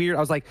space was weird. I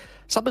was like,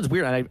 something's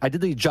weird. And I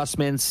did the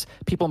adjustments.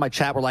 People in my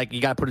chat were like,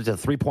 you got to put it to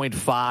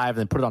 3.5 and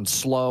then put it on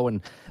slow and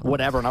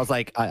whatever. And I was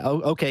like,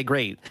 okay,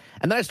 great.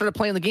 And then I started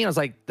playing the game. I was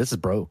like, this is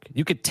broke.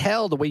 You could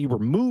tell the way you were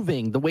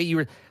moving, the way you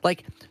were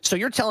like, so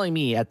you're telling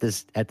me at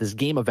this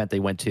game event they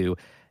went to,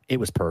 it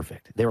was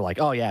perfect. They were like,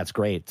 oh yeah, it's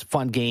great. It's a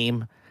fun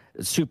game.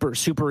 It's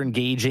super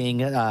engaging.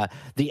 The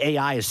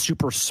AI is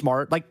super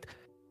smart. Like,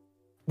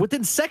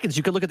 within seconds,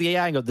 you could look at the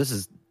AI and go,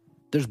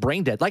 there's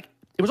brain dead. Like,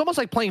 it was almost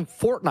like playing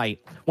Fortnite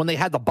when they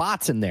had the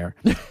bots in there.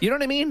 You know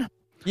what I mean?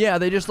 Yeah,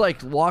 they just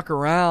like walk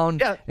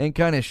around and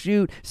kind of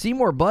shoot.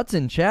 Seymour Butts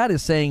in chat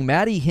is saying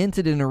Matty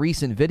hinted in a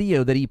recent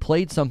video that he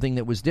played something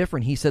that was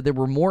different. He said there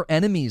were more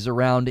enemies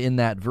around in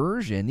that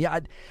version. Yeah,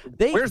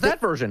 where's that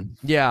version?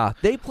 Yeah,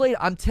 they played.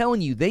 I'm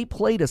telling you, they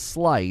played a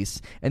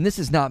slice, and this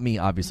is not me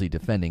obviously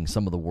defending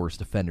some of the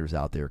worst offenders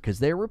out there, because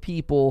there were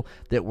people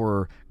that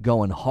were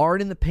going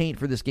hard in the paint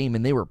for this game,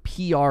 and they were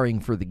PRing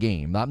for the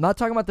game. I'm not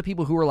talking about the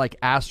people who were like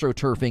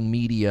astroturfing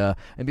media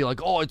and be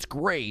like, oh, it's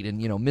great,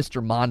 and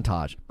Mr.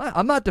 Montage.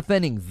 I'm not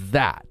defending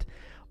that,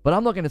 but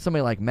I'm looking at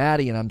somebody like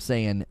Matty and I'm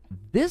saying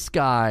this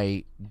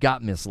guy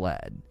got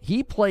misled.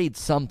 He played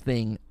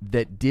something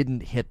that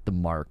didn't hit the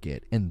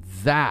market, and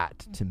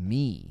that, to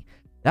me,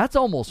 that's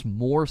almost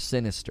more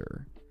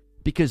sinister,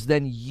 because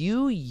then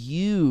you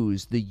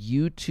use the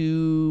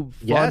YouTube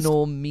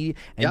funnel media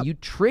and you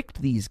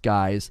tricked these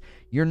guys.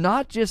 You're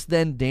not just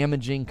then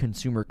damaging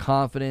consumer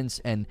confidence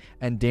and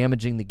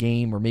damaging the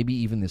game or maybe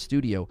even the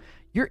studio.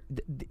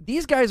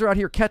 These guys are out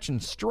here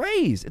catching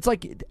strays. It's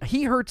like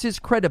he hurts his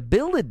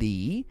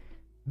credibility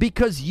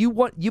because you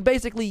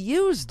basically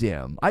used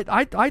him.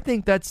 I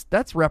think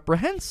that's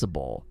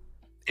reprehensible.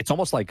 It's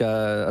almost like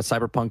a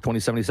Cyberpunk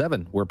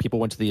 2077 where people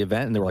went to the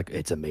event and they were like,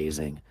 it's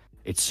amazing,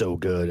 it's so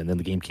good, and then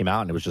the game came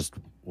out and it was just,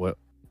 what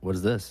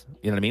is this?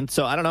 You know what I mean?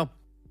 So I don't know,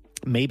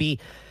 maybe,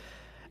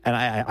 and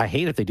I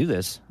hate if they do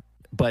this,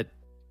 but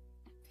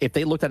if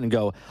they looked at it and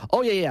go,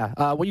 oh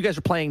yeah, what you guys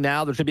are playing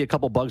now, there's gonna be a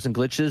couple bugs and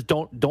glitches,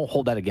 don't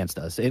hold that against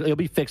us, it'll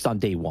be fixed on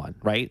day one,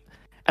 right?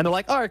 And they're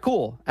like, all right,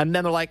 cool. And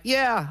then they're like,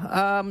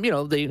 I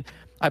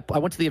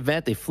went to the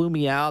event, they flew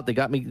me out, they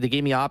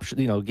gave me option,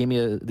 gave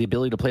me the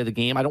ability to play the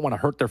game, I don't want to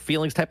hurt their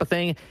feelings type of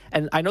thing.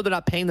 And I know they're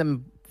not paying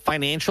them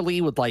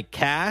financially with like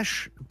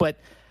cash, but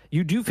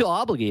you do feel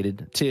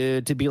obligated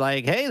to be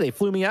like, hey, they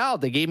flew me out,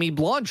 they gave me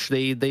lunch,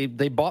 they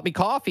bought me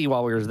coffee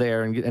while we were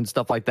there and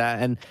stuff like that.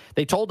 And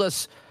they told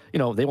us,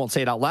 they won't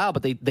say it out loud,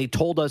 but they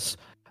told us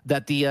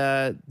that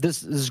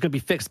this is going to be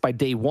fixed by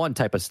day one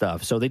type of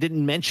stuff. So they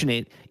didn't mention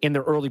it in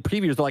their early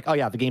previews. They're like, oh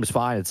yeah, the game's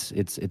fine,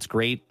 it's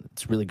great,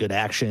 it's really good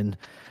action,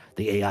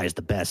 the AI is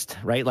the best,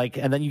 right? Like,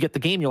 and then you get the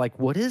game, you're like,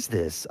 what is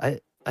this? I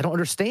don't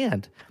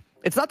understand.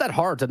 It's not that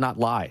hard to not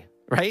lie,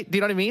 right? Do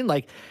you know what I mean?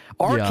 Like,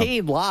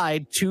 Arcade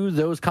lied to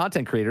those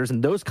content creators,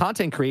 and those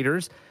content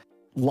creators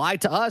lied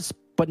to us,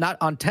 but not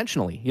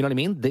intentionally. You know what I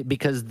mean?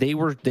 Because they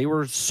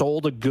were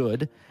sold a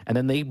good, and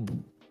then they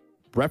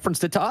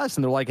referenced it to us,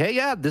 and they're like, hey,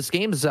 yeah, this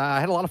game's I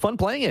had a lot of fun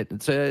playing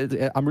it.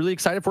 I'm really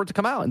excited for it to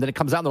come out. And then it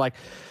comes out and they're like,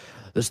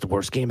 this is the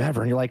worst game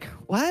ever. And you're like,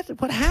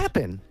 what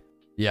happened?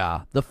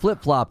 Yeah, the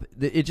flip-flop,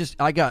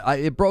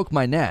 it broke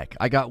my neck.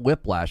 I got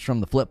whiplash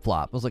from the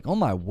flip-flop. I was like, oh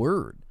my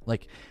word.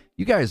 Like,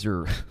 you guys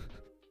are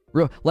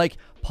real, like,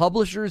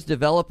 publishers,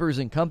 developers,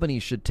 and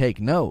companies should take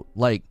note.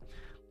 Like,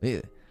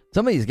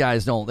 some of these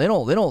guys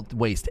don't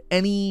waste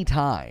any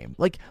time.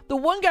 Like, the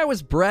one guy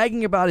was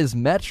bragging about his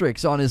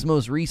metrics on his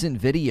most recent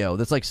video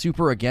that's like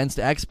super against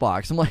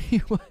Xbox. I'm like,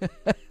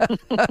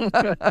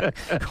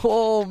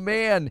 oh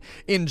man,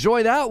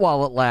 enjoy that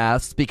while it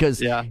lasts,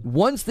 because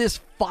once this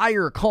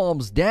fire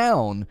calms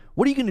down,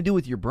 what are you going to do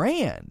with your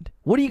brand?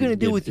 What are you going to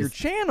do with your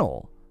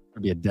channel?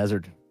 It'll be a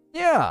desert.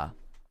 Yeah.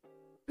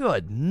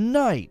 Good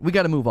night. We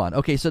got to move on.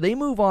 Okay, so they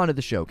move on to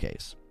the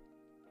showcase.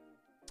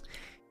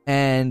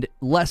 And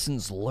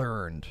lessons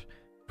learned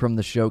from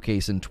the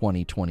showcase in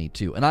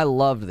 2022. And I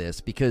love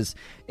this because,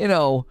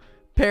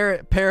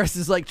 Paris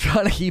is like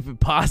trying to keep it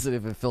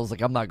positive. It feels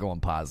like I'm not going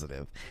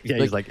positive. Yeah,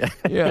 he's like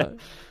yeah.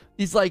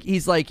 He's like,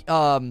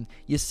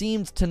 you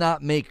seemed to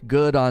not make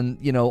good on,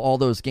 all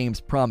those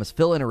games promised.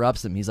 Phil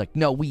interrupts him. He's like,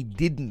 no, we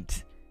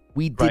didn't.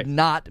 We did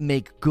not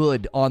make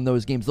good on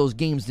those games. Those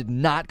games did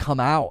not come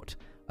out.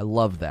 I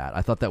love that.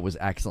 I thought that was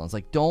excellent. It's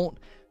like, don't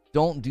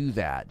do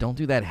that. Don't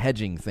do that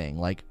hedging thing.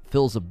 Like,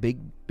 Phil's a big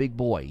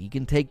boy. He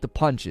can take the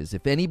punches.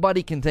 If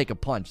anybody can take a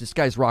punch, this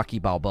guy's Rocky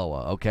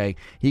Balboa, okay?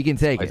 He can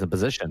take it. He's in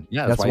position.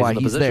 Yeah, that's why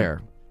he's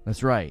there.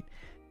 That's right.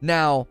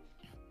 Now,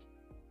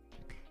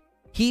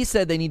 he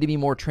said they need to be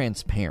more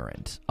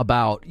transparent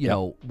about,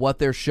 what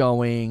they're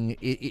showing.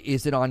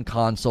 Is it on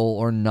console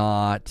or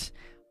not?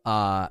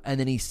 And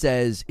then he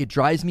says, it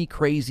drives me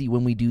crazy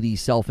when we do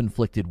these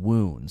self-inflicted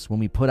wounds, when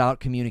we put out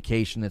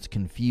communication that's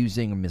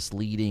confusing or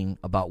misleading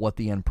about what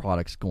the end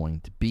product's going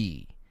to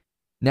be.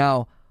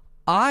 Now,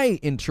 I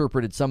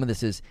interpreted some of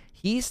this as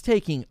he's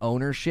taking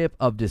ownership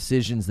of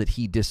decisions that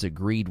he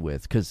disagreed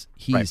with, because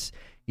he's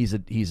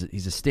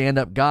a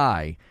stand-up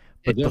guy.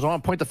 But he doesn't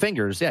want to point the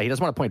fingers. Yeah, he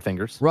doesn't want to point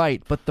fingers.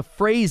 Right, but the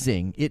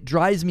phrasing, it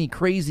drives me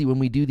crazy when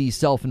we do these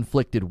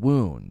self-inflicted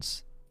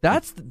wounds.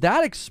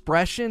 That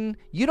expression,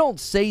 you don't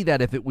say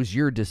that if it was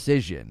your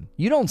decision.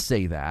 You don't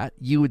say that.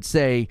 You would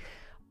say,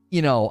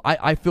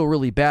 I feel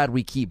really bad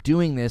we keep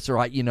doing this, or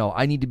I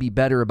need to be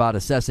better about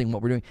assessing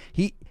what we're doing.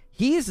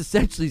 He is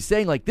essentially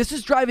saying, like, this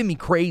is driving me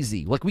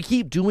crazy. Like, we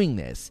keep doing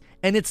this,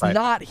 and it's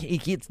not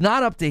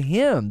up to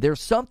him.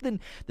 There's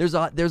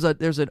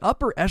an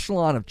upper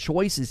echelon of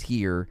choices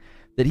here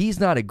that he's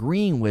not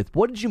agreeing with.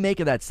 What did you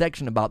make of that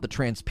section about the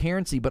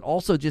transparency, but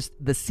also just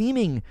the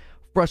seeming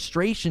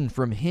frustration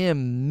from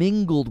him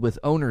mingled with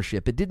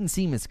ownership. It didn't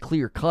seem as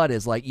clear cut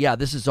as like, yeah,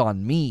 this is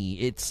on me.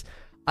 It's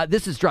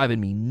this is driving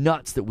me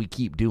nuts that we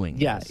keep doing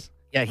this.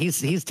 Yeah,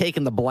 he's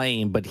taking the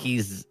blame, but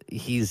he's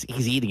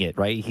eating it,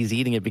 right? He's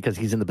eating it because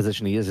he's in the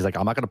position he is. He's like,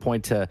 I'm not going to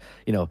point to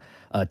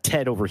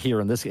Ted over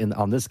here on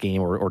this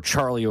game, or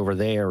Charlie over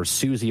there, or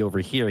Susie over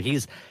here.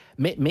 He's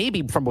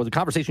maybe from the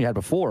conversation you had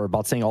before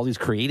about saying all these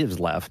creatives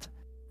left.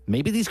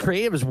 Maybe these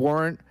creatives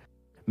weren't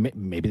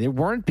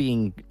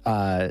being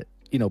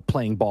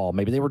playing ball.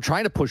 Maybe they were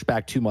trying to push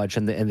back too much,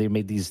 and they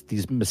made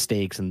these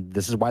mistakes, and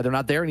this is why they're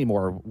not there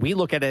anymore. We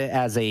look at it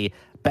as a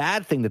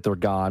bad thing that they're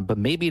gone, but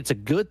maybe it's a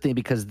good thing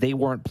because they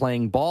weren't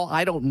playing ball.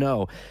 I don't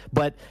know,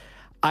 but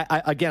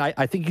I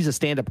think he's a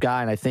stand-up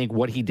guy, and I think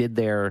what he did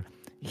there,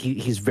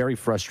 he's very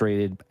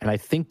frustrated, and I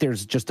think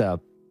there's just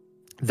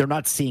they're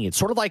not seeing it.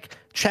 Sort of like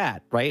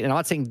chat, right? And I'm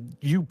not saying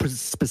you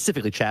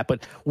specifically, chat,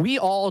 but we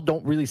all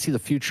don't really see the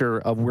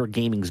future of where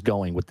gaming's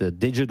going with the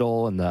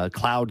digital and the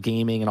cloud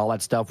gaming and all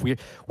that stuff.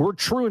 We're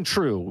true and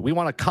true. We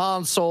want a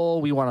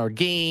console. We want our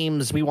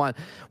games.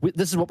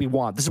 This is what we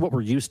want. This is what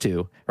we're used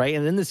to, right?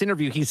 And in this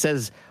interview, he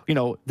says,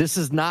 this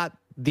is not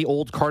the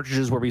old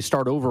cartridges where we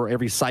start over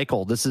every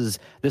cycle. This is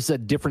a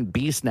different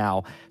beast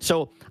now.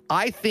 So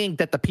I think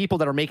that the people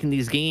that are making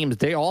these games,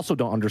 they also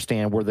don't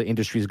understand where the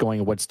industry is going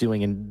and what's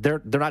doing, and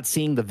they're not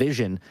seeing the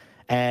vision.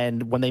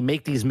 And when they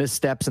make these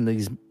missteps and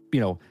these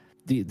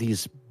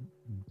these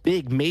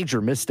big major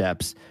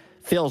missteps,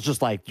 Phil's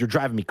just like, you're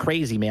driving me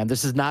crazy, man.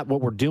 This is not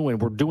what we're doing.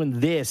 We're doing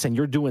this and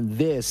you're doing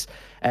this.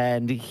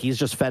 And he's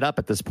just fed up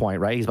at this point,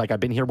 right? He's like, I've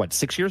been here,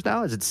 6 years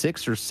now? Is it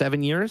 6 or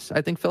 7 years?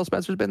 I think Phil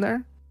Spencer's been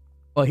there.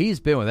 Well, he's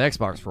been with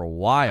Xbox for a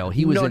while.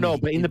 He was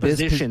but in the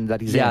position that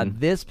he's in. Yeah,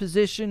 this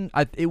position,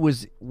 it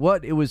was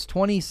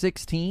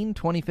 2016,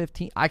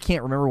 2015. I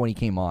can't remember when he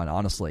came on,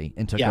 honestly,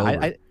 and took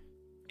over.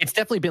 It's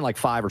definitely been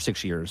 5 or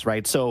 6 years,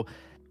 right? So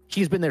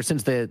he's been there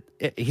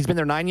he's been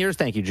there 9 years.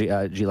 Thank you,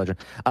 G Legend.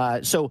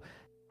 So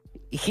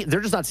they're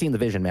just not seeing the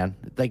vision, man.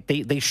 Like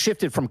they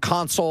shifted from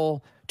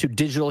console to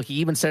digital. He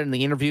even said in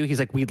the interview, he's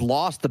like, we'd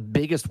lost the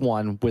biggest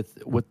one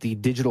with the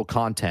digital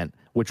content,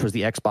 which was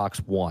the Xbox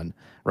One,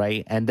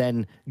 right? And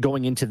then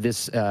going into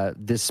this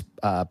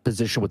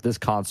position with this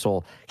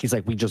console, he's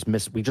like, we just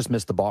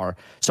missed the bar.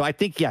 So I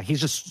think,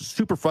 he's just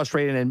super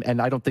frustrated,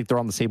 and I don't think they're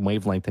on the same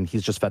wavelength, and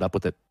he's just fed up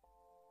with it.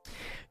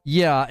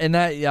 Yeah, and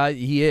that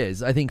he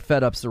is. I think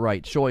fed up's the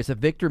right choice.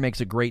 Victor makes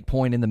a great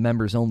point in the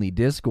members-only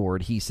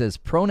Discord. He says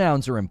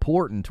pronouns are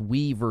important,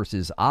 we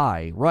versus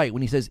I. Right,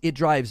 when he says it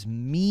drives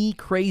me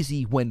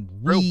crazy when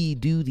we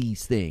do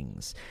these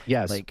things.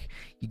 Yes. Like,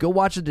 you go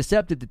watch A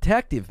Deceptive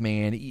Detective,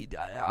 man.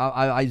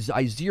 I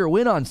zero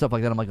in on stuff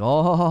like that. I'm like,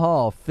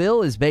 oh,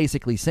 Phil is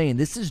basically saying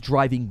this is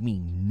driving me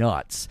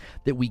nuts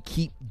that we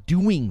keep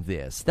doing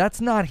this.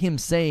 That's not him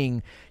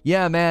saying,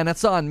 yeah, man,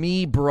 that's on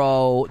me,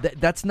 bro.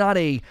 That's not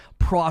a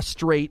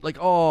prostrate, like,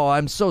 oh,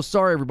 I'm so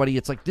sorry, everybody.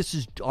 It's like,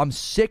 I'm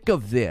sick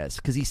of this.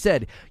 Because he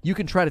said, you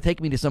can try to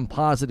take me to some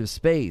positive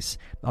space.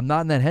 I'm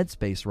not in that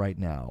headspace right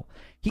now.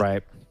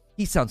 Right.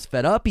 He sounds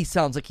fed up. He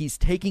sounds like he's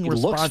taking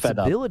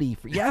responsibility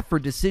for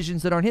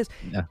decisions that aren't his.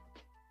 Yeah.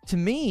 To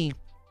me,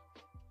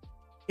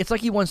 it's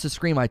like he wants to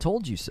scream, "I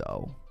told you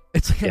so."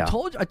 It's like, I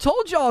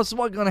told y'all this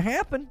wasn't going to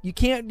happen. You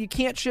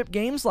can't ship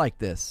games like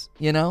this.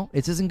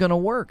 It isn't going to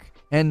work.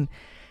 And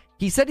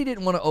he said he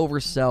didn't want to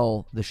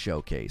oversell the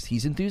showcase.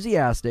 He's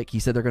enthusiastic. He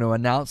said they're going to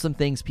announce some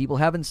things people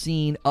haven't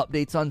seen,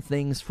 updates on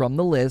things from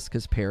the list,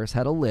 because Paris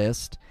had a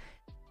list.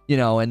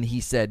 And he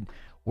said,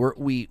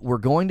 We're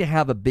going to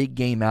have a big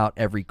game out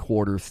every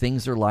quarter.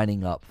 Things are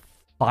lining up.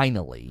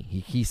 Finally,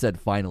 he said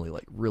finally,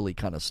 like really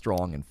kind of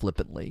strong and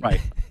flippantly.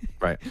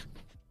 Right.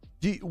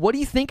 What do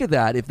you think of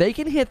that? If they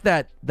can hit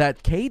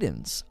that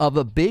cadence of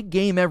a big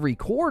game every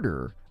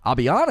quarter, I'll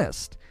be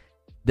honest,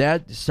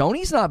 that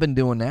Sony's not been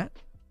doing that.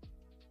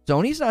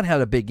 Sony's not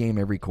had a big game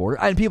every quarter,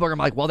 and people are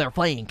gonna be like, well, they're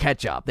playing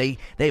catch up. They've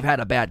had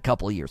a bad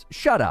couple of years.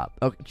 Shut up.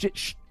 Okay,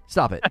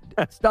 stop it.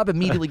 Stop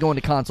immediately going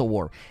to console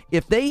war.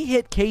 If they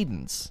hit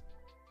cadence.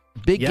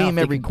 Big game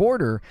every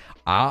quarter,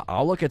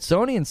 I'll look at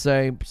Sony and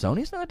say,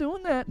 Sony's not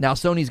doing that. Now,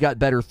 Sony's got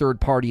better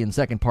third-party and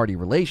second-party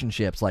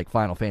relationships like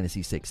Final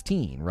Fantasy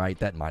 16, right?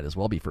 That might as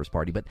well be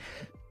first-party. But,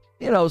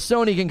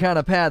 Sony can kind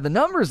of pad the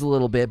numbers a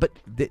little bit. But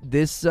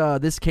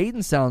this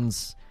cadence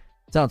sounds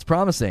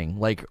promising.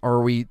 Like,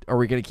 are we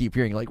going to keep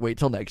hearing, like, wait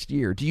till next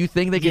year? Do you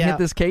think they can hit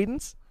this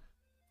cadence?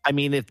 I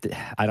mean,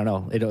 I don't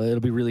know. It'll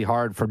be really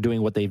hard from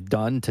doing what they've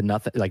done to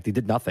nothing. Like they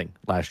did nothing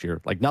last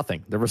year. Like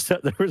nothing. There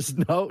was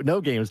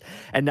no games,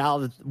 and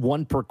now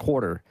one per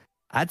quarter.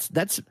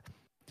 That's.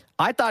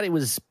 I thought it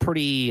was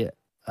pretty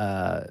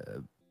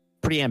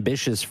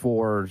ambitious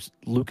for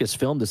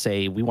Lucasfilm to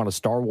say we want a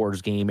Star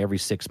Wars game every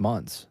 6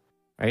 months,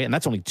 right? And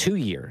that's only 2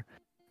 year,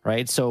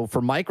 right? So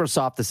for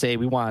Microsoft to say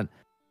we want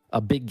a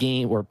big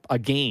game or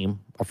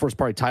a first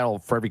party title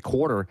for every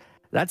quarter.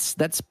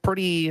 That's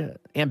pretty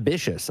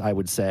ambitious, I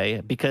would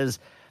say, because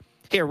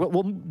they'll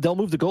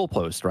move the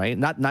goalpost, right?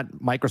 Not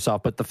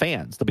Microsoft, but the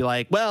fans. They'll be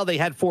like, well, they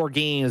had 4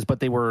 games, but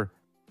they were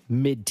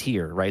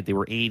mid-tier, right? They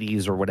were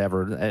 80s or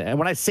whatever. And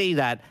when I say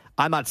that,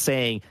 I'm not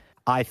saying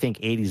I think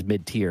 80s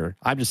mid-tier.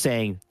 I'm just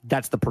saying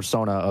that's the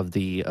persona of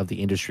the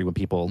industry when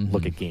people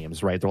look at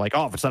games, right? They're like,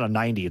 oh, if it's not a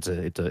 90,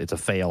 it's a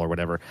fail or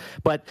whatever.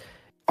 But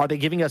are they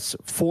giving us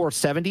 4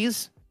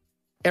 70s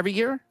every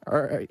year?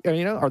 Or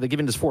are they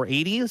giving us 4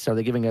 80s? Are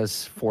they giving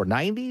us 4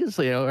 90s?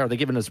 Are they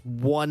giving us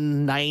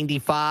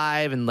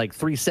 195 and like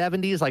 3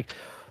 70s? Like,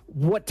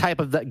 what type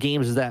of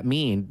games does that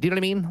mean? Do you know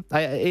what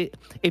I mean?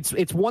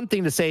 It's one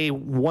thing to say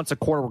once a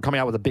quarter we're coming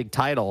out with a big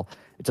title.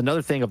 It's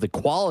another thing of the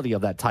quality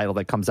of that title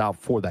that comes out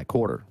for that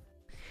quarter.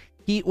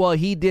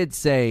 He did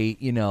say,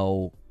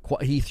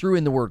 he threw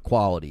in the word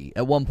quality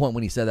at one point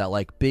when he said that,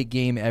 like big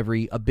game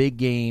every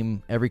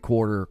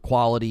quarter,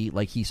 quality.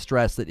 Like he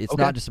stressed that it's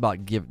not just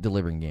about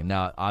delivering game.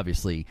 Now,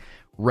 obviously,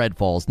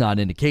 Redfall's not an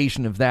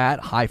indication of that.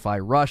 Hi-Fi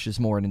Rush is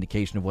more an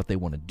indication of what they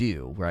want to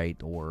do,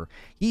 right? Or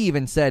he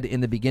even said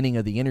in the beginning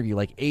of the interview,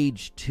 like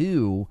Age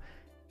 2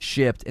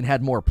 shipped and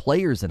had more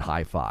players than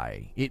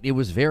Hi-Fi. It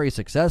was very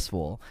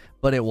successful,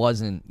 but it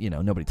wasn't,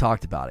 nobody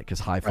talked about it because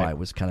Hi-Fi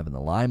was kind of in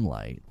the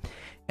limelight.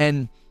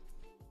 And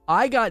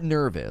I got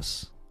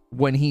nervous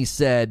when he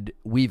said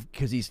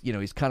because he's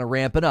kind of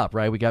ramping up,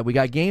 right? We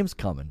got games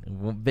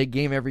coming, big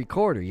game every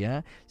quarter,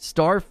 yeah.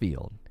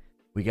 Starfield,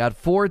 we got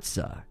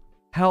Forza,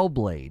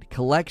 Hellblade,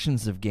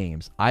 collections of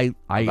games. I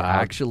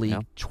actually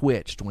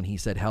twitched when he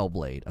said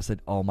Hellblade. I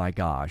said, oh my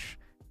gosh,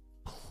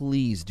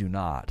 please do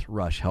not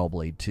rush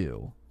Hellblade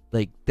 2.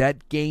 Like,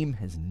 that game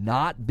has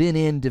not been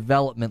in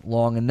development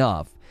long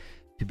enough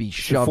to be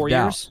shoved 4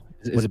 years?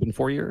 out. Has it been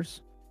 4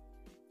 years?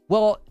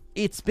 Well,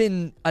 it's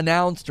been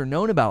announced or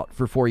known about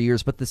for 4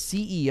 years, but the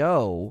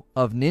CEO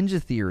of Ninja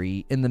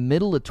Theory, in the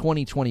middle of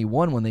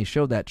 2021, when they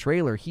showed that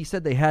trailer, he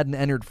said they hadn't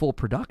entered full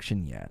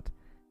production yet.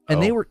 And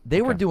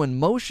they were doing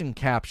motion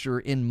capture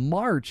in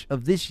March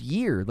of this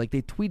year. Like,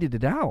 they tweeted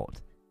it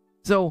out.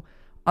 So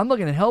I'm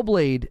looking at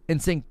Hellblade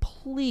and saying,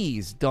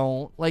 please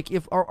don't. Like,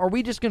 are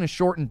we just going to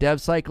shorten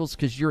dev cycles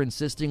because you're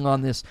insisting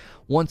on this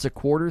once a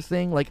quarter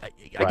thing? Like,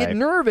 I get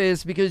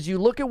nervous because you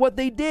look at what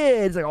they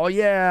did. It's like, oh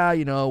yeah,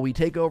 we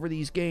take over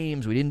these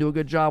games. We didn't do a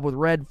good job with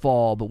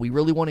Redfall, but we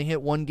really want to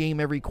hit one game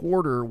every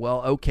quarter.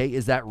 Well, okay,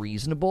 is that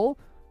reasonable?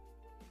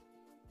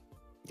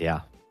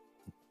 Yeah.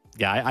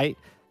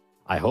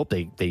 I hope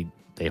they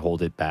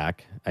hold it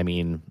back. I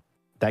mean,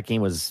 that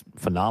game was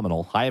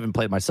phenomenal. I haven't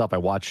played it myself. I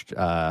watched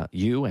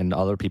you and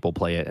other people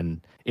play it,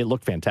 and it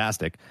looked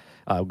fantastic,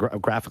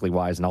 graphically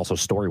wise, and also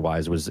story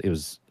wise. It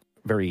was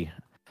very,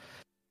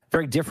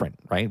 very different,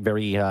 right?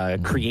 Very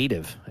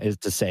creative, is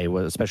to say,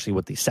 especially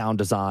with the sound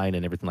design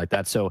and everything like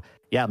that. So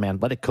yeah, man,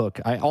 let it cook.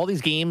 All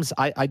these games,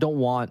 I don't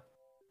want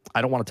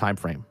a time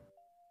frame.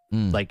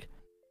 Like,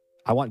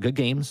 I want good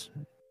games.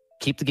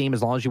 Keep the game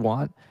as long as you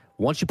want.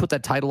 Once you put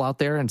that title out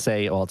there and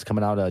say, oh, it's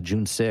coming out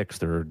June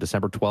 6th or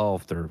December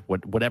 12th or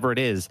whatever it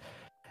is,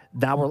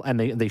 now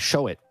they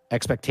show it.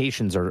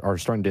 Expectations are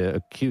starting to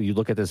accrue. You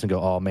look at this and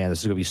go, oh man, this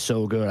is going to be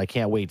so good. I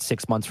can't wait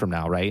 6 months from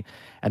now, right?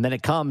 And then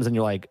it comes and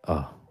you're like,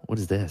 oh, what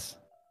is this?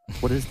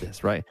 What is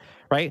this, right?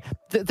 Right?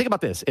 Think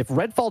about this. If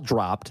Redfall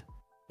dropped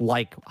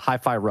like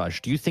Hi-Fi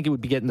Rush, do you think it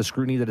would be getting the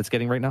scrutiny that it's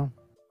getting right now?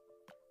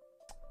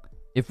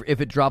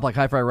 If it dropped like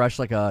Hi-Fi Rush,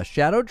 like a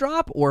shadow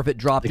drop, or if it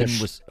dropped and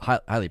was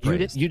highly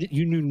praised?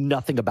 You knew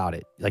nothing about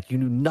it. Like, you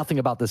knew nothing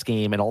about this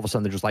game, and all of a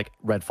sudden they're just like,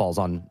 Redfall's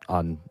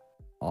on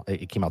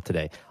it came out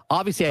today.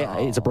 Obviously,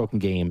 it's a broken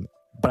game,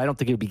 but I don't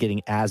think it would be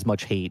getting as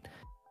much hate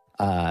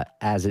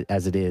as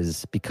it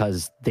is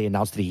because they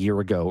announced it a year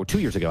ago, or 2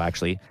 years ago,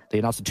 actually. They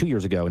announced it 2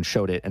 years ago and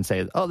showed it and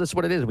said, oh, this is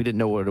what it is. We didn't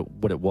know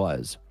what it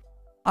was.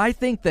 I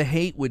think the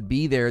hate would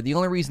be there. The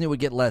only reason it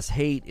would get less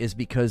hate is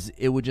because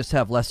it would just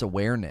have less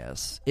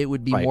awareness. It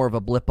would be more of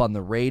a blip on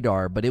the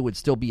radar, but it would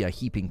still be a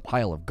heaping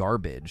pile of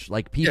garbage.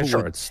 Like,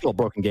 people it's still a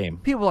broken game.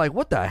 People are like,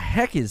 what the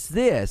heck is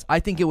this? I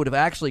think it would have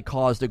actually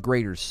caused a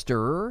greater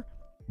stir,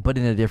 but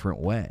in a different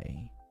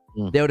way.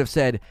 They would have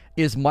said,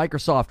 is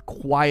Microsoft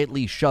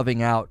quietly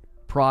shoving out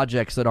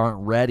projects that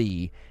aren't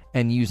ready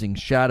and using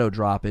Shadow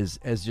Drop as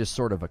just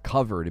sort of a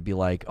cover to be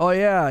like, oh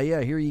yeah,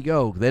 here you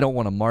go. They don't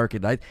want to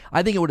market. I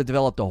think it would have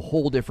developed a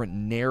whole different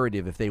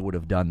narrative if they would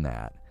have done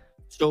that.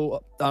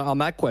 So on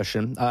that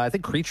question, I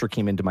think Creature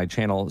came into my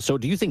channel. So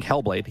do you think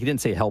Hellblade, he didn't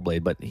say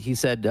Hellblade, but he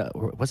said,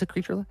 was it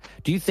Creature?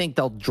 Do you think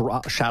they'll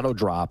Shadow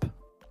Drop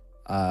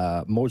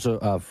Forza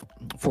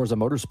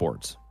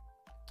Motorsports?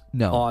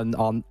 No.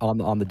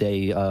 On the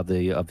day of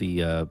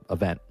the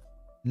event?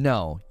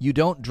 No, you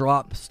don't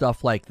drop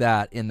stuff like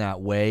that in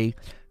that way,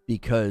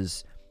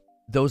 because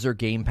those are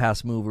Game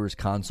Pass movers,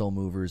 console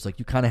movers. Like,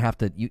 you kind of have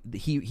to.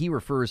 He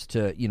refers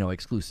to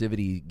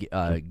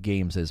exclusivity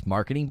games as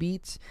marketing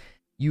beats.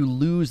 You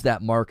lose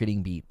that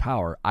marketing beat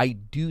power. I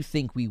do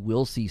think we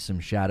will see some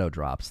shadow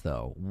drops,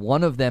 though.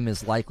 One of them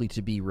is likely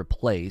to be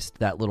replaced.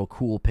 That little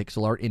cool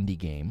pixel art indie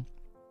game.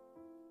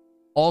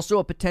 Also,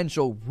 a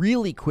potential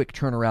really quick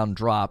turnaround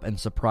drop and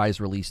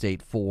surprise release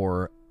date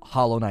for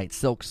Hollow Knight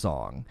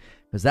Silksong.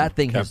 because that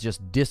thing has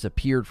just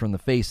disappeared from the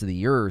face of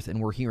the earth, and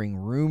we're hearing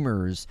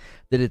rumors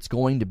that it's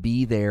going to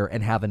be there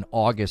and have an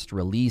August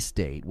release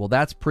date. Well,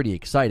 that's pretty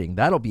exciting.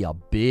 That'll be a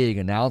big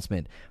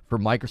announcement for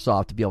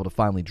Microsoft to be able to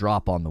finally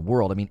drop on the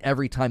world. I mean,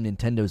 every time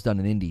Nintendo's done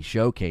an indie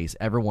showcase,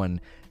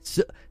 everyone...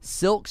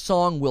 Silk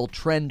Song will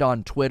trend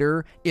on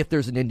Twitter if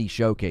there's an indie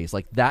showcase.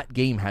 Like, that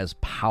game has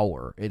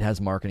power. It has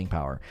marketing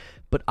power.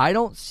 But I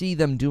don't see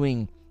them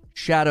doing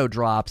shadow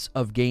drops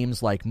of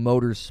games like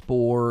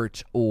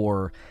Motorsport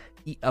or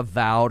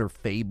Avowed or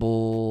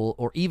Fable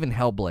or even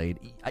Hellblade.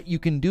 You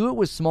can do it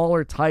with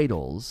smaller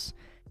titles,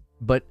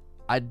 but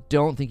I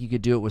don't think you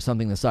could do it with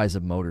something the size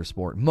of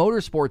Motorsport.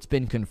 Motorsport's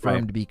been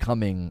confirmed to be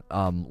coming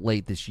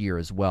late this year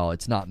as well.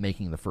 It's not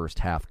making the first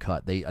half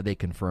cut. They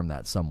confirmed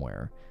that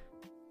somewhere.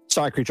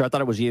 Sorry, Creature. I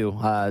thought it was you.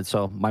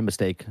 So my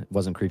mistake. It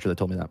wasn't Creature that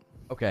told me that.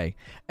 Okay.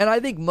 And I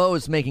think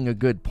Mo's making a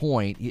good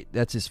point.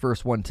 That's his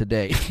first one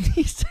today.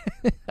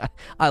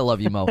 I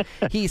love you, Mo.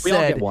 He said,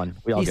 all get one.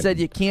 He said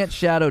you can't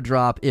shadow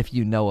drop if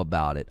you know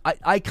about it.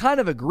 I kind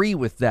of agree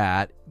with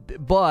that,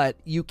 but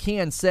you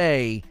can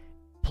say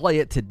play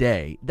it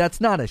today.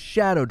 That's not a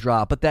shadow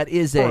drop, but that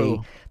is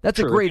that's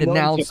a great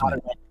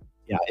announcement.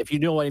 Yeah, if you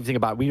know anything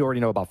about, we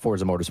already know about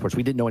Forza Motorsports.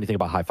 We didn't know anything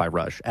about Hi-Fi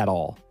Rush at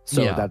all.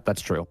 So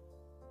that's true.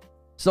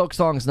 Silk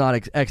Song's not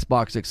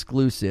Xbox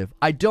exclusive.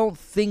 I don't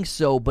think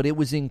so, but it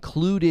was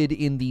included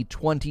in the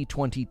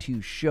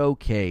 2022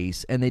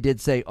 showcase, and they did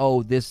say,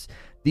 all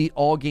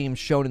games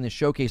shown in the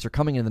showcase are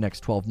coming in the next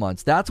 12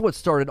 months. That's what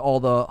started all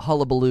the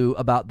hullabaloo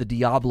about the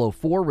Diablo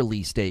 4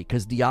 release date,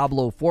 because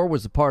Diablo 4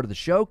 was a part of the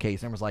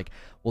showcase, and was like,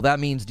 well, that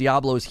means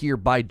Diablo's here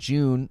by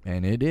June,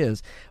 and it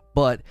is.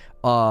 But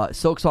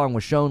Silk Song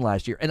was shown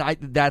last year, and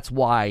that's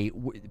why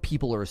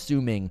people are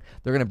assuming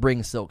they're going to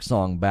bring Silk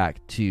Song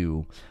back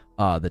to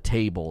the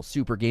table.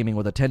 Super Gaming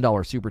with a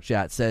 $10 super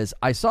chat says,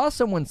 I saw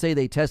someone say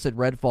they tested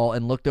Redfall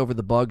and looked over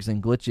the bugs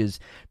and glitches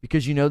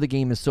because the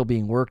game is still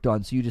being worked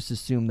on, so you just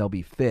assume they'll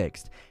be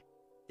fixed.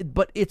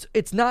 But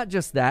it's not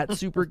just that,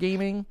 Super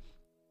Gaming.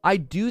 I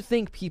do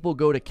think people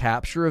go to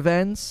capture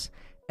events,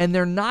 and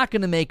they're not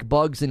going to make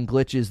bugs and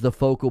glitches the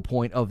focal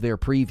point of their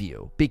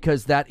preview,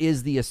 because that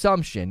is the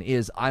assumption,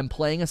 is I'm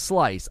playing a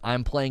slice,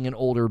 I'm playing an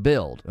older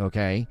build,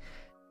 okay?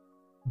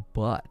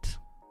 But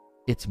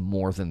it's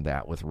more than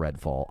that with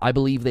Redfall. I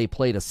believe they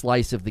played a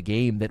slice of the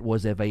game that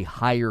was of a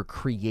higher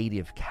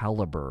creative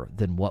caliber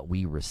than what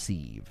we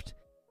received.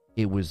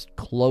 It was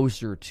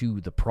closer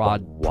to the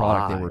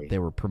product they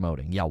were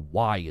promoting. Yeah,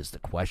 why is the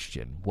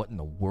question? What in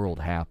the world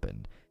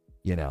happened?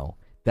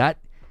 That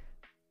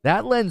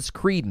lends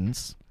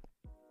credence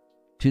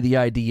to the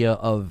idea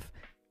of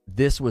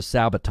this was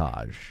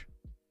sabotage.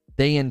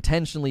 They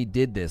intentionally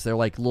did this. They're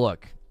like,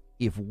 look,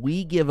 if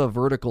we give a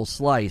vertical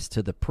slice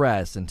to the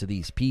press and to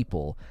these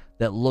people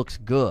that looks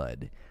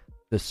good,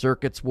 the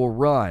circuits will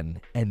run,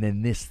 and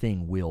then this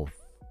thing will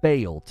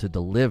fail to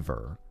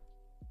deliver,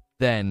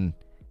 then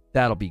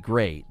that'll be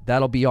great.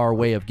 That'll be our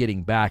way of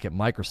getting back at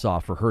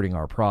Microsoft for hurting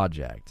our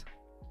project.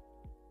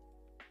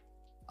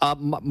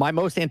 My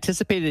most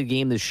anticipated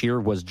game this year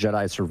was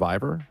Jedi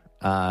Survivor.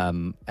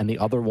 And the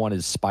other one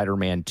is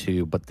Spider-Man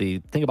 2. But the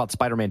thing about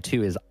Spider-Man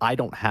 2 is I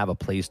don't have a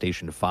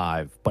PlayStation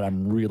 5, but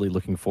I'm really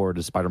looking forward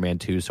to Spider-Man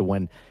 2. So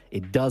when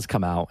it does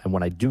come out and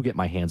when I do get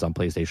my hands on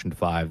PlayStation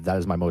 5, that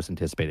is my most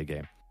anticipated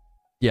game.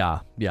 Yeah.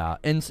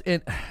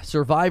 And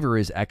Survivor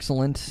is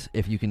excellent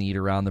if you can eat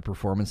around the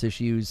performance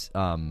issues.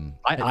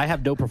 I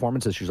have no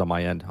performance issues on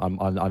my end on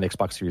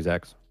Xbox Series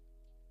X.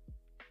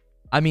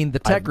 I mean, the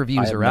tech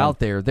reviews are out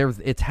there.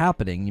 It's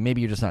happening.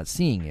 Maybe you're just not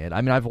seeing it.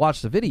 I mean, I've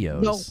watched the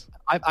videos. No,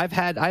 I've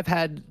had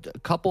a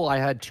couple. I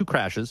had 2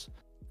 crashes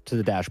to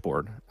the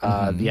dashboard.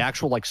 The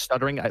actual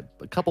stuttering, a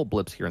couple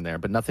blips here and there,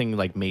 but nothing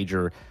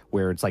major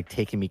where it's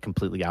taking me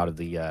completely out of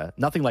the.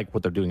 Nothing like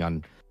what they're doing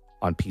on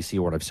PC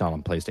or what I've seen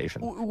on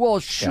PlayStation. Well,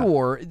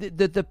 sure. Yeah.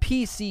 The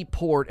PC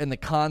port and the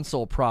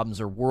console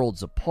problems are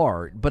worlds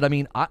apart. But I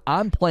mean,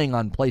 I'm playing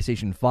on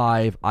PlayStation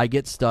 5. I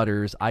get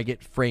stutters. I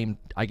get frame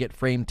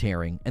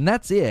tearing, and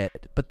that's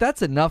it. But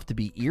that's enough to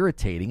be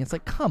irritating. It's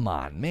like, come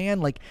on,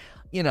 man.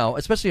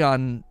 Especially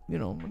on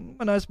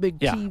a nice big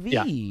TV.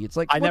 Yeah. It's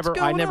like, I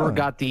never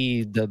got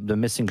the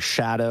missing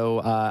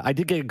shadow. I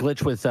did get a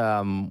glitch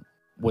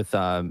with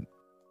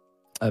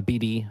a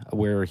BD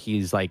where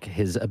he's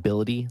his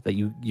ability that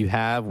you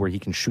have where he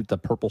can shoot the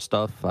purple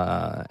stuff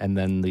and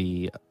then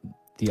the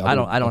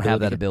other I don't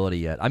have that ability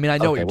yet. I mean, I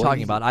know what you're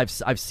talking about.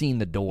 I've seen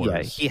the doors.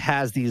 Yeah, he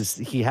has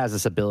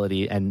this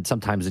ability, and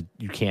sometimes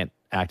you can't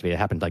activate. It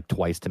happened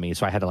twice to me,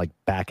 so I had to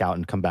back out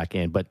and come back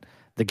in. But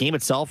the game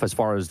itself, as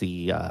far as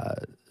the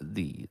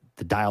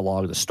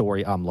dialogue, the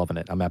story, I'm loving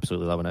it. I'm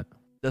absolutely loving it.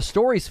 The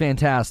story's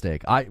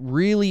fantastic.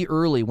 Really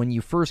early when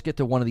you first get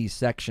to one of these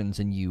sections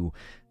and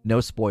no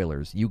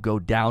spoilers, you go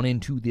down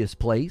into this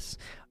place,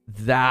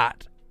 I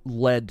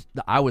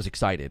was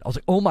excited. I was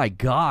like, oh my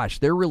gosh,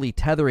 they're really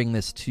tethering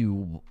this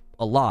to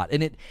a lot.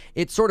 And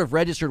it sort of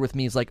registered with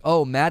me. It's like,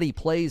 oh, Maddie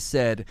Plays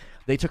said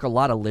they took a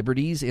lot of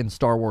liberties in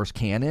Star Wars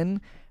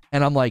canon.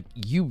 And I'm like,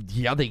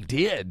 yeah, they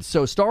did.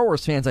 So Star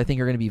Wars fans, I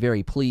think, are going to be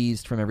very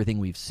pleased from everything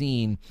we've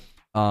seen.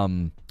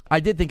 I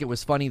did think it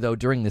was funny, though,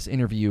 during this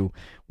interview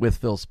with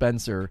Phil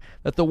Spencer,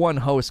 that the one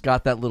host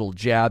got that little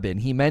jab in.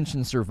 He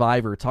mentioned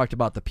Survivor, talked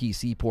about the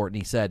PC port,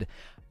 and he said,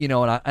 you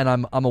know, and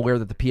I'm aware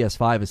that the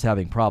PS5 is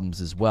having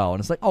problems as well. And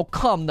it's like, oh,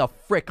 come the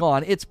frick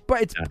on. It's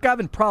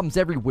having problems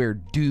everywhere,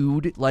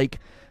 dude. Like,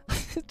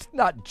 it's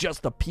not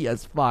just the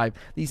PS5.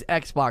 These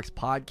Xbox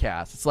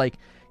podcasts. It's like,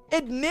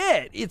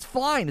 admit it's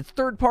fine. It's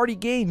third-party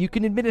game. You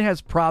can admit it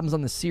has problems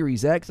on the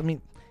Series X. I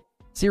mean,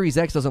 Series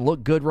X doesn't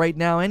look good right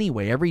now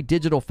anyway. Every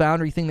Digital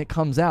Foundry thing that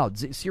comes out,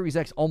 Series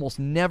X almost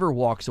never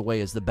walks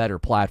away as the better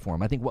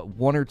platform. I think,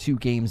 one or two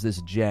games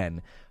this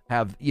gen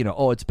have, you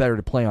know, it's better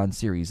to play on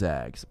Series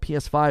X.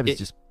 PS5 is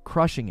just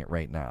crushing it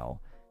right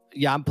now.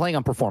 Yeah, I'm playing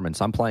on performance.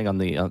 I'm playing on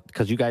the,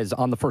 because you guys,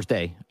 on the first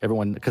day,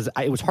 everyone, because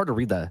it was hard to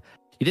read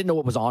you didn't know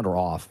what was on or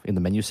off in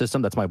the menu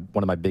system. That's one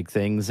of my big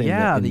things. The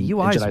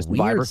UI is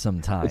weird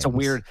sometimes. It's a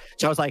weird,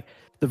 so I was like,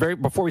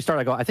 before we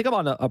started, I go, I think I'm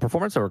on a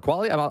performance or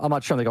quality. I'm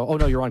not sure. And they go, oh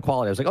no, you're on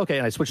quality. I was like, okay,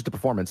 and I switched it to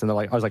performance, and I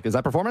was like, is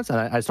that performance? And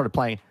I started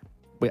playing.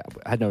 I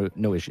had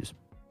no issues.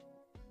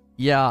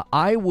 Yeah,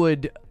 I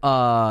would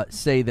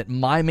say that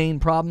my main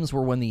problems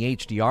were when the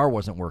HDR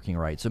wasn't working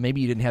right. So maybe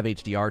you didn't have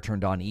HDR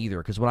turned on either,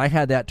 because when I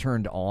had that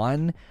turned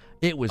on,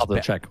 it was I'll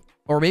check.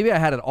 Or maybe I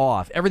had it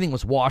off. Everything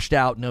was washed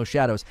out, no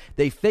shadows.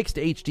 They fixed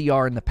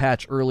HDR in the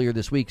patch earlier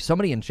this week.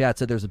 Somebody in chat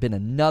said there's been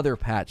another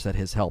patch that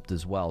has helped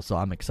as well, so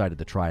I'm excited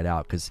to try it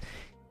out because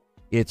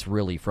it's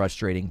really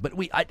frustrating. But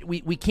we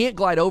can't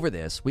glide over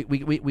this.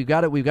 We've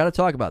got to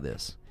talk about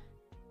this.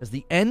 As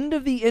the end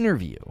of the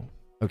interview,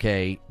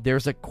 okay,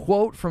 there's a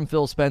quote from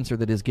Phil Spencer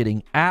that is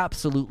getting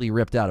absolutely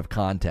ripped out of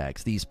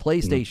context. These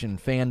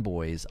PlayStation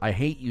fanboys, I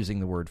hate using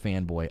the word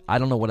fanboy. I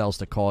don't know what else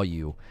to call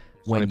you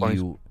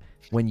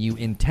when you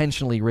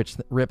intentionally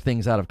rip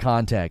things out of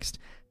context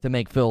to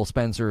make Phil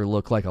Spencer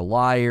look like a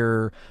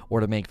liar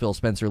or to make Phil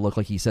Spencer look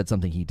like he said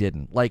something he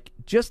didn't. Like,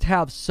 just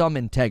have some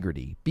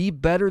integrity. Be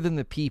better than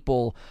the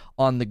people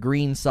on the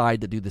green side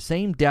that do the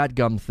same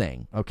dadgum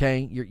thing,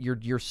 okay?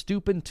 You're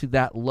stooping to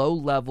that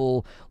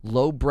low-level,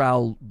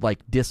 low-brow, like,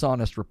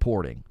 dishonest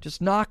reporting.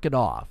 Just knock it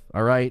off,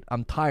 all right?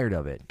 I'm tired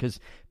of it because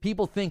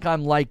people think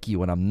I'm like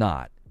you and I'm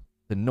not.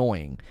 It's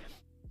annoying.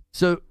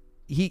 So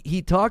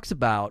he talks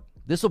about,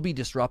 this will be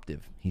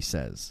disruptive, he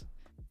says.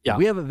 Yeah.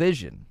 We have a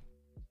vision.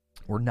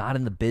 We're not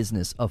in the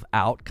business of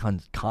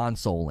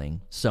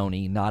out-consoling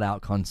Sony, not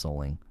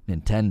out-consoling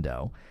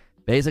Nintendo.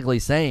 Basically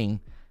saying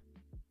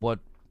what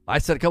I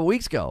said a couple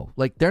weeks ago.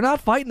 Like, they're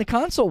not fighting the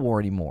console war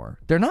anymore.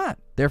 They're not.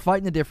 They're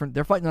fighting on a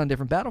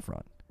different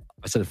battlefront.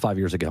 I said it 5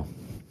 years ago.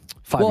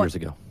 5 years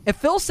ago. And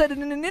Phil said it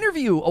in an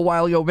interview a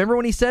while ago. Remember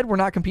when he said we're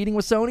not competing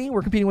with Sony?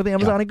 We're competing with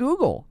Amazon and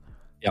Google.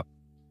 Yep.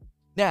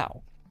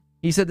 Now,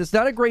 he said, it's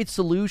not a great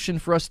solution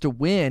for us to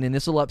win, and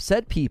this will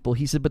upset people.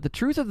 He said, but the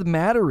truth of the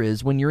matter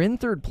is, when you're in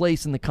third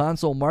place in the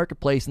console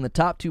marketplace and the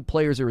top two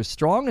players are as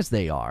strong as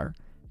they are,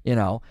 you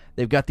know,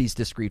 they've got these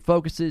discrete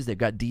focuses, they've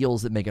got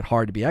deals that make it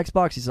hard to be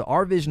Xbox. He said,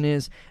 our vision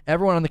is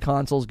everyone on the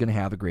console is going to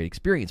have a great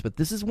experience. But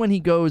this is when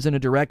he goes in a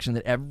direction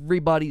that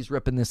everybody's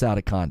ripping this out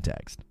of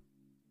context.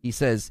 He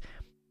says,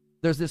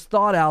 there's this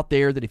thought out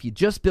there that if you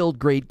just build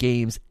great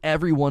games,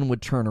 everyone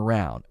would turn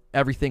around.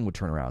 Everything would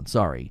turn around,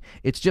 sorry.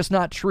 It's just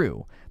not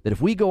true. That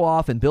if we go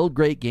off and build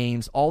great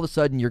games, all of a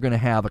sudden you're going to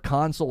have a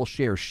console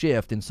share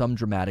shift in some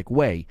dramatic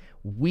way.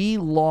 We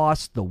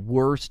lost the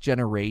worst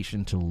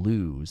generation to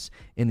lose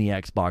in the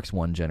Xbox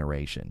One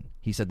generation.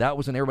 He said that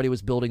was when everybody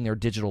was building their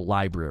digital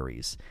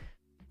libraries.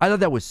 I thought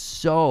that was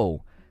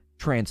so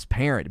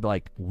transparent.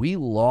 Like, we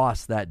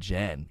lost that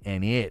gen,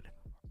 and it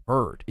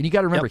hurt. And you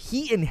got to remember,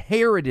 he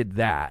inherited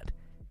that.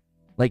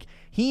 Like,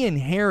 he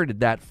inherited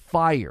that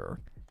fire.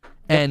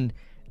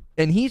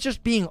 And he's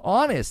just being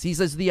honest. He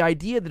says the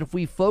idea that if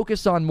we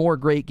focus on more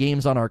great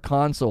games on our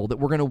console, that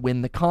we're going to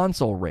win the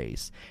console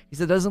race. He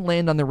said it doesn't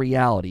land on the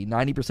reality.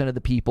 90% of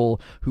the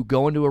people who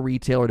go into a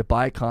retailer to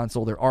buy a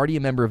console, they're already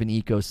a member of an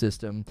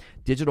ecosystem.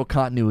 Digital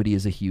continuity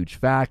is a huge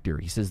factor.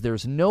 He says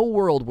there's no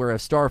world where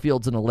if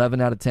Starfield's an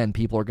 11 out of 10,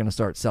 people are going to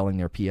start selling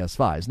their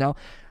PS5s. Now,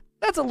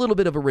 that's a little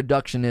bit of a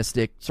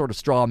reductionistic sort of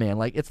straw man.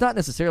 Like, it's not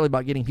necessarily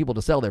about getting people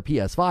to sell their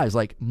PS5s,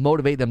 like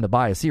motivate them to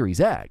buy a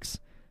Series X,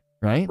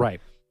 right? Right.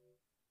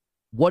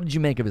 What did you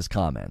make of his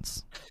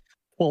comments?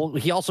 Well,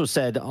 he also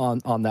said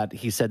on that,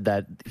 he said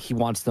that he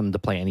wants them to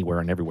play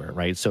anywhere and everywhere,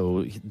 right?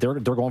 So they're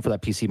going for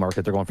that PC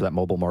market, they're going for that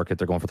mobile market,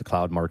 they're going for the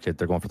cloud market,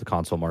 they're going for the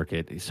console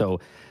market.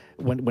 So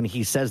when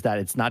he says that,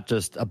 it's not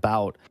just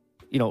about,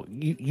 you know,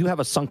 you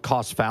have a sunk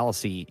cost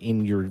fallacy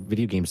in your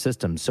video game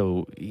system.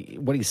 So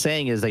what he's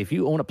saying is that if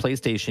you own a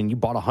PlayStation, you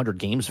bought 100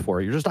 games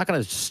for it, you're just not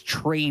going to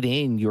trade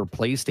in your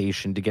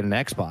PlayStation to get an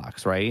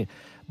Xbox, right?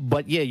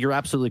 But yeah, you're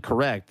absolutely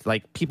correct.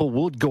 Like, people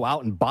would go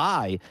out and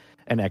buy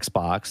an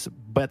Xbox,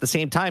 but at the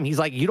same time, he's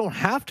like, you don't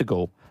have to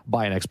go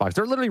buy an Xbox.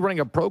 They're literally running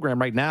a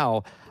program right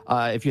now.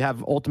 If you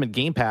have Ultimate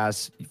Game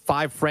Pass,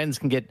 5 friends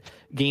can get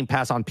Game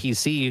Pass on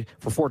PC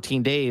for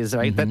 14 days,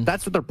 right? Mm-hmm.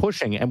 That's what they're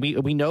pushing. And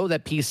we know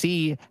that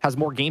PC has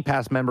more Game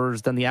Pass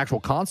members than the actual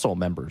console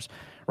members,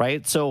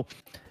 right? So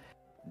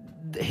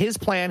his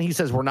plan, he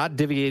says, we're not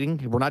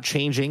deviating, we're not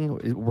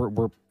changing,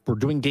 we're we're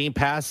doing Game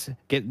Pass,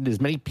 getting as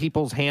many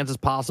people's hands as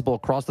possible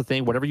across the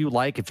thing, whatever you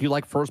like. If you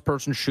like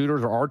first-person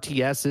shooters or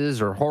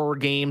RTSs or horror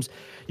games,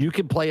 you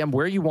can play them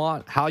where you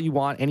want, how you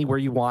want, anywhere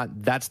you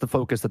want. That's the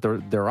focus that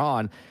they're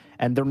on.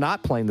 And they're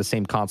not playing the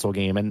same console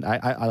game. And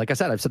I like I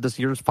said, I've said this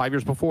 5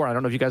 years before. I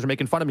don't know if you guys are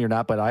making fun of me or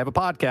not, but I have a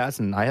podcast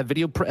and I have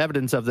video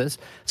evidence of this.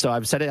 So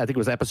I've said it, I think it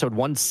was episode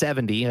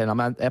 170, and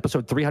I'm on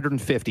episode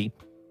 350.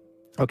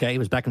 Okay, it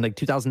was back in like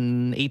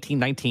 2018,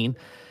 19.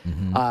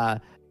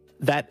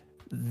 That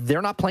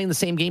they're not playing the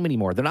same game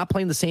anymore. They're not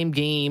playing the same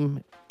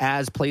game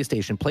as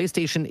PlayStation.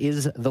 PlayStation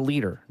is the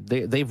leader.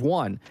 They've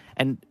won.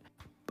 And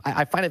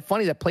I find it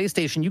funny that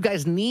PlayStation, you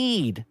guys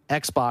need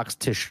Xbox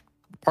to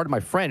pardon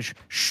my French,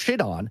 shit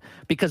on,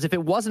 because if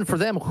it wasn't for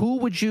them, who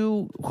would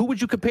you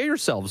compare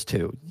yourselves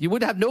to? You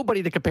would have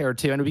nobody to compare it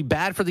to, and it would be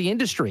bad for the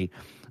industry.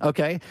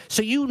 Okay,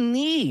 so you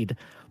need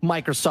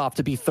Microsoft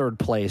to be third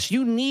place.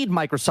 You need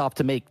Microsoft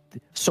to make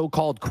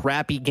so-called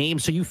crappy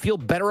games so you feel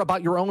better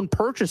about your own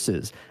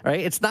purchases.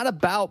 Right? It's not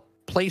about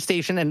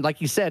PlayStation, and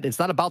like you said, it's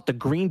not about the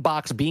green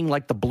box being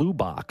like the blue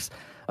box.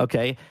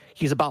 Okay,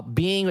 he's about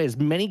being as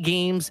many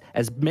games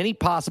as many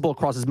possible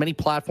across as many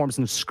platforms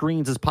and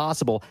screens as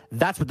possible.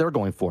 That's what they're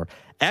going for.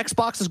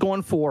 Xbox is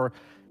going for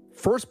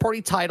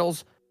first-party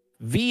titles,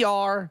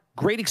 VR,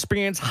 great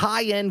experience,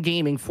 high-end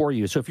gaming for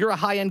you. So if you're a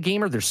high-end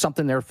gamer, there's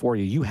something there for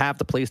you. You have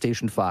the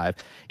PlayStation 5.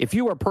 If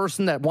you are a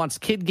person that wants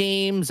kid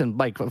games and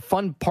like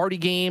fun party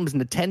games,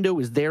 Nintendo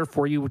is there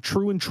for you,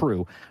 true and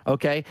true.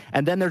 Okay,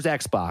 and then there's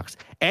Xbox.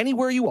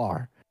 Anywhere you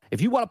are. If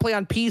you want to play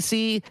on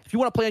PC, if you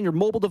want to play on your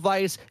mobile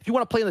device, if you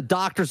want to play in the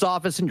doctor's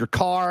office, in your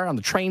car, on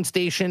the train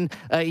station,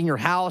 in your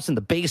house, in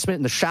the basement,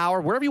 in the shower,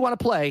 wherever you want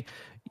to play,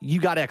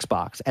 you got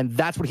Xbox. And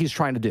that's what he's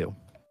trying to do.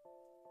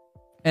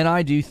 And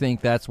I do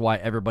think that's why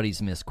everybody's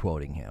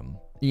misquoting him,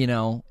 you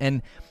know?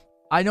 And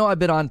I know I've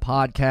been on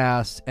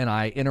podcasts and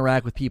I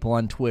interact with people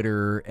on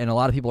Twitter, and a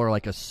lot of people are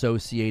like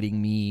associating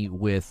me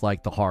with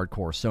like the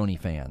hardcore Sony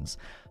fans.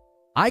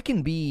 I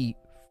can be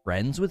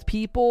friends with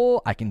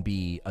people, I can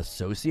be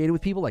associated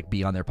with people, like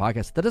be on their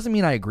podcast. That doesn't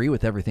mean I agree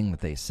with everything that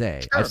they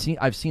say. Sure.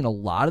 I've seen a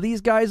lot of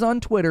these guys on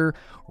Twitter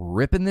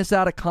ripping this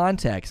out of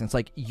context, and it's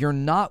like, you're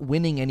not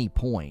winning any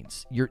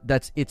points. You're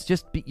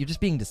just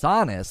being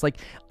dishonest. Like,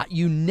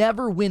 you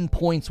never win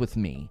points with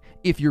me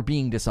if you're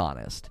being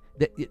dishonest.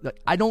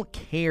 I don't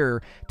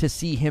care to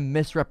see him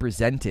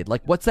misrepresented.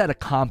 Like, what's that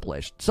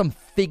accomplished? Some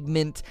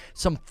figment,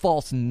 some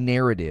false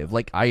narrative.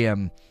 Like,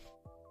 I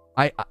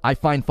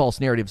find false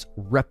narratives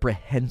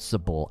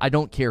reprehensible. I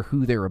don't care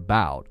who they're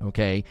about,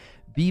 okay?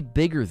 Be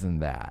bigger than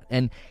that.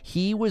 And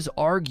he was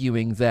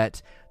arguing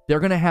that they're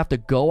going to have to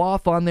go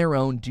off on their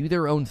own, do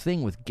their own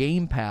thing with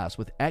Game Pass,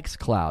 with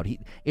xCloud.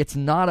 It's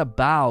not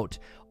about,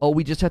 oh,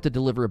 we just have to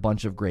deliver a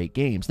bunch of great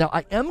games. Now,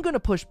 I am going to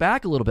push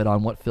back a little bit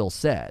on what Phil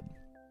said,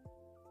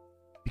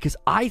 because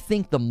I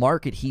think the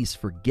market he's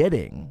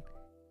forgetting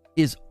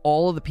is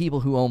all of the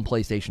people who own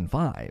PlayStation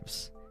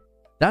 5s.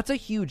 That's a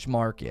huge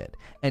market.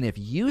 And if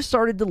you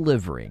started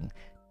delivering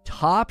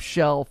top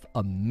shelf,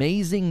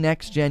 amazing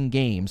next-gen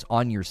games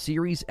on your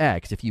Series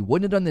X, if you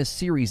wouldn't have done this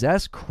Series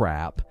S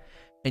crap,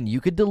 and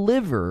you could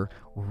deliver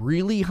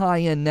really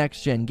high-end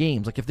next-gen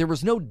games, like if there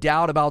was no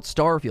doubt about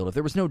Starfield, if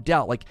there was no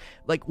doubt, like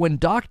when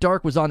Doc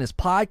Dark was on his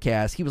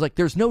podcast, he was like,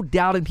 there's no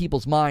doubt in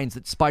people's minds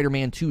that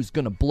Spider-Man 2 is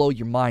going to blow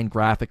your mind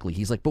graphically.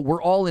 He's like, but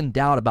we're all in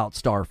doubt about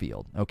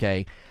Starfield,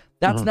 okay?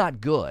 That's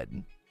not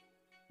good.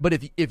 But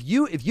if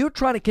you're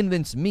trying to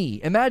convince me,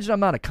 imagine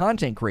I'm not a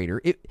content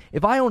creator.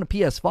 If I own a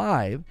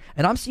PS5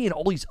 and I'm seeing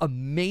all these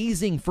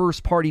amazing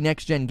first-party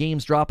next-gen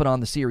games dropping on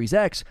the Series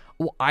X,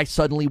 well, I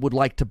suddenly would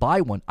like to buy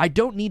one. I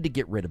don't need to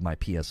get rid of my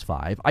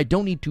PS5. I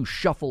don't need to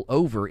shuffle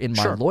over in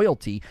my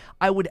loyalty.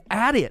 I would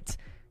add it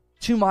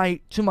to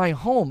my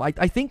home. I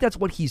think that's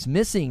what he's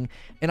missing,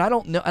 and I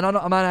don't know. And I'm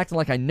not acting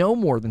like I know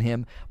more than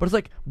him, but it's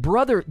like,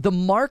 brother, the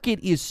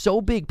market is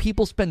so big.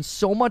 People spend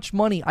so much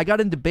money. I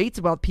got in debates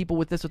about people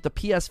with the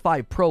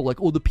PS5 Pro, like,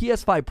 oh, the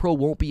PS5 Pro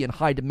won't be in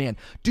high demand.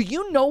 Do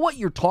you know what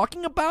you're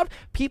talking about?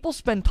 People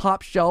spend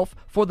top shelf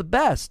for the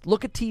best.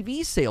 Look at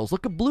TV sales.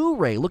 Look at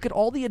Blu-ray. Look at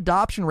all the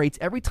adoption rates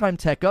every time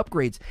tech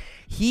upgrades.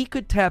 He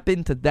could tap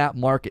into that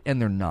market,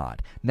 and they're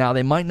not. Now,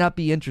 they might not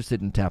be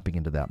interested in tapping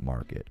into that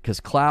market because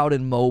cloud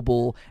and mobile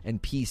and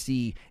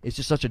PC is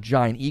just such a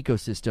giant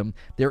ecosystem.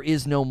 There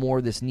is no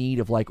more this need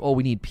of like, oh,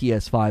 we need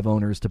PS5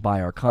 owners to buy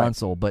our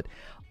console. Right. But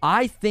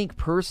I think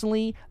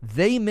personally,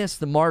 they missed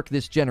the mark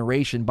this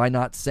generation by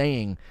not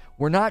saying,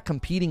 we're not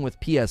competing with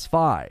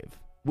PS5.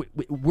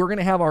 We're going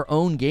to have our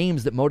own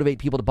games that motivate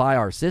people to buy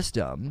our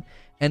system.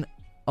 And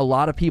a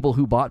lot of people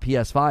who bought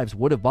PS5s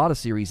would have bought a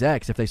Series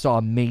X if they saw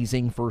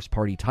amazing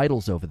first-party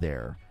titles over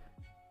there.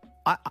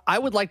 I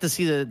would like to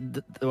see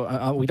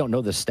we don't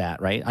know this stat,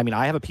 right? I mean,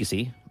 I have a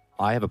PC.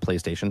 I have a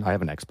PlayStation. I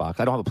have an Xbox.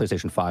 I don't have a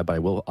PlayStation 5, but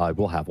I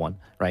will have one,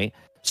 right?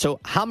 So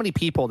how many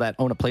people that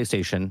own a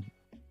PlayStation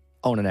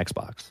own an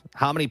Xbox?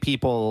 How many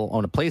people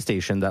own a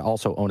PlayStation that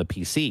also own a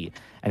PC?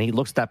 And he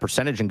looks at that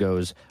percentage and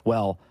goes,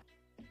 well,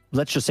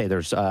 let's just say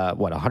there's,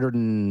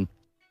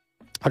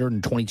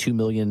 122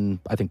 million,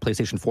 I think,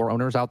 PlayStation 4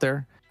 owners out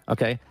there.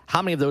 Okay.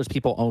 How many of those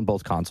people own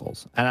both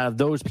consoles? And out of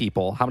those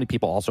people, how many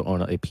people also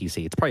own a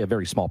PC? It's probably a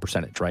very small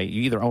percentage, right?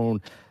 You either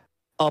own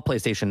a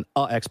PlayStation,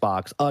 a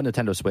Xbox, a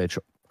Nintendo Switch,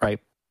 right?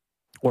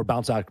 Or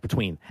bounce out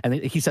between. And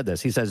he said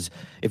this. He says,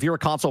 if you're a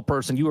console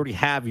person, you already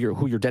have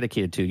who you're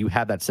dedicated to. You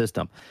have that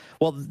system.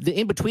 Well, the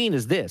in between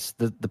is this,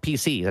 the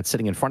PC that's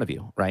sitting in front of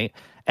you, right?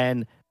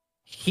 And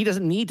he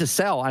doesn't need to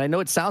sell. And I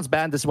know it sounds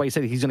bad. This is why he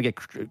said he's going to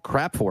get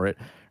crap for it,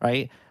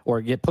 right? Or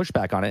get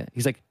pushback on it.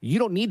 He's like, you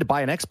don't need to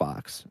buy an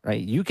Xbox,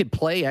 right? You could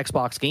play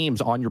Xbox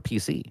games on your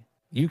PC.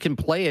 You can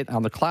play it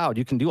on the cloud.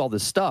 You can do all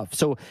this stuff.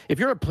 So if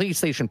you're a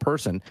PlayStation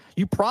person,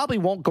 you probably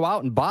won't go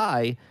out and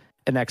buy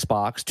an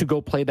Xbox to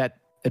go play that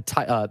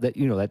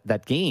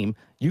game.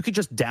 You could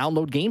just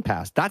download Game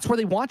Pass. That's where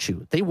they want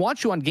you. They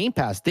want you on Game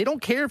Pass. They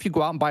don't care if you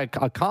go out and buy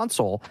a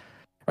console,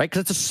 right?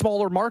 Because it's a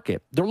smaller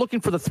market. They're looking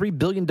for the 3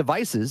 billion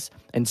devices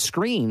and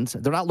screens.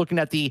 They're not looking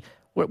at the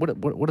what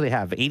do they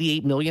have?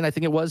 88 million, I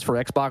think it was, for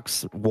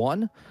Xbox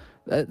One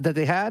that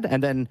they had,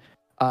 and then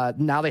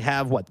now they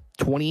have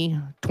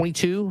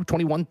 22,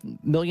 21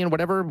 million,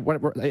 whatever.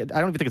 I don't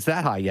even think it's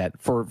that high yet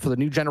for the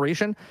new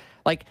generation.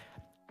 Like,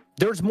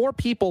 there's more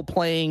people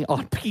playing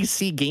on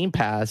PC Game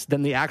Pass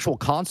than the actual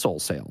console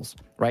sales,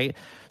 right?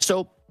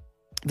 So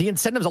the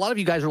incentives, a lot of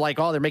you guys are like,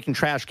 oh, they're making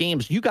trash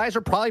games. You guys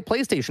are probably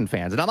PlayStation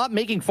fans, and I'm not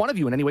making fun of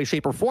you in any way,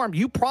 shape, or form.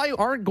 You probably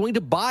aren't going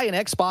to buy an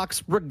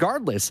Xbox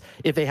regardless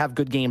if they have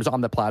good games on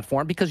the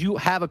platform, because you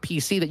have a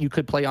PC that you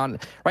could play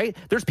on, right?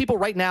 There's people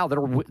right now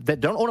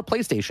that don't own a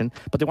PlayStation,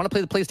 but they want to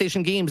play the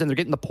PlayStation games, and they're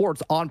getting the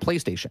ports on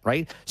PlayStation,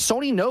 right?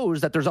 Sony knows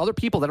that there's other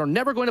people that are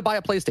never going to buy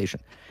a PlayStation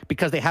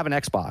because they have an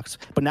Xbox,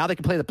 but now they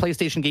can play the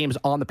PlayStation games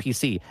on the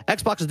PC.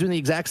 Xbox is doing the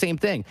exact same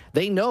thing.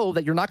 They know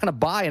that you're not going to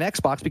buy an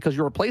Xbox because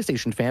you're a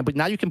PlayStation fan, but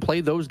now you can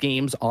play those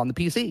games on the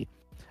PC.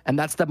 And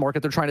that's the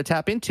market they're trying to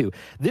tap into.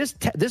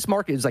 This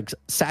market is like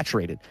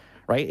saturated,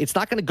 right? It's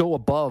not going to go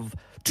above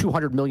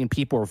 200 million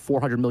people or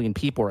 400 million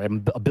people or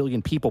a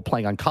billion people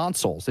playing on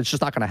consoles. It's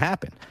just not going to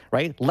happen,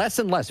 right? Less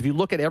and less. If you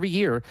look at every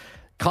year,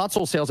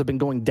 console sales have been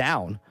going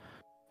down.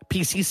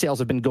 PC sales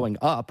have been going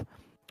up,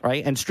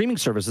 right? And streaming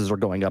services are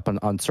going up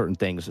on certain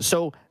things.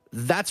 So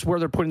that's where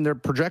they're putting their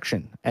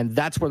projection, and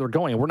that's where they're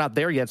going. And we're not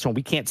there yet, so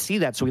we can't see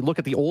that. So we look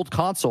at the old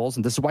consoles,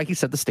 and this is why he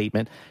said the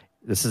statement.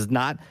 This is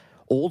not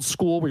old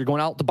school where you're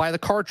going out to buy the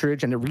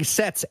cartridge and it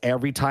resets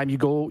every time you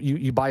go,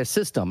 you buy a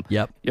system.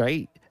 Yep.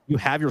 Right? You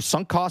have your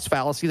sunk cost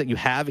fallacy that you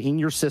have in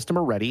your system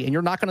already, and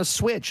you're not going to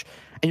switch,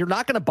 and you're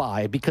not going to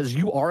buy because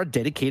you are a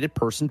dedicated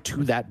person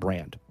to that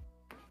brand.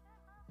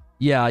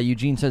 Yeah,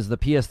 Eugene says the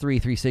PS3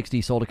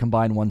 360 sold a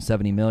combined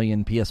 170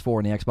 million, PS4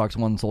 and the Xbox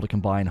One sold a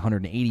combined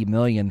 180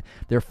 million.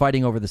 They're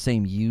fighting over the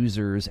same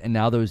users, and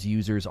now those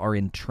users are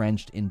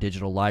entrenched in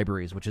digital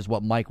libraries, which is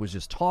what Mike was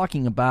just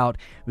talking about.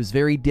 It was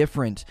very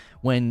different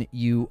when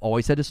you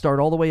always had to start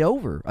all the way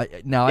over. I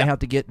have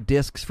to get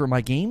discs for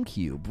my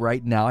GameCube,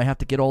 right? Now I have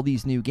to get all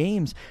these new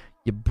games.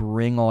 You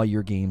bring all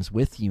your games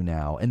with you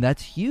now, and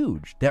that's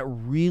huge. That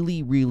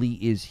really, really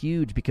is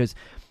huge, because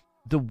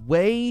the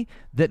way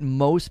that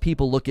most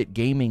people look at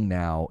gaming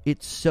now,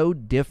 it's so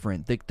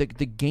different. The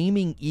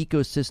gaming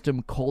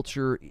ecosystem,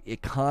 culture,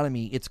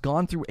 economy, it's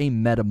gone through a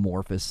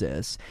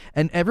metamorphosis.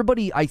 And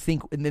everybody, I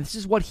think, and this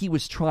is what he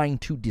was trying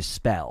to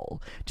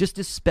dispel, just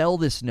dispel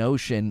this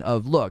notion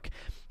of, look,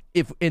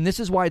 and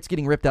this is why it's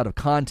getting ripped out of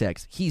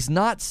context. He's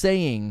not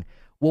saying,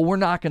 well, we're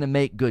not going to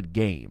make good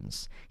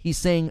games. He's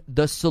saying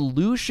the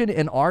solution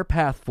in our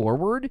path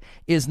forward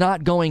is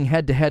not going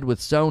head-to-head with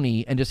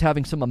Sony and just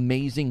having some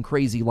amazing,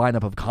 crazy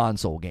lineup of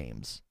console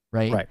games,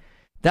 right? Right.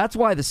 That's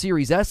why the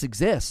Series S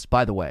exists,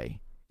 by the way.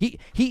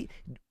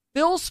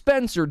 Phil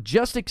Spencer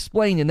just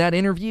explained in that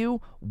interview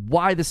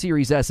why the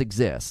Series S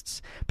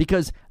exists,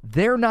 because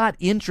they're not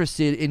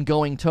interested in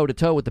going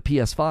toe-to-toe with the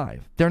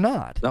PS5. They're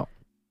not. No.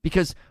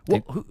 Because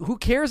who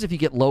cares if you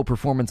get low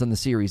performance on the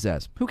Series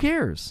S? Who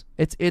cares?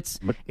 It's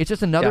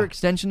just another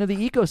extension of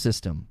the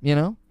ecosystem, you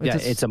know?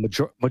 It's a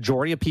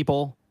majority of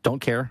people don't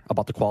care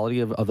about the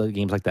quality of the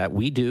games like that.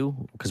 We do,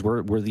 because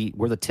we're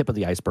the tip of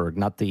the iceberg,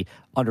 not the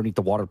underneath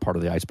the water part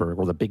of the iceberg,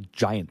 or the big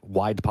giant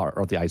wide part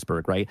of the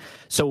iceberg, right?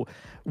 So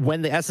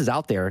when the S is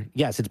out there,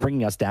 yes, it's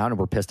bringing us down, and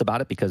we're pissed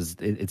about it because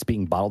it's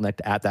being bottlenecked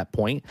at that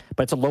point.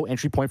 But it's a low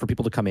entry point for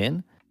people to come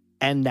in.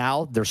 And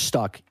now they're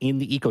stuck in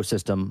the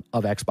ecosystem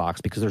of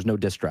Xbox because there's no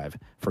disc drive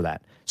for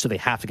that. So they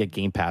have to get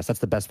Game Pass. That's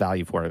the best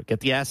value for it.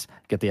 Get the S,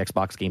 get the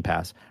Xbox Game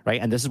Pass, right?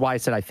 And this is why I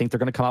said I think they're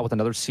going to come out with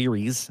another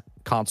series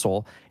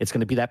console. It's going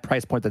to be that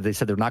price point that they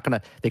said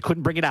they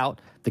couldn't bring it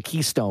out, the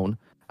Keystone.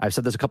 I've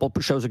said this a couple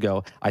of shows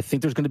ago. I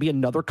think there's going to be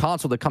another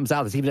console that comes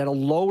out that's even at a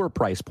lower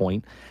price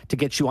point to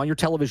get you on your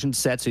television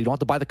set, so you don't have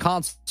to buy the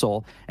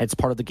console. And it's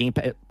part of the Game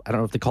Pass. I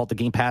don't know if they call it the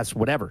Game Pass,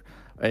 whatever.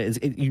 It's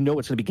going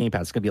to be Game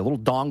Pass. It's going to be a little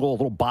dongle, a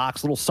little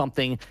box, a little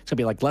something. It's going to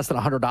be like less than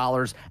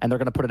 $100, and they're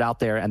going to put it out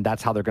there, and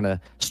that's how they're going to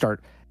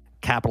start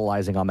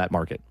capitalizing on that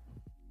market.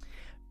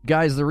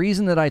 Guys, the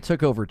reason that I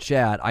took over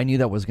chat, I knew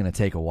that was going to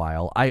take a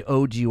while. I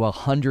owed you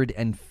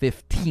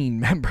 115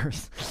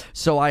 members,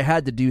 so I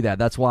had to do that.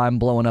 That's why I'm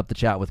blowing up the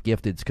chat with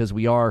gifteds, because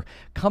we are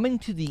coming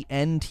to the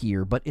end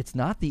here, but it's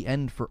not the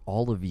end for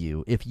all of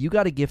you. If you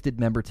got a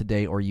gifted member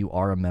today or you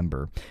are a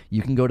member,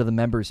 you can go to the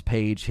members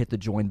page, hit the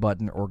join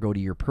button, or go to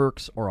your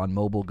perks, or on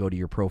mobile, go to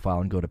your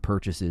profile and go to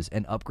purchases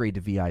and upgrade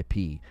to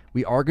VIP.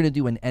 We are going to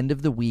do an end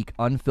of the week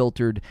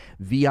unfiltered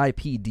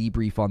VIP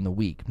debrief on the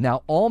week.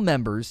 Now, all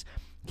members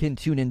can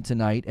tune in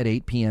tonight at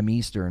 8 p.m.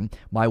 Eastern.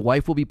 My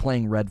wife will be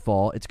playing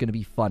Redfall. It's going to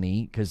be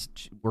funny because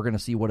we're going to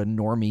see what a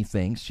normie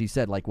thinks. She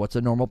said, like, what's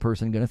a normal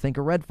person going to think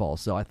of Redfall?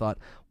 So I thought,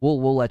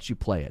 we'll let you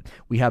play it.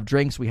 We have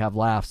drinks. We have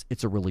laughs.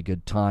 It's a really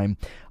good time.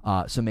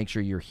 So make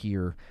sure you're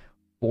here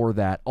for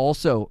that.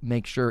 Also,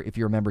 make sure if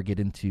you're a member, get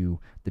into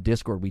the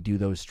Discord. We do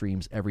those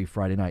streams every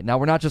Friday night. Now,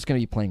 we're not just going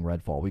to be playing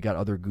Redfall. We got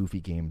other goofy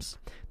games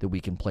that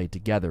we can play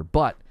together.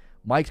 But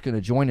Mike's going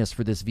to join us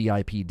for this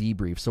VIP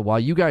debrief. So while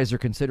you guys are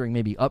considering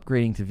maybe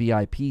upgrading to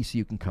VIP so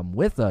you can come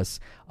with us,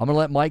 I'm going to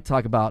let Mike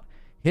talk about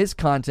his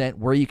content,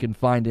 where you can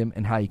find him,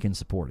 and how you can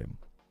support him.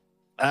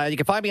 You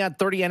can find me on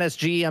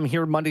 30NSG. I'm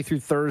here Monday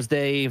through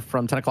Thursday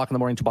from 10 o'clock in the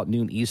morning to about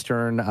noon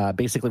Eastern.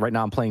 Basically, right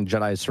now I'm playing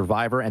Jedi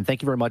Survivor. And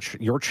thank you very much.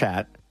 Your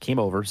chat came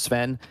over.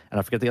 Sven, and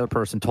I forget the other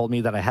person, told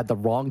me that I had the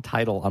wrong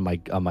title on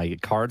my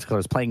cards because I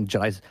was playing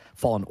Jedi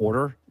Fallen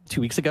Order 2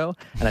 weeks ago,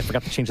 and I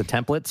forgot to change the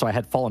template, so I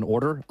had Fallen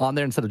Order on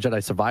there instead of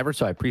Jedi Survivor,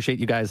 so I appreciate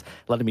you guys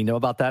letting me know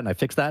about that, and I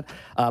fixed that.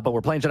 But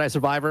we're playing Jedi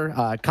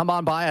Survivor. Come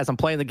on by as I'm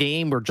playing the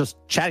game. We're just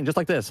chatting just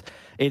like this.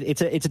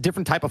 It's a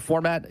different type of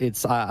format.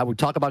 It's I would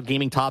talk about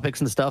gaming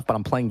topics and stuff, but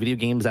I'm playing video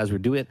games as we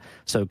do it,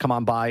 so come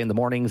on by in the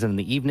mornings and in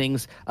the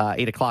evenings,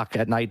 8 o'clock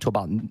at night to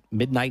about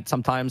midnight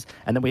sometimes,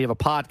 and then we have a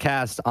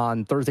podcast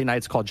on Thursday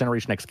nights called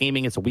Generation X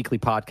Gaming. It's a weekly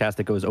podcast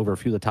that goes over a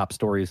few of the top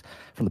stories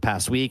from the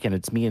past week, and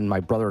it's me and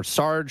my brother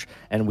Sarge,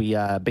 and we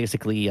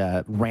basically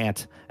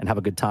rant and have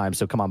a good time.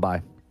 So come on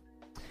by.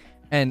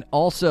 And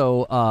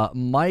also,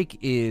 Mike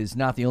is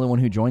not the only one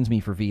who joins me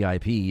for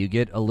VIP. You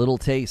get a little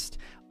taste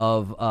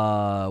of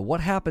what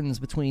happens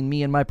between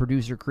me and my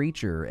producer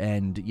Creature,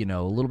 and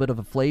a little bit of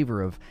a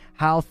flavor of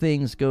how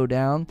things go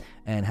down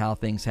and how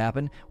things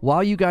happen.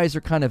 While you guys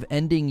are kind of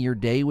ending your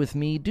day with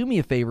me, do me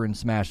a favor and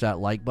smash that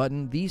like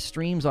button. These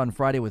streams on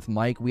Friday with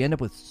Mike, we end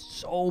up with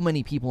so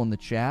many people in the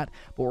chat,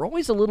 but we're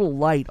always a little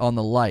light on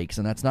the likes,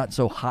 and that's not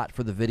so hot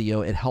for the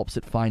video. It helps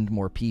it find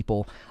more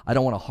people. I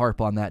don't want to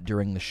harp on that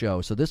during the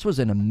show. So this was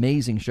an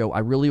amazing show. I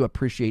really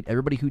appreciate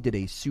everybody who did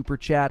a super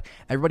chat,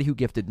 everybody who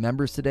gifted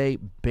members today.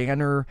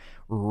 Banner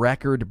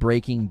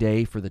record-breaking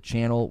day for the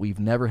channel. We've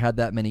never had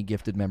that many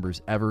gifted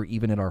members ever,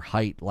 even at our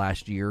height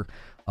last year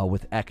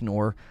with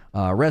Eknor.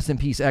 Rest in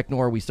peace,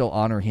 Eknor. We still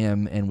honor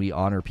him, and we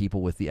honor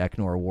people with the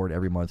Eknor Award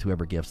every month,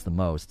 whoever gifts the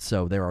most.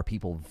 So there are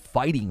people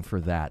fighting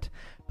for that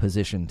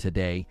position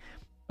today,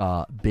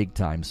 big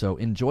time. So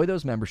enjoy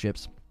those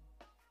memberships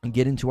and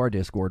get into our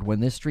Discord. When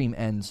this stream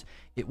ends,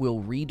 it will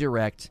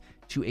redirect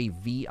to a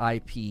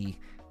VIP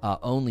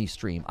only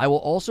stream. I will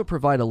also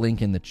provide a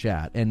link in the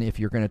chat, and if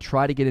you're going to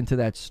try to get into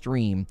that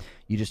stream,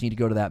 you just need to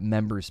go to that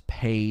members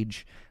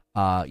page.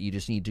 You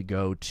just need to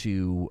go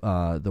to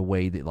the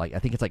way that, I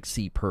think it's like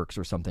see perks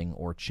or something,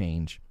 or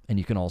change, and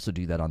you can also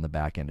do that on the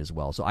back end as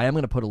well. So I am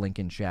going to put a link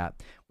in chat.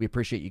 We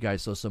appreciate you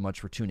guys so much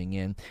for tuning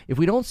in. If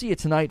we don't see you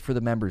tonight for the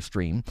members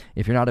stream,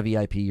 if you're not a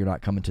VIP, you're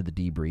not coming to the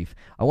debrief,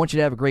 I want you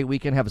to have a great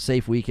weekend, have a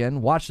safe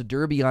weekend, watch the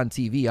Derby on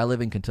TV. I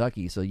live in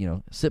Kentucky, so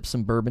sip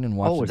some bourbon and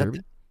watch the Derby.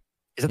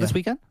 Is that this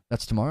weekend?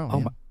 That's tomorrow. Oh,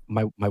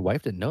 yeah. my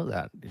wife didn't know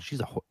that. She's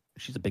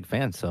a big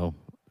fan, so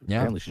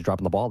apparently she's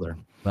dropping the ball there.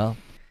 Well,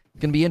 it's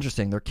going to be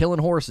interesting. They're killing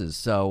horses,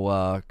 so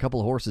a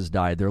couple of horses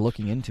died. They're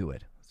looking into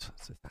it.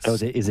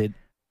 Is it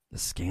the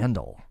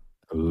scandal?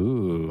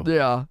 Ooh.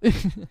 Yeah.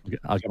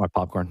 I'll get my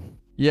popcorn.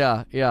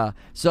 Yeah.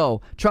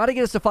 So try to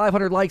get us to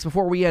 500 likes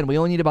before we end. We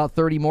only need about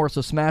 30 more,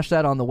 so smash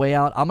that on the way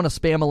out. I'm going to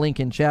spam a link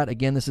in chat.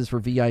 Again, this is for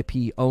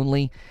VIP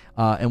only,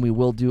 and we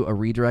will do a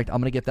redirect.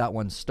 I'm going to get that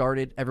one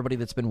started. Everybody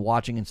that's been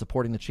watching and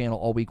supporting the channel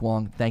all week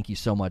long, thank you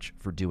so much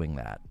for doing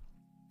that.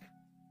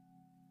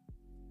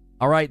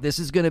 All right, this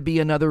is going to be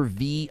another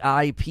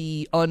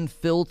VIP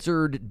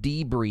unfiltered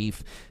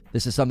debrief.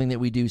 This is something that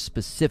we do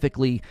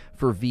specifically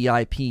for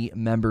VIP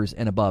members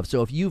and above.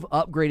 So if you've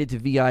upgraded to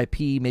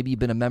VIP, maybe you've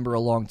been a member a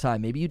long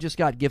time, maybe you just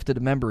got gifted a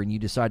member and you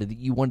decided that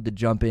you wanted to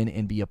jump in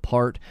and be a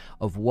part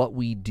of what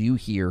we do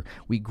here,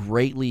 we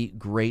greatly,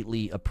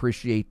 greatly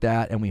appreciate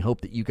that, and we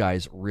hope that you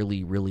guys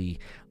really, really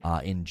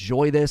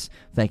enjoy this.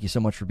 Thank you so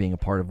much for being a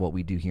part of what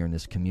we do here in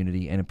this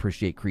community, and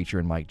appreciate Creature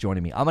and Mike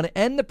joining me. I'm going to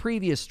end the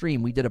previous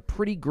stream. We did a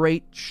pretty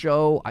great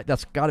show.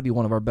 That's got to be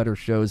one of our better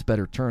shows,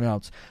 better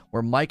turnouts,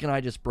 where Mike and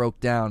I just broke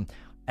down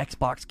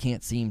Xbox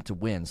can't seem to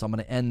win. So I'm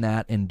going to end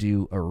that and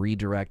do a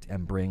redirect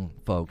and bring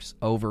folks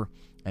over.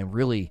 And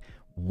really,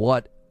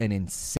 what an insane